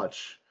how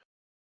much.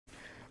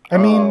 I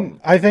mean,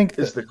 I think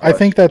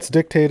that's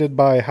dictated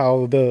by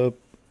how the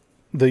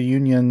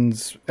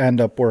unions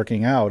end up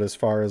working out, as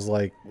far as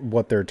like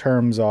what their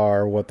terms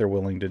are, what they're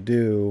willing to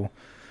do,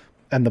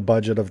 and the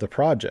budget of the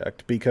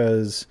project.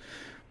 Because,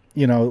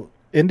 you know,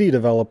 indie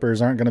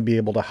developers aren't going to be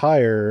able to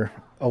hire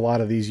a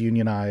lot of these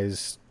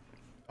unionized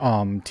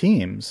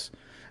teams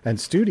and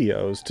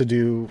studios to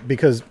do,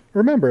 because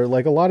remember,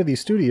 like, a lot of these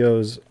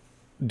studios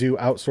do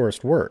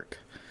outsourced work.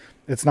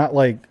 It's not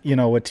like, you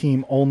know, a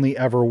team only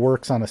ever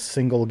works on a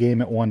single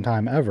game at one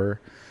time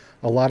ever.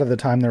 A lot of the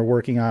time they're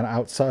working on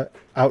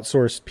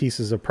outsourced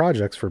pieces of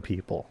projects for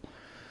people.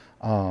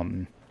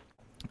 And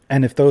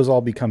if those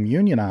all become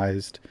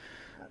unionized,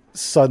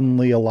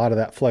 suddenly a lot of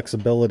that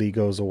flexibility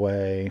goes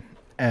away.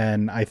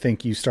 And I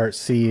think you start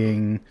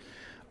seeing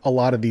a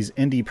lot of these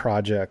indie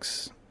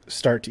projects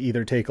start to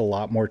either take a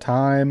lot more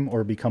time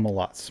or become a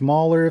lot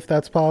smaller, if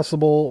that's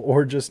possible,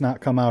 or just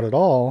not come out at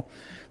all,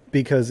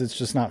 because it's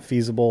just not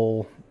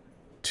feasible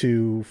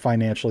to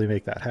financially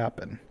make that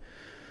happen.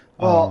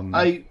 Well,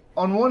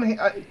 on one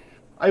hand,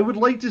 I would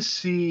like to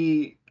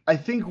see. I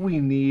think we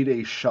need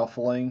a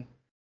shuffling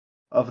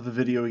of the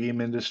video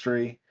game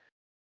industry,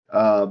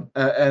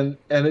 and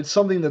it's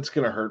something that's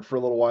going to hurt for a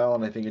little while,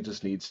 and I think it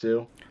just needs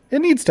to. It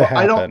needs to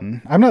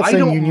happen. I'm not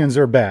saying unions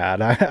are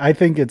bad. I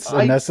think it's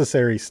a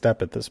necessary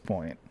step at this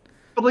point.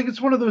 But like, it's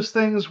one of those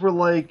things where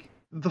like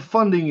the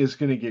funding is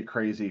going to get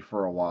crazy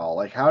for a while.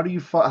 Like, how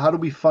do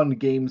we fund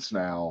games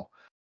now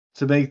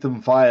to make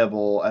them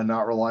viable and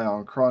not rely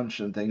on crunch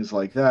and things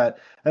like that?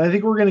 And I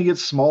think we're going to get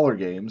smaller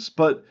games.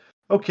 But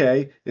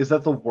okay, is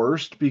that the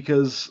worst?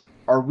 Because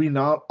are we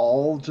not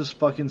all just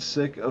fucking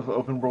sick of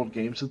open world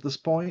games at this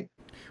point?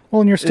 Well,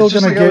 and you're still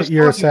going to get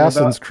your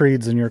Assassin's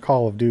Creeds and your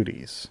Call of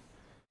Duties.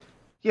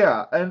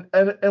 Yeah, and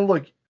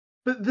look,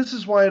 but this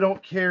is why I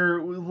don't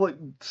care. Look,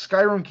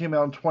 Skyrim came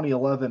out in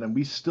 2011, and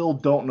we still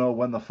don't know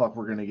when the fuck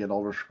we're going to get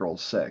Elder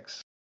Scrolls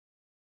 6.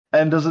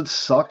 And does it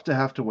suck to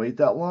have to wait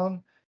that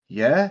long?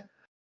 Yeah,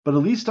 but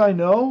at least I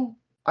know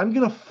I'm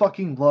going to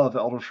fucking love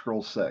Elder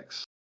Scrolls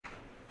 6.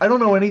 I don't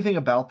know anything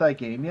about that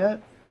game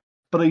yet,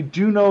 but I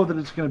do know that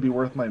it's going to be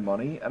worth my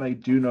money, and I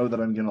do know that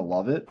I'm going to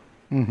love it.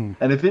 Mm-hmm.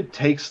 And if it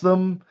takes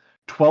them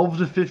 12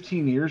 to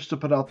 15 years to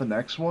put out the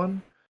next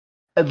one,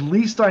 at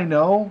least I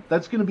know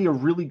that's going to be a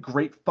really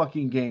great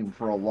fucking game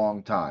for a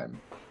long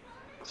time.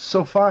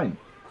 So fine.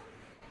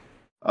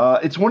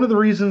 It's one of the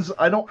reasons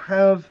I don't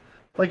have...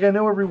 Like, I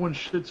know everyone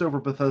shits over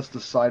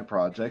Bethesda's side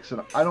projects,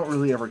 and I don't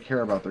really ever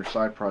care about their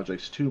side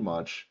projects too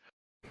much.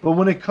 But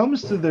when it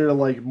comes to their,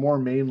 like, more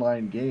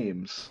mainline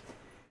games,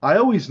 I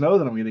always know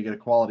that I'm going to get a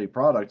quality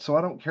product, so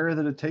I don't care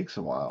that it takes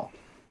a while.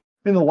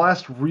 I mean, the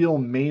last real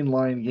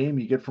mainline game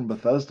you get from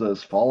Bethesda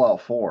is Fallout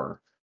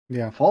 4.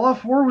 Yeah. Fallout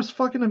 4 was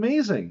fucking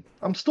amazing.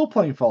 I'm still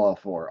playing Fallout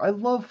 4. I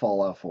love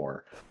Fallout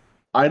 4.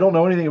 I don't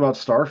know anything about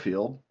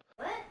Starfield,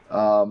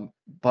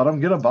 but I'm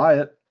going to buy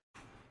it.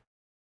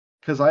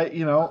 because I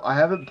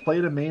haven't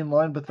played a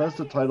mainline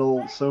Bethesda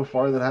title so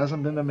far that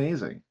hasn't been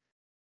amazing.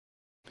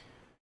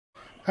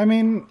 I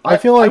mean, I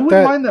feel like I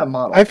wouldn't mind that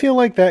model. I feel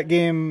like that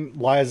game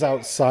lies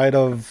outside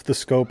of the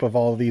scope of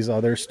all these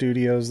other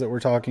studios that we're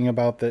talking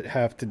about that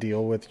have to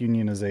deal with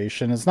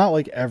unionization. It's not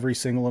like every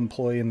single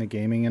employee in the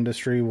gaming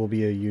industry will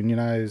be a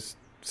unionized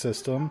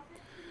system.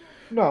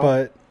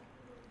 No.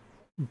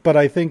 But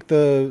I think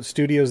the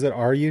studios that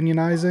are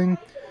unionizing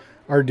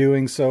are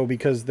doing so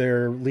because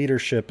their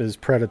leadership is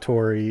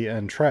predatory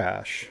and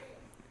trash.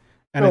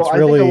 And it's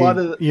really,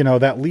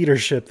 that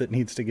leadership that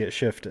needs to get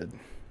shifted.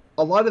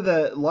 A lot of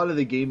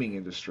the gaming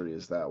industry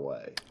is that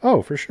way.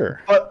 Oh, for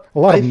sure. But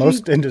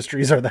most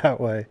industries are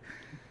that way.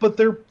 But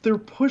they're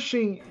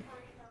pushing,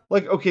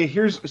 like, okay,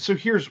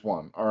 here's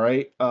one. All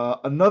right,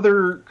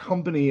 another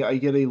company I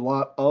get a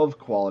lot of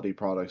quality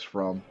products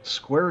from,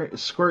 Square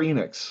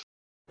Enix.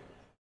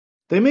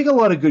 They make a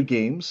lot of good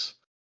games.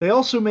 They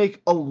also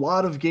make a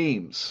lot of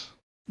games.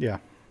 Yeah.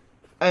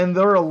 And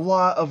there are a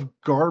lot of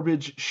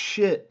garbage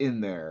shit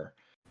in there.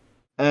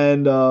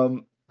 And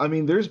I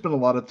mean, there's been a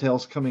lot of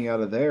tales coming out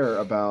of there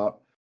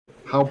about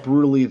how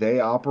brutally they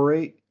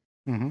operate.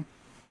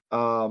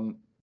 Mm-hmm.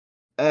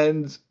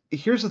 And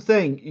here's the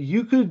thing: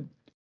 you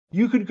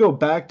could go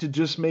back to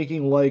just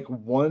making like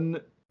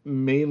one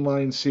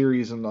mainline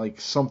series and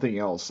like something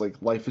else,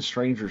 like Life is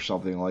Strange or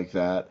something like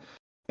that,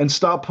 and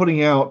stop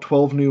putting out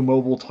 12 new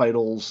mobile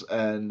titles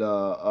and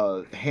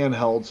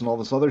handhelds and all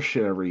this other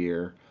shit every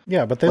year.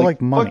 Yeah, but they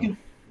like money.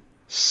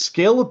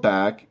 Scale it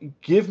back.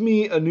 Give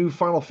me a new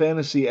Final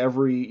Fantasy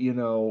every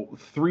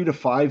 3 to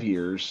 5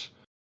 years,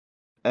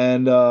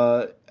 and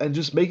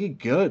just make it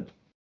good.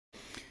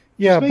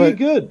 Yeah, just make it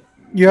good.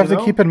 You have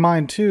to keep in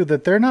mind too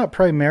that they're not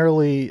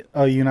primarily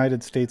a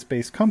United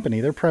States-based company.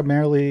 They're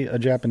primarily a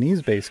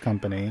Japanese-based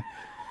company.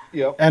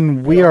 Yep.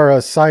 And we are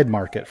a side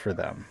market for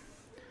them.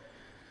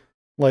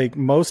 Like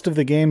most of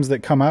the games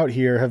that come out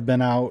here have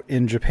been out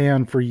in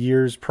Japan for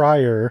years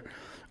prior,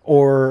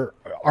 or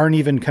aren't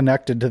even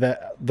connected to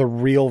the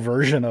real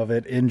version of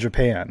it in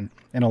Japan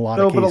in a lot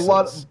of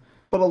cases.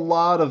 But a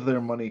lot of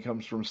their money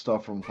comes from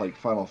stuff from like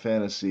Final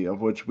Fantasy, of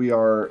which we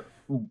are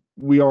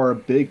a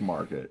big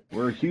market.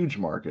 We're a huge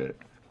market.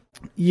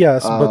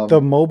 Yes, but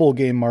the mobile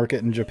game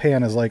market in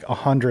Japan is like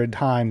 100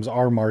 times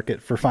our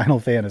market for Final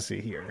Fantasy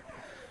here.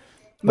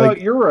 No,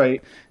 you're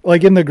right.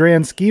 Like in the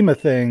grand scheme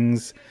of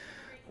things,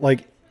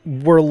 like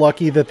we're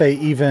lucky that they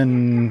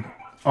even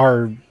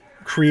are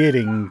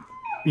creating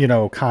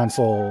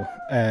console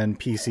and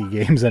PC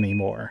games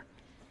anymore.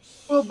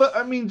 Well, but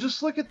I mean,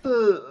 just look at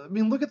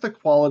the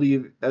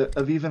quality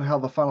of even how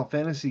the Final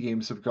Fantasy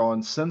games have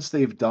gone since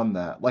they've done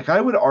that. Like,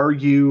 I would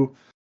argue,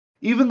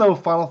 even though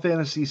Final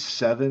Fantasy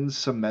VII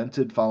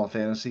cemented Final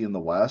Fantasy in the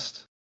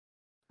West,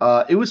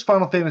 it was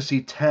Final Fantasy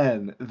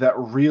X that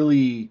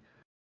really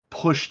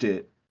pushed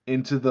it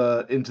into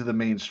the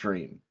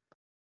mainstream.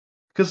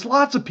 Because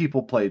lots of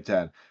people played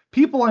 10.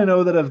 People I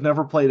know that have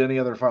never played any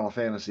other Final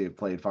Fantasy have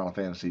played Final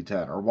Fantasy X,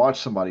 or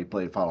watched somebody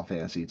play Final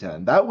Fantasy X.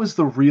 That was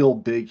the real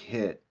big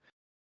hit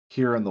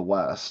here in the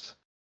West.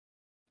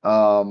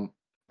 And,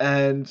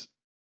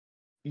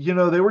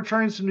 they were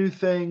trying some new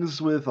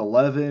things with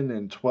 11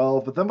 and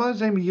 12, but then by the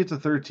time you get to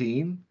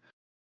 13,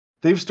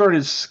 they've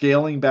started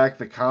scaling back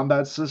the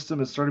combat system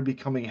and started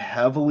becoming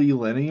heavily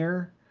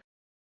linear.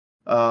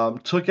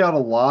 Took out a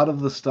lot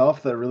of the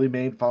stuff that really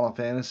made Final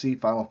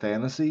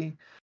Fantasy.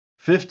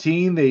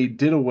 15, they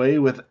did away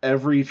with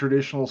every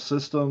traditional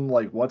system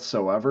like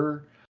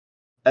whatsoever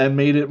and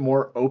made it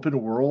more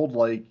open world,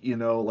 like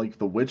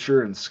The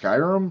Witcher and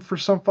Skyrim for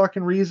some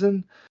fucking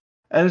reason.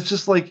 And it's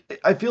just like,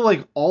 I feel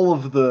like all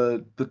of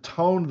the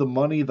tone, the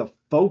money, the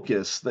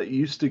focus that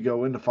used to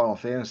go into Final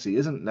Fantasy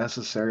isn't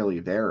necessarily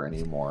there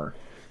anymore.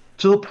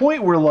 To the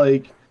point where,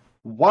 like,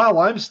 while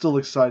I'm still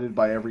excited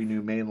by every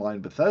new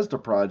mainline Bethesda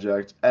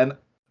project, and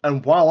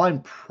while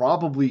I'm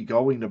probably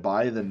going to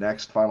buy the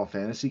next Final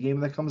Fantasy game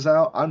that comes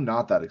out, I'm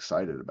not that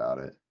excited about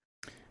it.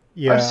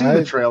 Yeah, I've seen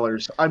the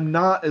trailers. I'm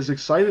not as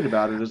excited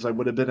about it as I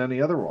would have been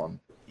any other one.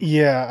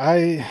 Yeah,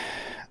 I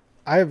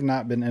have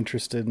not been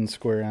interested in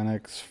Square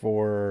Enix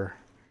for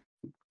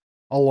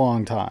a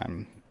long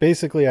time.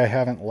 Basically, I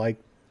haven't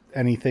liked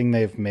anything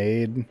they've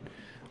made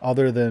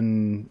other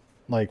than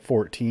like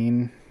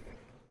 14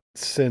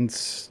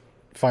 since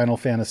Final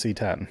Fantasy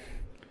X.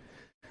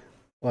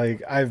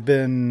 Like I've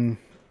been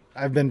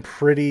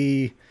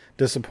pretty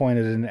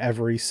disappointed in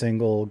every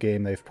single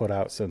game they've put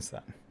out since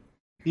then.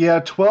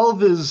 Yeah,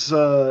 12 is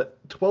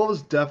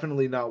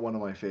definitely not one of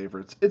my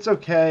favorites. It's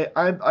okay.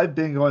 I've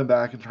been going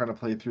back and trying to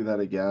play through that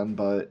again,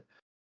 but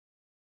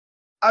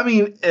I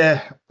mean,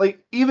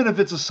 like, even if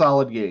it's a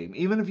solid game,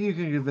 even if you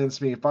can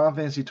convince me Final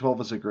Fantasy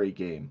 12 is a great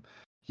game,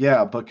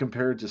 yeah, but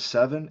compared to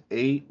 7,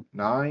 8,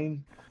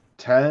 9,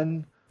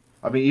 10,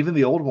 I mean, even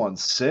the old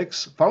ones,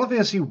 6, Final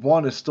Fantasy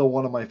 1 is still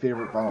one of my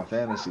favorite Final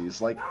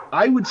Fantasies. Like,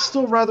 I would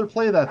still rather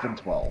play that than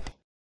 12.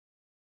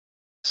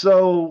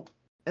 So,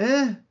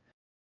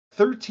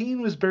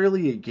 13 was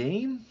barely a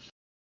game?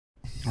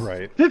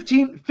 Right.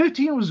 15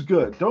 was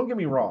good. Don't get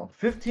me wrong.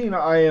 15,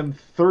 I'm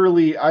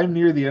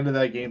near the end of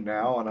that game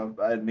now,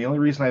 and the only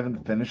reason I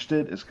haven't finished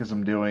it is because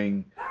I'm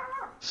doing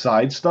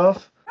side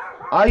stuff.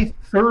 I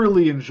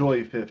thoroughly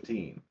enjoy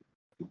 15.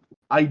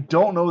 I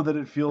don't know that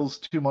it feels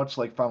too much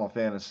like Final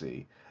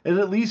Fantasy. It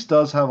at least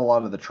does have a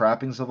lot of the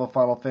trappings of a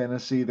Final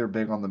Fantasy. They're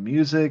big on the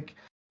music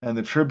and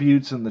the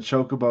tributes and the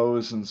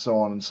chocobos and so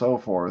on and so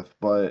forth,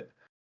 but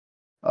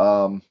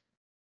um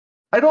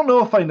I don't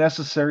know if I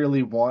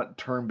necessarily want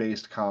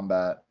turn-based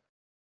combat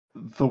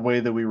the way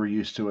that we were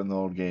used to in the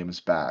old games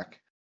back.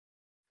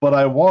 But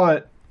I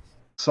want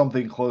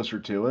something closer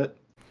to it.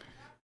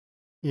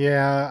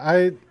 Yeah,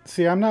 I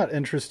see. I'm not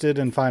interested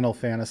in Final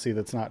Fantasy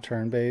that's not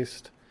turn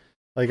based.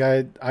 Like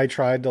I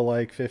tried to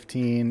like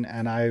 15,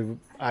 and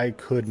I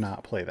could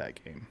not play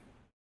that game.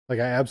 Like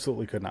I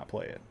absolutely could not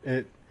play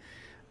it.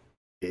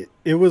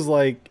 It was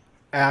like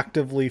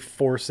actively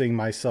forcing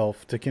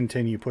myself to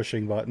continue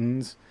pushing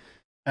buttons,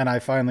 and I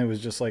finally was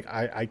just like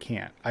I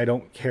can't. I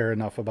don't care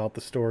enough about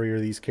the story or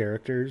these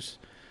characters.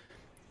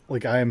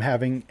 Like I am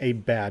having a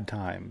bad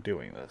time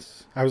doing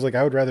this. I was like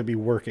I would rather be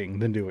working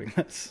than doing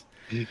this.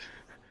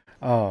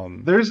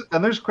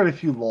 There's quite a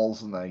few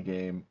lulls in that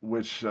game,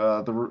 which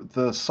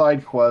the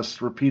side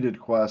quests, repeated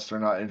quests, are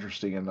not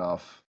interesting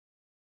enough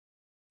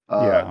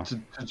Yeah.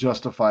 to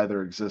justify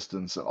their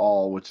existence at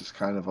all, which is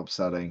kind of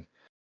upsetting.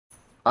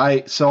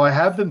 I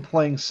have been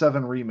playing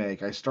 7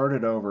 Remake. I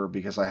started over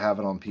because I have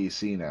it on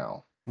PC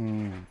now.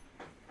 Mm.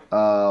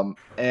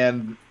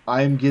 And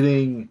I'm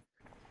getting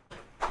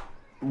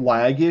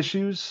lag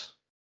issues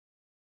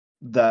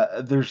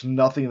that there's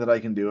nothing that I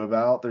can do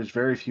about. There's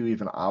very few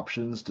even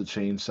options to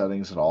change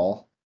settings at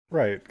all.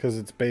 Right, because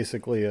it's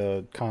basically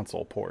a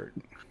console port.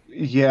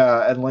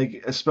 Yeah, and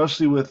like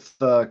especially with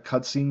the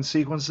cutscene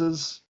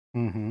sequences,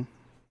 Mm-hmm.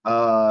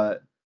 uh,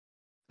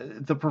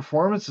 the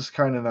performance is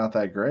kind of not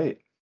that great.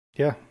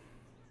 Yeah.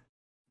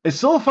 It's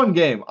still a fun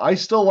game. I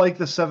still like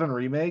the 7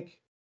 remake.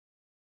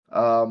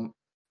 Um,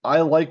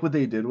 I like what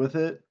they did with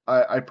it.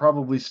 I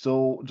probably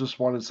still just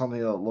wanted something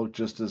that looked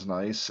just as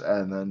nice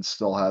and then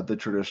still had the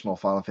traditional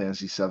Final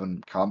Fantasy VII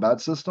combat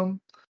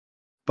system.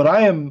 But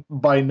I am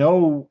by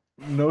no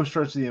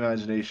stretch of the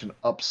imagination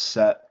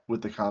upset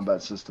with the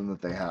combat system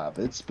that they have.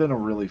 It's been a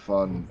really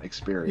fun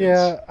experience.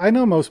 Yeah, I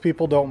know most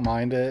people don't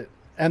mind it.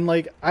 And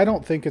like I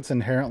don't think it's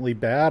inherently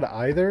bad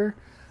either.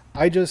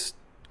 I just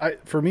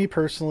for me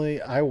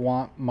personally, I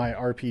want my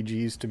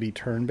RPGs to be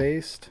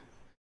turn-based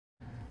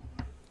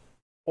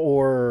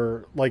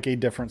or like a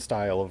different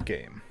style of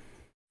game.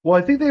 Well,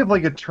 I think they have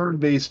like a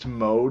turn-based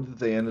mode that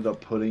they ended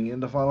up putting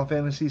into Final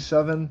Fantasy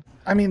VII.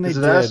 I mean, they Because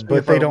it asked did, me but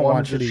if I they don't wanted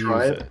want you to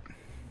try use it, it.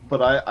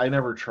 but I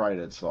never tried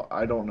it, so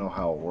I don't know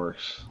how it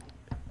works.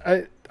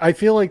 I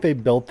feel like they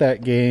built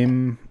that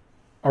game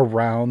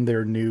around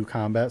their new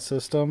combat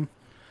system,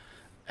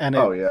 and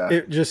Oh yeah.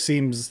 it just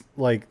seems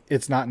like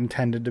it's not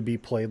intended to be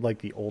played like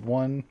the old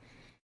one.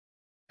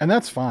 And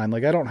that's fine.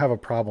 Like I don't have a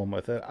problem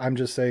with it. I'm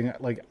just saying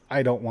like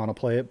I don't want to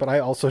play it, but I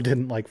also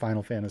didn't like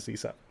Final Fantasy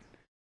VII.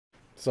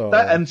 So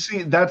And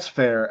see, that's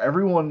fair.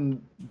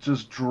 Everyone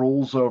just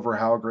drools over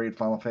how great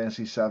Final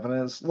Fantasy VII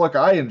is. Look,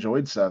 I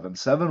enjoyed 7.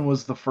 7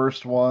 was the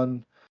first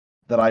one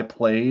that I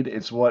played.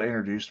 It's what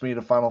introduced me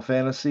to Final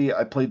Fantasy.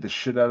 I played the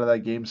shit out of that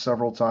game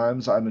several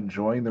times. I'm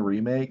enjoying the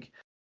remake.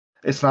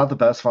 It's not the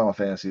best Final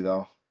Fantasy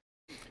though.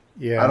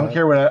 yeah, I don't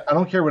care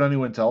what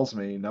anyone tells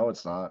me. No,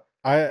 it's not.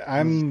 I,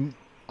 I'm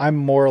I'm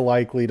more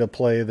likely to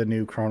play the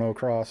new Chrono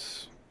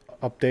Cross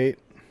update.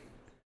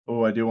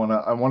 Oh, I do want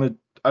to.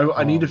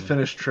 I need to Um,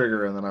 finish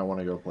Trigger and then I want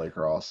to go play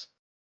Cross.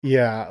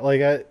 yeah,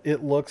 like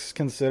it looks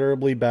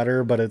considerably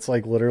better, but it's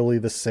like literally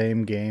the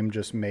same game,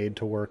 just made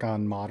to work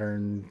on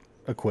modern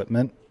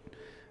equipment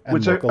and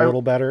Which look a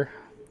little better.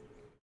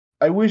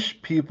 I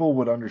wish people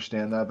would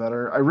understand that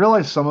better. I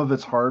realize some of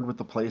it's hard with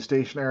the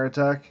PlayStation era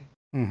tech.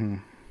 Hmm.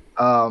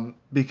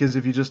 Because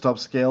if you just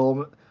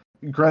upscale,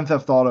 Grand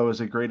Theft Auto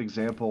is a great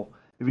example.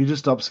 If you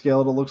just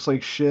upscale it, it looks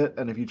like shit,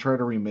 and if you try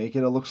to remake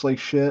it, it looks like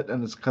shit,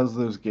 and it's because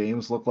those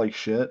games look like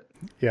shit.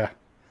 Yeah.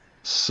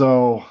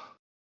 So,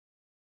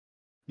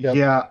 Yep.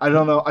 yeah, I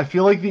don't know. I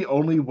feel like the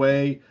only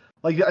way,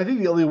 like, I think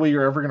the only way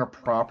you're ever gonna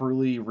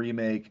properly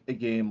remake a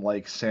game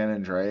like San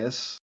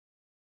Andreas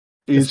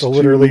Is is to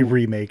literally to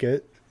remake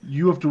it.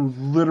 you have to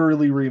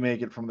literally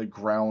remake it from the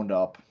ground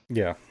up,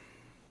 Yeah.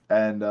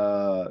 and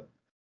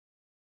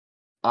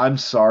I'm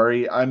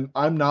sorry, I'm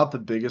not the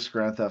biggest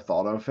Grand Theft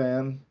Auto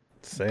fan,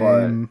 but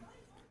Same.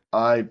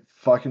 I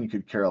fucking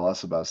could care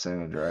less about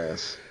San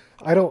Andreas.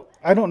 I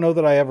don't know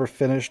that I ever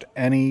finished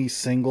any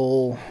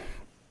single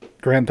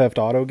Grand Theft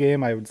Auto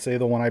game. I would say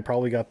the one I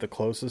probably got the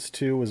closest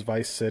to was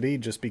Vice City,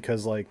 just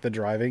because like the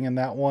driving in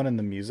that one and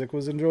the music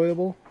was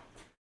enjoyable.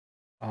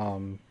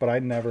 But I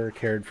never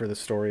cared for the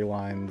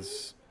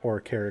storylines or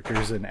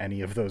characters in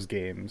any of those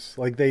games.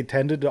 Like they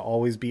tended to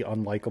always be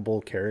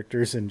unlikable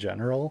characters in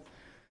general.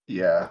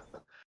 Yeah.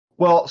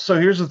 Well, so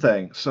here's the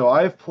thing. So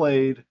I've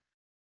played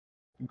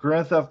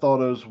Grand Theft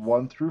Autos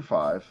 1 through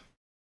 5.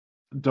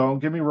 Don't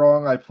get me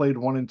wrong, I played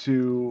 1 and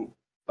 2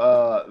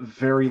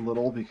 very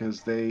little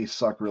because they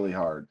suck really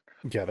hard.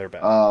 Yeah, they're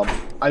bad.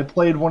 I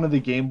played one of the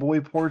Game Boy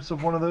ports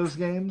of one of those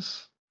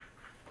games.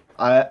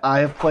 I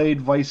have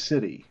played Vice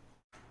City.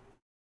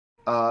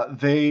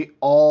 They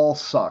all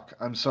suck.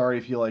 I'm sorry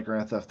if you like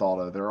Grand Theft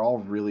Auto. They're all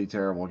really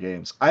terrible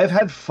games. I've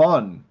had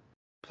fun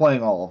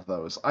playing all of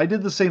those. I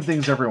did the same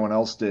things everyone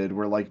else did,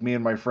 where like me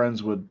and my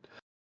friends would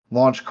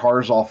launch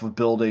cars off of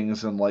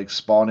buildings and like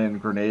spawn in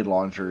grenade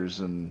launchers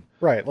and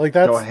right, like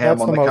go that's ham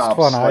the on the most cops.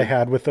 fun I Like,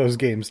 had with those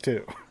games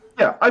too.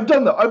 yeah, I've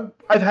done that.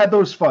 I've had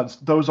those funs.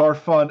 Those are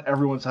fun.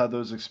 Everyone's had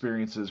those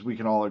experiences. We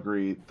can all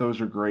agree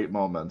those are great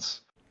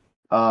moments.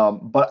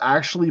 But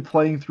actually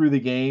playing through the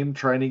game,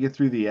 trying to get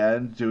through the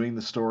end, doing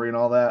the story and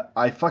all that,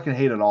 I fucking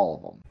hated all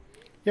of them.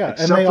 Yeah, and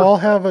Except they for- all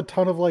have a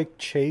ton of like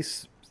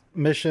chase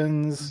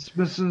missions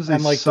Missions and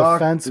they like suck.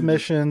 defense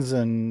missions,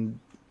 and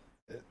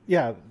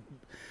yeah,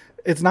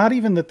 it's not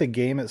even that the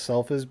game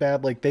itself is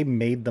bad, like they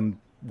made them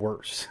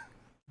worse.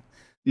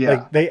 Yeah,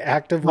 Like they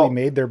actively No.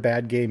 made their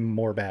bad game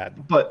more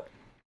bad. but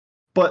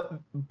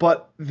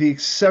the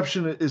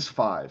exception is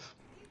 5.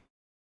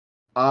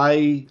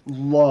 I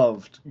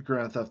loved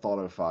Grand Theft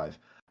Auto 5.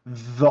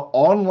 The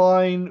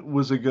online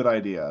was a good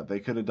idea.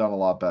 They could have done a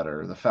lot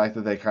better. The fact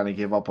that they kind of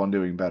gave up on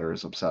doing better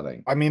is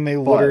upsetting. I mean, they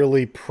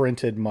literally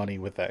printed money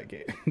with that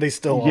game. They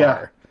still Yeah.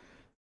 are.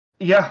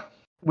 Yeah,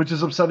 which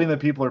is upsetting that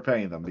people are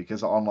paying them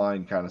because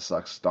online kind of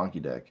sucks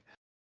donkey dick.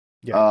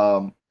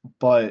 Yeah.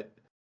 But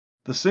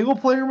the single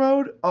player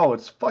mode, oh,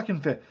 it's fucking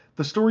fit.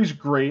 The story's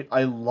great.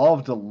 I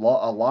loved a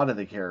lot of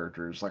the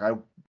characters. Like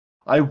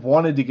I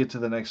wanted to get to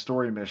the next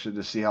story mission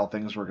to see how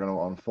things were going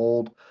to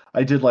unfold.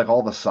 I did like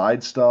all the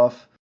side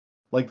stuff.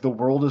 Like the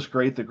world is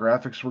great, the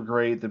graphics were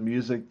great, the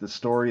music, the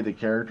story, the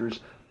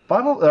characters.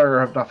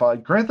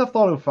 Grand Theft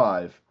Auto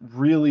 5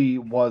 really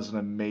was an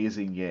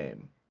amazing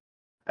game.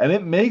 And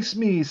it makes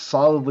me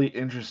solidly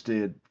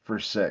interested for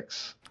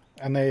 6.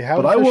 And they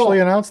have but I officially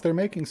will- announced they're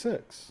making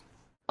 6.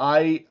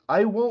 I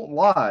won't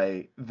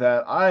lie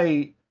that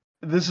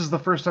this is the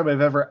first time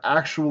I've ever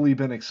actually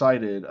been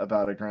excited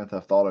about a Grand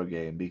Theft Auto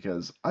game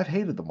because I've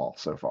hated them all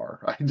so far.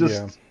 I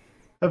just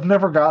have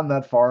never gotten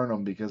that far in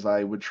them because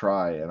I would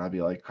try and I'd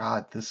be like,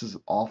 God, this is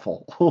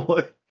awful.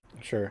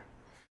 Sure.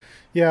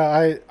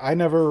 Yeah, I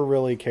never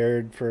really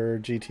cared for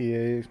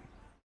GTA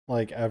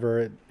like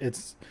ever.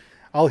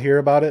 I'll hear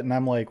about it and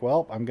I'm like,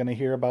 well, I'm going to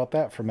hear about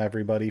that from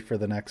everybody for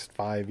the next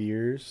 5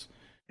 years.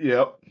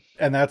 Yep.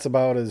 And that's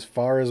about as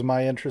far as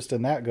my interest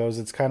in that goes.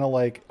 It's kind of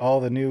like, oh,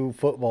 the new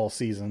football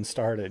season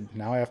started.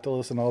 Now I have to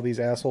listen to all these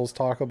assholes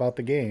talk about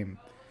the game.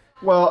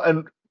 Well,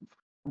 and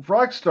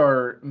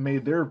Rockstar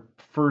made their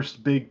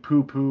first big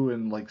poo-poo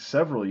in like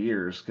several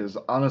years because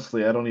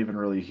honestly, I don't even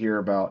really hear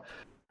about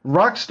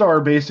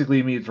Rockstar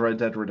basically means Red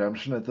Dead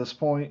Redemption at this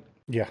point.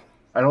 Yeah.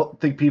 I don't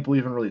think people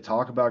even really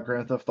talk about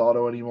Grand Theft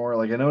Auto anymore.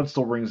 Like I know it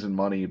still brings in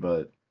money,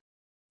 but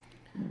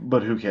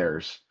who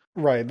cares?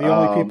 Right. The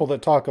only people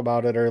that talk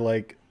about it are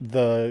like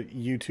the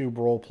YouTube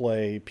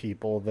roleplay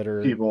people that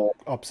are People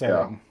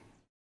upsetting.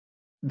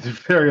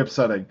 very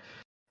upsetting.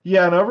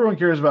 Yeah, and everyone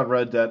cares about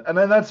Red Dead, and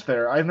then that's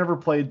fair. I've never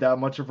played that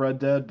much of Red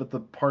Dead, but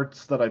the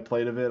parts that I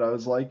played of it, I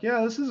was like,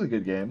 yeah, this is a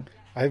good game.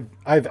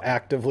 I've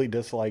actively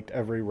disliked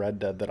every Red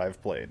Dead that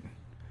I've played.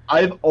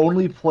 I've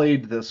only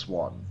played this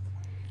one.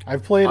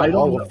 I've played I don't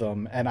all know. of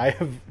them, and I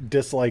have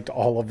disliked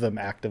all of them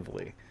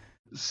actively.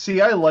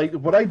 See, I like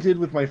what I did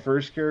with my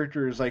first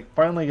character is I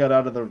finally got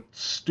out of the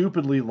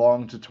stupidly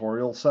long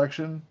tutorial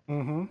section.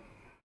 Mm-hmm.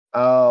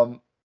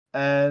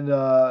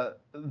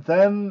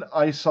 Then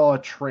I saw a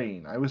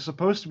train. I was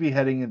supposed to be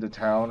heading into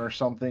town or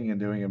something and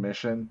doing a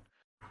mission,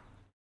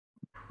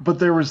 but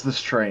there was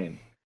this train.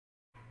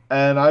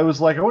 And I was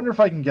like, I wonder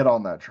if I can get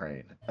on that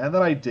train. And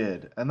then I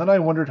did. And then I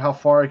wondered how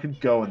far I could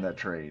go in that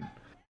train.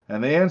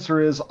 And the answer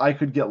is I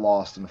could get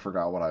lost and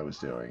forgot what I was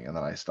doing. And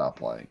then I stopped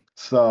playing.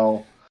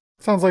 So...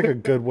 Sounds like a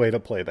good way to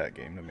play that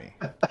game to me.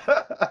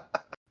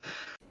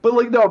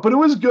 But it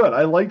was good.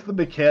 I liked the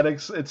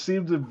mechanics. It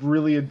seemed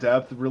really in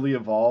depth, really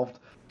evolved.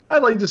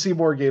 I'd like to see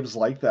more games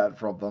like that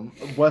from them.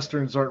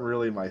 Westerns aren't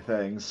really my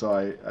thing, so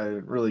I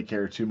didn't really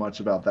care too much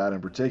about that in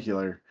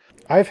particular.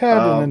 I've had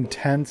an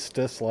intense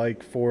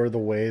dislike for the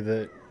way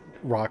that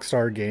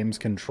Rockstar games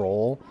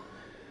control,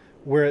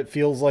 where it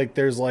feels like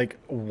there's like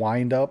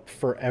wind up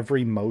for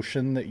every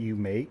motion that you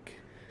make.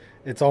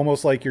 It's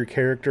almost like your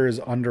character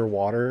is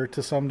underwater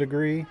to some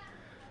degree.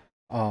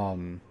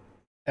 And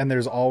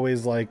there's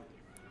always like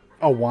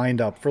a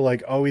wind up for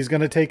like, oh, he's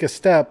going to take a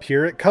step.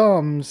 Here it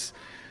comes.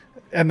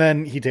 And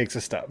then he takes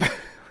a step.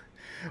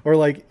 Or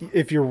like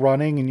if you're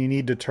running and you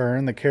need to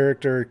turn, the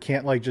character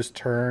can't like just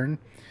turn.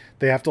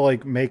 They have to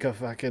like make a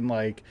fucking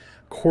like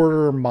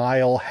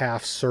quarter-mile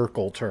half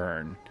circle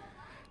turn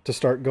to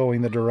start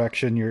going the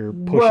direction you're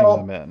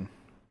pushing them in.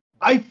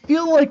 I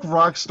feel like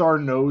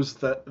Rockstar knows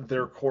that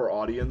their core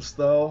audience,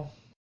 though.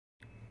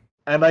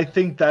 And I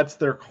think that's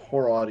their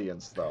core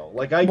audience, though.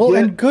 Like,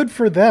 and good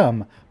for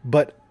them,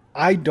 but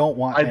I don't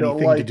want anything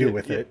to do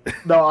with it.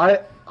 No,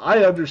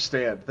 I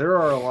understand. There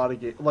are a lot of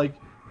games. Like,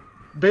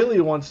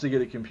 Bailey wants to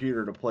get a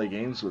computer to play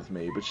games with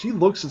me, but she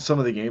looks at some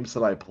of the games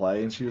that I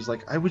play and she was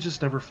like, I would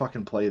just never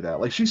fucking play that.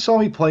 Like, she saw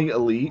me playing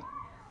Elite,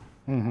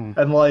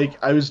 and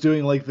like I was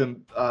doing like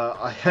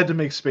I had to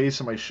make space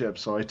in my ship,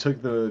 so I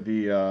took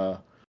the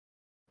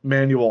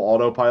manual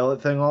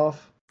autopilot thing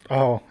off.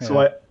 Oh, yeah.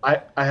 So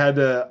I had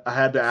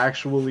to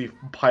actually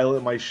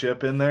pilot my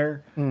ship in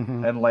there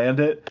and land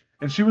it.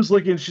 And she was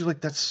looking, she's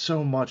like, that's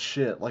so much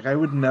shit. Like, I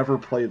would never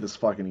play this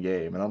fucking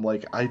game. And I'm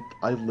like, I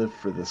live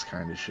for this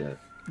kind of shit.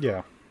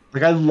 Yeah.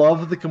 Like, I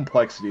love the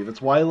complexity.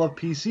 That's why I love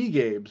PC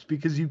games,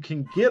 because you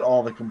can get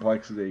all the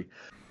complexity.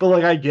 But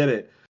like, I get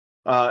it.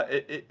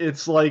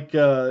 It's like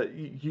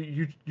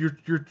you're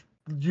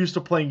used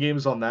to playing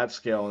games on that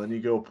scale, and then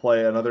you go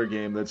play another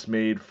game that's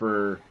made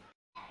for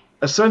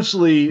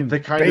essentially the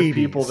kind of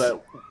people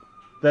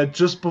that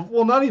just,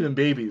 well, not even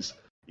babies,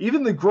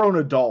 even the grown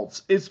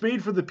adults. It's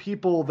made for the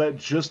people that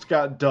just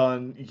got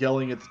done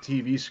yelling at the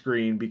TV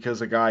screen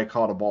because a guy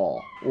caught a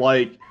ball.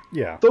 Like,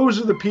 yeah,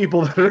 those are the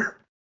people that are.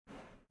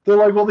 They're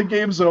like, well, the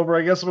game's over.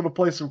 I guess I'm gonna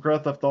play some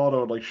Grand Theft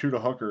Auto and like shoot a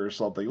hooker or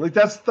something. Like,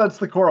 that's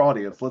the core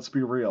audience. Let's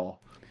be real.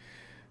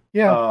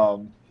 Yeah.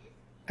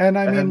 And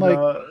I mean,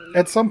 like,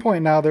 at some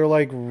point now, they're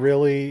like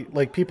really,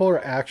 like, people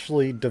are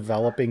actually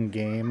developing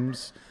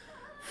games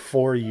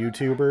for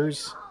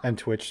YouTubers and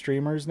Twitch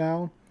streamers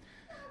now.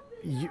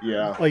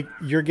 Yeah. Like,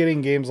 you're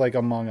getting games like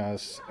Among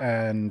Us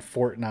and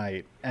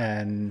Fortnite,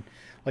 and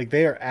like,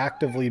 they are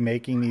actively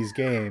making these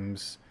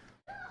games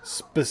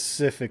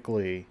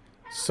specifically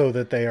so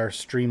that they are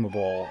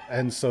streamable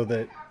and so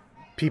that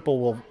people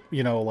will,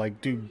 you know,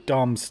 like, do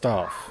dumb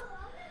stuff.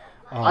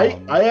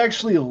 I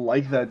actually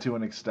like that to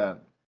an extent.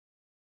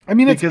 I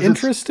mean, it's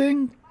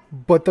interesting,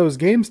 but those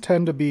games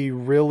tend to be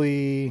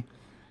really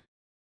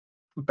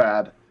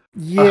bad.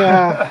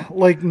 Yeah,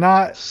 like,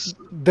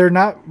 they're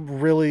not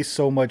really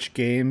so much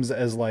games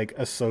as like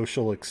a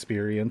social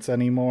experience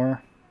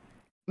anymore.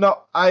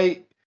 No,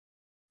 I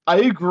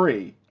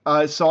agree.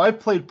 So I've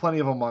played plenty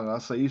of Among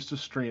Us. I used to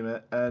stream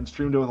it and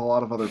streamed it with a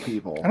lot of other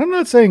people. And I'm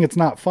not saying it's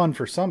not fun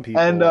for some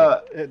people. And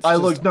I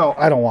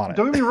don't want it.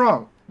 Don't get me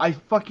wrong. I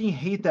fucking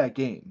hate that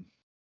game.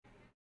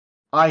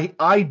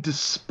 I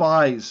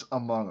despise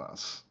Among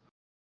Us.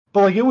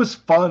 But like, it was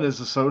fun as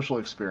a social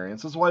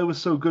experience. That's why it was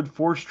so good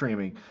for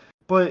streaming.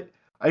 But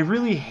I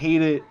really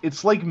hate it.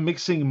 It's like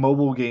mixing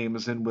mobile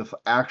games in with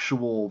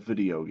actual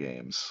video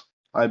games.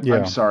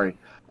 I'm sorry.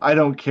 I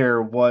don't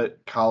care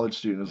what college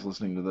student is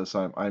listening to this.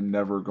 I'm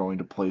never going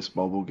to place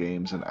mobile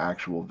games and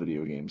actual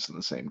video games in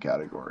the same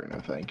category. No,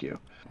 thank you.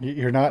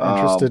 You're not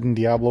interested in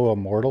Diablo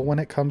Immortal when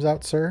it comes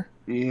out, sir?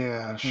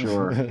 Yeah,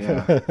 sure.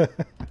 Yeah.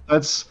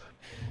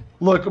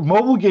 Look,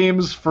 mobile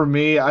games for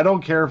me, I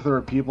don't care if there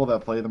are people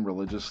that play them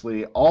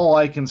religiously. All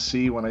I can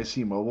see when I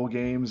see mobile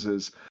games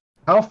is,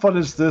 how fun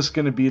is this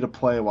going to be to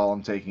play while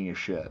I'm taking a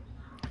shit?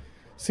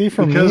 See,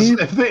 for me,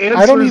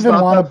 I don't even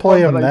want to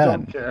play them then. I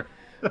don't care.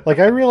 Like,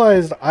 I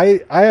realized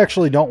I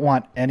actually don't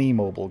want any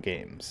mobile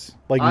games.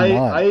 Like,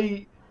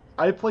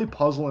 I play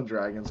Puzzle and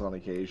Dragons on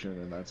occasion,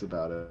 and that's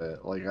about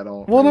it. Like, I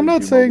don't. Well, really I'm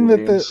not saying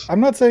that I'm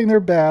not saying they're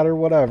bad or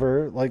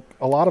whatever. Like,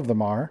 a lot of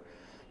them are,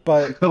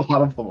 but a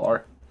lot of them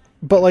are.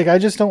 But like, I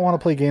just don't want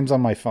to play games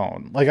on my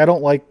phone. Like, I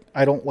don't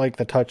like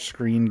the touch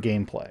screen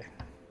gameplay.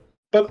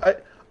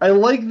 But I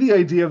like the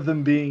idea of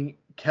them being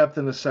kept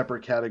in a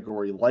separate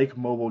category, like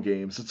mobile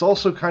games. It's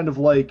also kind of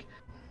like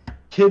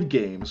kid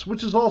games,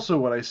 which is also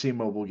what I see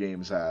mobile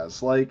games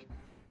as. Like,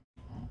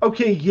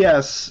 okay,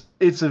 yes,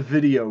 it's a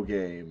video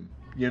game.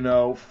 You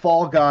know,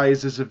 Fall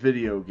Guys is a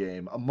video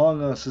game.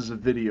 Among Us is a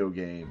video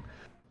game.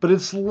 But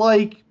it's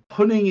like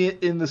putting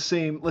it in the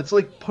same... It's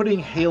like putting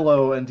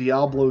Halo and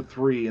Diablo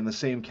 3 in the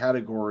same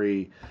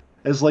category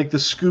as like the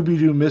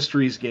Scooby-Doo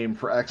Mysteries game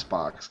for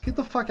Xbox. Get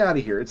the fuck out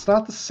of here. It's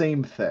not the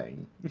same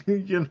thing.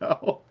 You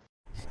know?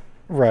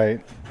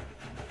 Right.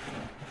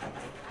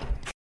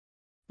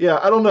 Yeah,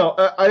 I don't know.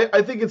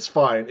 I think it's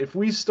fine. If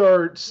we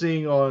start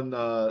seeing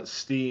on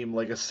Steam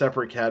like a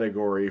separate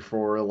category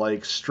for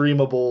like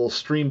streamable,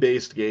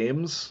 stream-based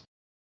games,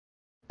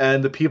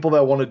 and the people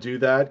that want to do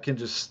that can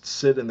just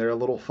sit in their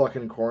little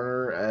fucking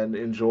corner and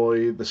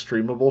enjoy the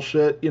streamable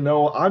shit, you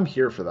know, I'm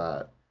here for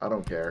that. I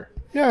don't care.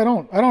 Yeah, I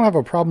don't have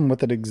a problem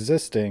with it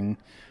existing,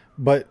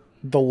 but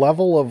the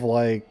level of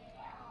like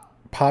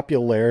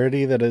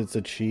popularity that it's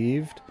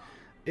achieved,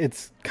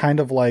 it's kind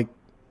of like,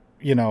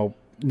 you know,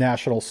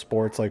 national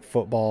sports like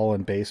football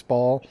and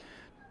baseball,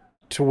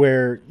 to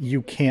where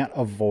you can't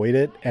avoid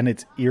it and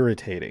it's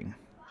irritating.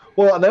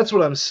 Well, and that's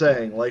what I'm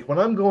saying. Like, when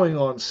I'm going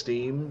on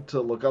Steam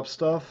to look up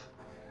stuff,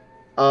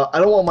 I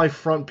don't want my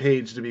front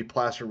page to be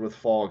plastered with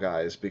Fall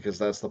Guys because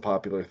that's the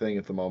popular thing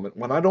at the moment,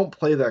 when I don't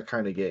play that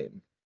kind of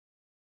game.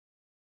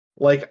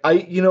 Like,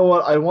 you know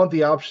what, I want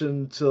the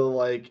option to,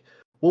 like,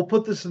 we'll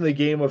put this in the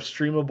game of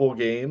streamable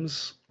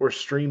games or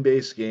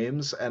stream-based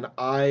games, and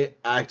I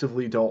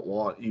actively don't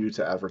want you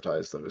to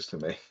advertise those to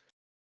me.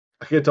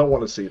 Like, I don't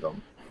want to see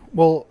them.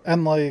 Well,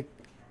 and like,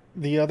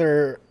 the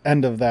other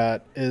end of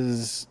that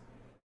is,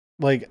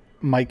 like,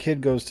 my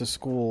kid goes to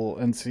school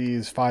and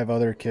sees 5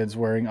 other kids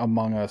wearing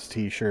Among Us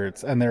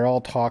t-shirts and they're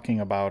all talking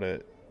about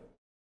it,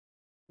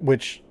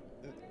 which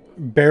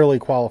barely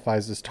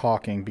qualifies as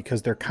talking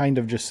because they're kind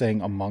of just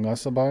saying Among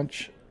Us a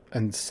bunch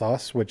and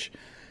sus, which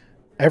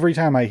every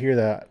time I hear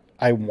that,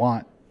 I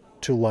want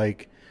to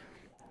like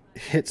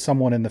hit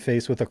someone in the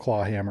face with a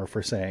claw hammer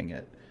for saying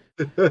it.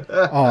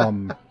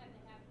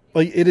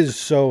 Like it is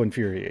so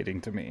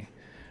infuriating to me.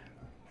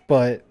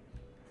 But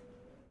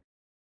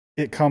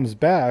it comes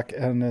back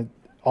and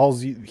all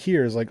you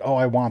hear is like, oh,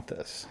 I want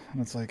this.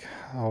 And it's like,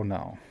 oh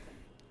no.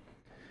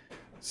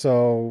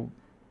 So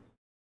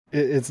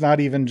it's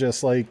not even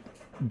just like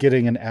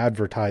getting an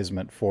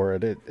advertisement for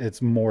it.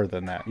 It's more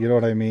than that. You know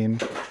what I mean?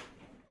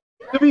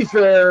 To be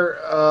fair,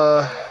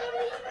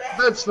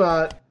 that's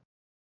not...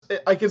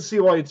 I can see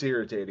why it's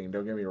irritating,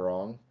 don't get me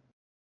wrong.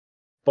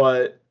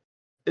 But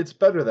it's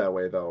better that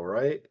way, though,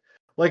 right?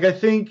 Like, I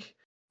think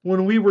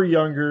when we were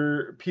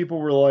younger, people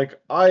were like,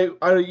 I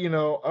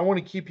want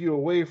to keep you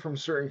away from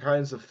certain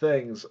kinds of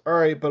things. All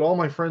right, but all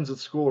my friends at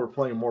school are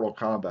playing Mortal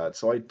Kombat,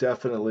 so I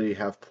definitely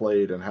have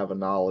played and have a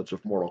knowledge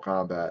of Mortal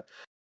Kombat.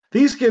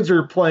 These kids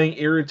are playing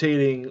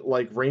irritating,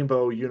 like,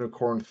 rainbow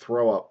unicorn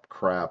throw-up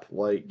crap.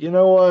 Like, you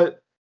know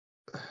what?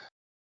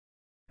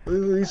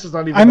 This is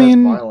not even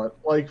that violent.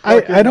 Like,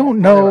 I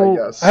don't know.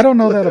 Fine, I don't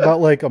know that about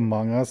like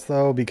Among Us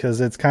though, because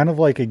it's kind of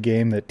like a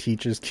game that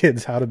teaches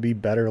kids how to be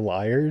better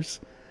liars,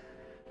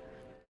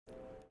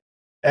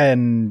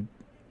 and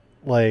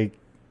like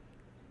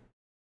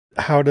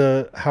how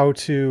to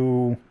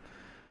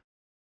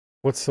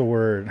what's the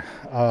word?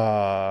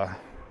 I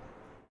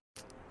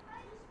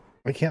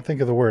can't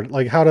think of the word.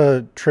 Like how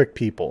to trick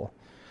people.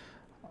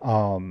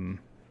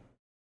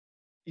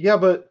 Yeah,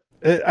 but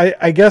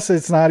I guess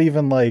it's not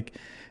even like.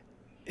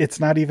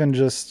 It's not even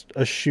just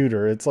a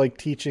shooter. It's like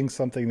teaching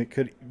something that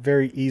could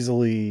very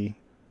easily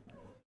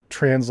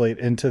translate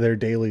into their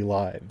daily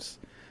lives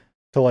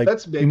to like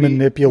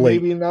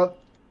manipulate. Maybe not.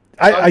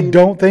 I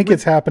don't think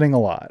it's happening a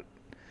lot.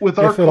 With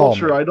our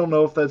culture, I don't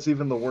know if that's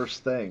even the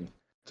worst thing,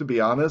 to be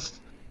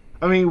honest.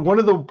 I mean, one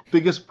of the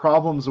biggest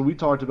problems, and we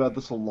talked about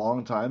this a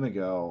long time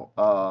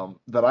ago,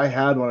 that I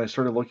had when I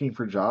started looking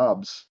for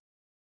jobs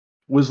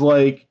was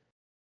like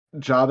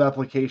job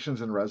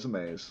applications and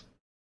resumes.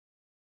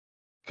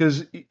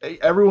 Because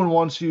everyone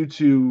wants you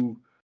to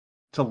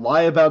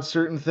lie about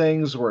certain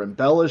things or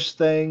embellish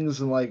things,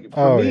 and like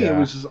for me, it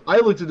was just I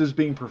looked at it as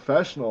being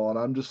professional, and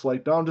I'm just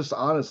like, no, I'm just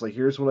honest. Like,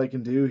 here's what I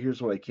can do,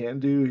 here's what I can't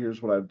do,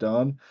 here's what I've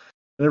done,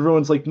 and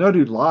everyone's like, no,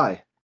 dude,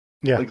 lie,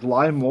 like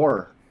lie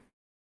more.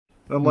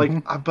 And I'm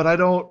like, but I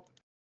don't.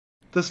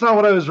 That's not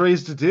what I was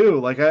raised to do.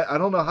 Like, I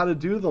don't know how to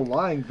do the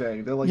lying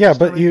thing. They're like, yeah,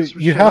 but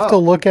you have to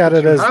look at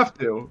it as you have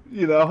to,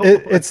 you know.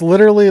 It's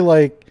literally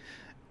like.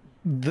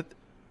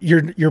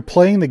 You're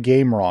playing the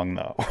game wrong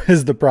though,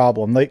 is the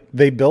problem. Like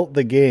they built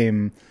the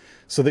game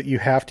so that you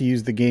have to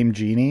use the game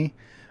genie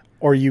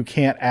or you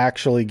can't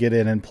actually get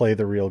in and play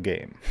the real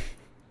game.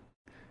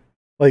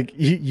 Like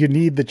you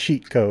need the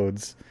cheat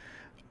codes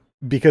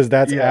because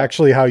that's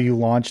actually how you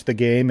launch the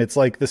game. It's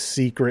like the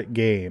secret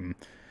game.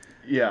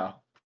 Yeah.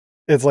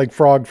 It's like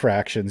Frog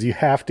Fractions. You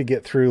have to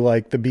get through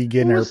like the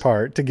beginner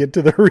part to get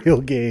to the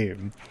real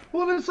game.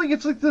 Well, it's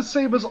like the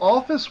same as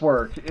office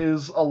work.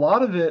 Is a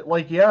lot of it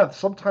like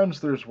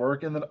sometimes there's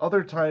work, and then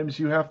other times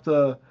you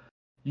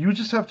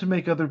just have to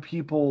make other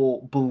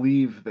people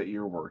believe that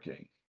you're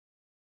working.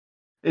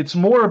 It's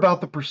more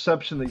about the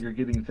perception that you're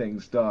getting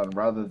things done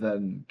rather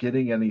than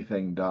getting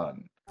anything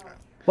done.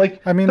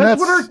 Like, I mean, that's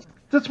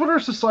what our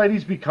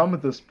society's become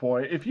at this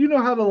point. If you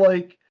know how to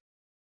like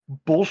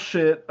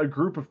bullshit a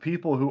group of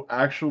people who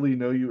actually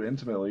know you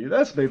intimately,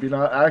 that's maybe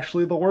not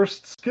actually the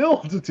worst skill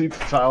to teach a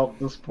child at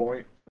this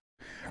point.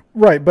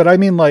 Right, but I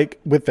mean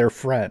like with their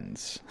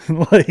friends.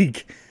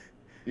 Like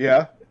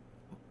Yeah,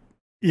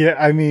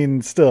 I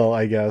mean still,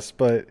 I guess,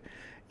 but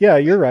yeah,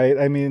 you're right.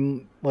 I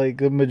mean, like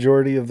the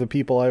majority of the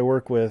people I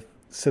work with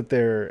sit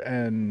there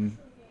and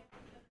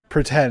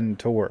pretend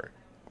to work.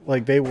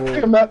 Like they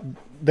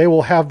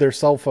will have their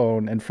cell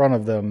phone in front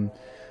of them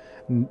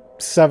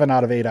 7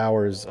 out of 8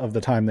 hours of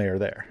the time they are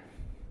there.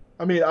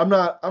 I mean, I'm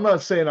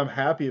not saying I'm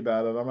happy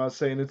about it. I'm not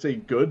saying it's a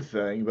good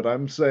thing, but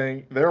I'm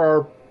saying there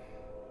are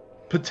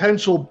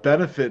potential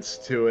benefits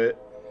to it,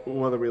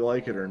 whether we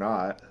like it or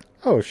not.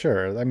 Oh,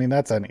 sure. I mean,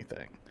 that's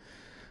anything.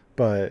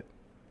 But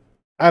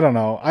I don't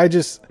know. I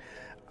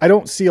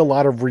don't see a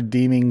lot of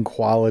redeeming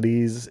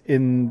qualities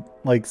in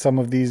like some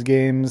of these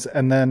games,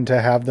 and then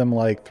to have them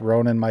like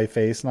thrown in my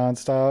face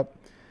nonstop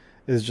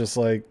is just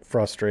like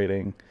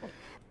frustrating.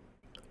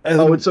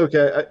 Oh, it's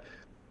okay.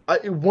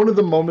 One of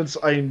the moments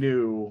I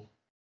knew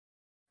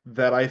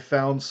that I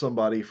found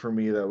somebody for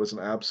me that was an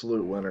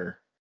absolute winner.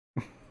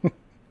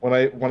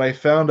 When I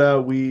found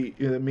out me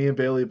and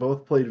Bailey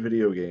both played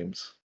video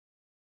games,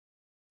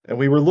 and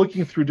we were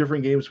looking through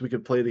different games we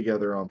could play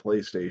together on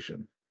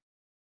PlayStation.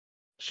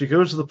 She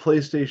goes to the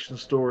PlayStation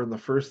store, and the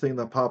first thing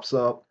that pops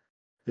up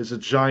is a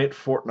giant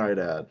Fortnite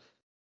ad.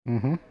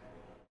 Mm-hmm.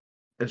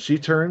 And she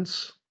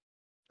turns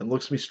and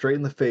looks me straight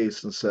in the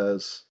face and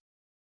says,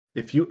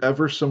 if you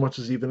ever so much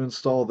as even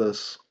install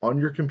this on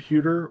your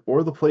computer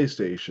or the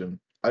PlayStation,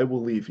 I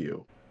will leave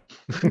you.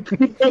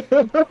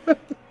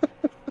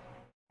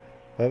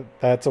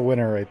 That's a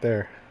winner right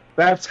there.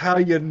 That's how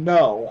you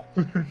know.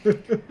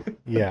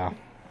 Yeah.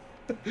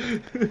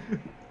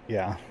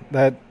 Yeah.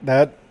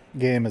 That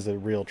game is a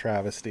real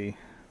travesty.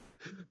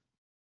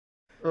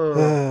 All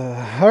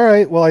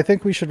right. Well, I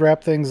think we should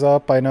wrap things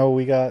up. I know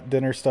we got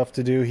dinner stuff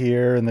to do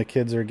here, and the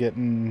kids are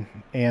getting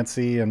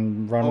antsy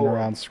and running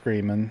around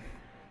screaming.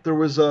 There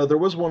was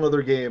one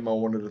other game I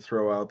wanted to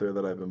throw out there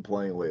that I've been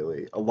playing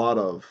lately. A lot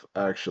of,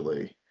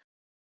 actually.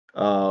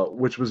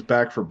 Which was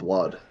Back 4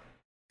 Blood.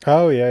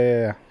 Oh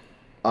yeah.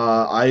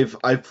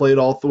 I've played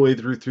all the way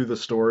through the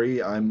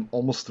story. I'm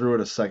almost through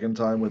it a second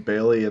time with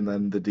Bailey, and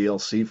then the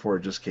DLC for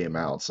it just came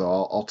out. So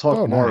I'll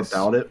talk more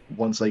about it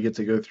once I get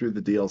to go through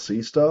the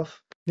DLC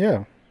stuff.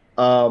 Yeah.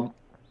 I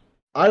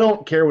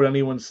don't care what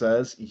anyone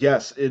says.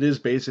 Yes, it is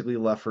basically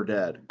Left 4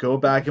 Dead. Go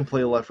back and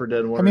play Left 4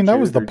 Dead 1 I mean, or 2. that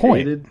was the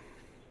point.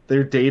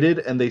 They're dated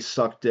and they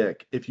suck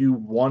dick. If you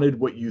wanted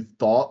what you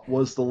thought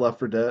was the Left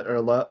 4 Dead or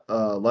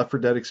Left 4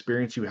 Dead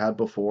experience you had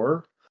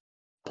before,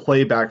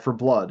 play Back 4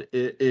 Blood.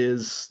 It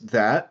is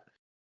that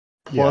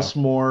plus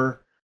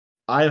more.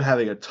 I'm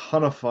having a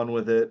ton of fun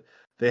with it.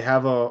 They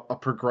have a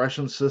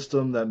progression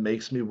system that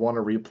makes me want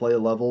to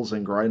replay levels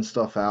and grind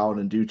stuff out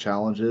and do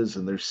challenges,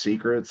 and there's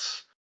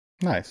secrets.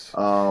 Nice.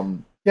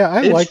 Yeah,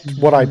 I liked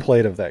what I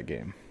played of that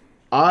game.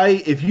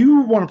 If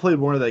you want to play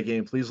more of that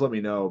game, please let me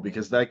know,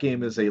 because that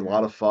game is a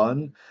lot of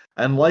fun.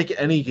 And like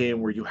any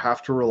game where you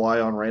have to rely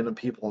on random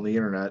people on the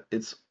internet,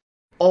 it's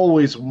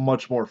always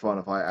much more fun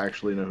if I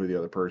actually know who the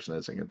other person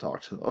is and can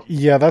talk to them.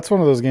 Yeah, that's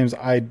one of those games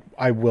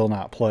I will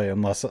not play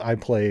unless I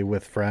play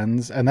with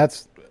friends, and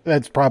that's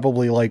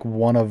probably like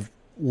one of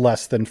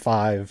less than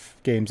 5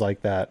 games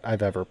like that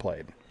I've ever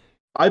played.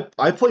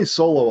 I play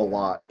solo a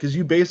lot because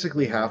you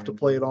basically have to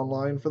play it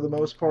online for the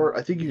most part.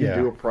 I think you can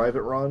do a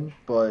private run,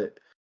 but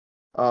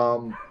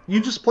you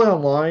just play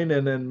online,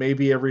 and then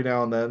maybe every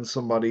now and then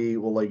somebody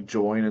will like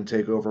join and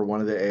take over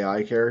one of the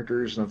AI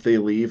characters, and if they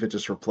leave, it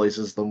just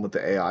replaces them with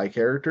the AI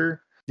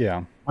character.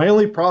 Yeah. My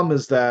only problem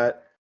is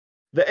that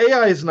the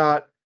AI is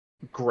not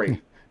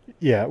great.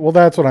 Yeah, well,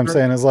 that's what I'm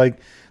saying is like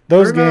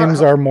those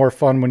games are more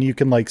fun when you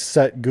can like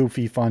set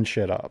goofy fun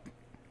shit up.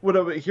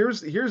 Whatever. You're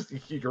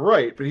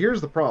right, but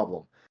here's the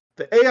problem: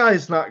 the AI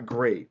is not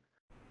great,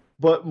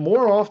 but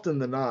more often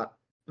than not,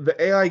 the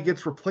AI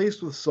gets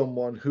replaced with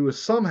someone who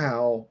is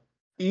somehow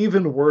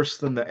even worse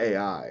than the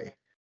AI,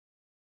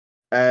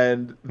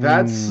 and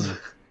that's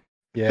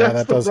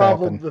that does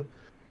happen.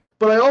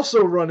 But I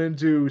also run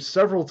into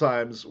several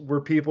times where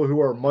people who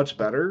are much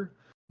better,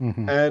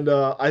 and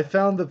I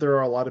found that there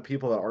are a lot of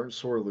people that aren't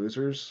sore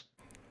losers.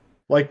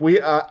 Like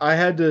I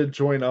had to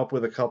join up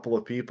with a couple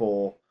of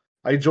people.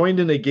 I joined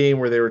in a game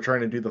where they were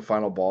trying to do the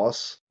final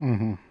boss,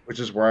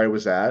 which is where I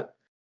was at.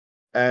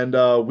 And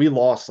we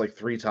lost like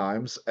 3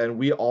 times, and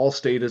we all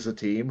stayed as a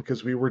team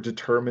because we were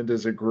determined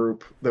as a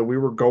group that we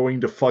were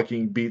going to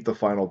fucking beat the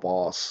final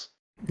boss.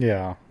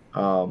 Yeah.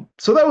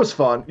 So that was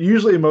fun.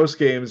 Usually in most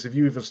games, if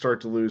you even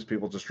start to lose,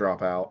 people just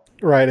drop out.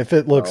 Right. If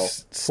it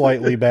looks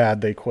slightly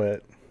bad, they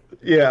quit.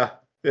 Yeah.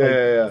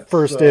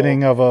 First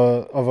inning of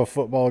a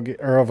football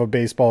or of a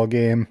baseball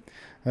game,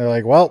 they're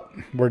like, "Well,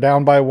 we're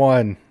down by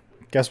 1.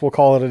 Guess we'll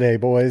call it a day,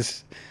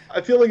 boys."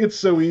 I feel like it's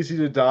so easy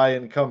to die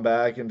and come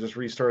back and just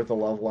restart the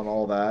level and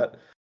all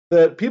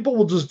that people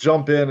will just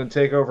jump in and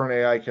take over an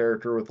AI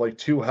character with like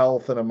 2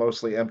 health and a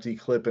mostly empty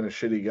clip and a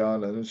shitty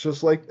gun, and it's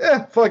just like,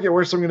 fuck it,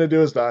 worst I'm gonna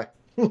do is die.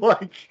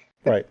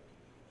 Right.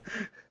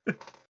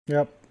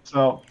 Yep.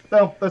 So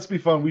no, let's be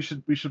fun. We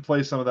should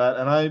play some of that,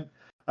 and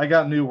I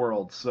got New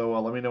World, so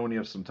let me know when you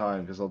have some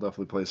time, because I'll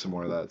definitely play some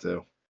more of that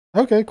too.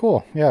 Okay,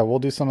 cool. Yeah, we'll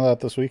do some of that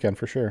this weekend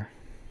for sure.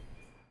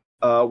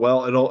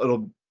 Well,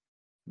 it'll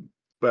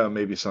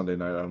maybe Sunday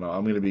night. I don't know.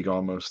 I'm going to be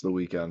gone most of the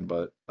weekend,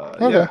 but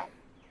okay. Yeah.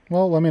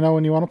 Well, let me know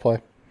when you want to play.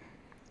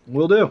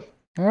 Will do.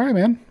 All right,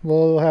 man.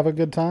 We'll have a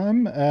good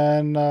time,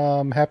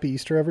 and happy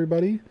Easter,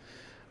 everybody.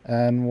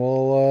 And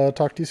we'll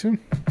talk to you soon.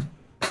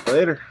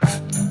 Later.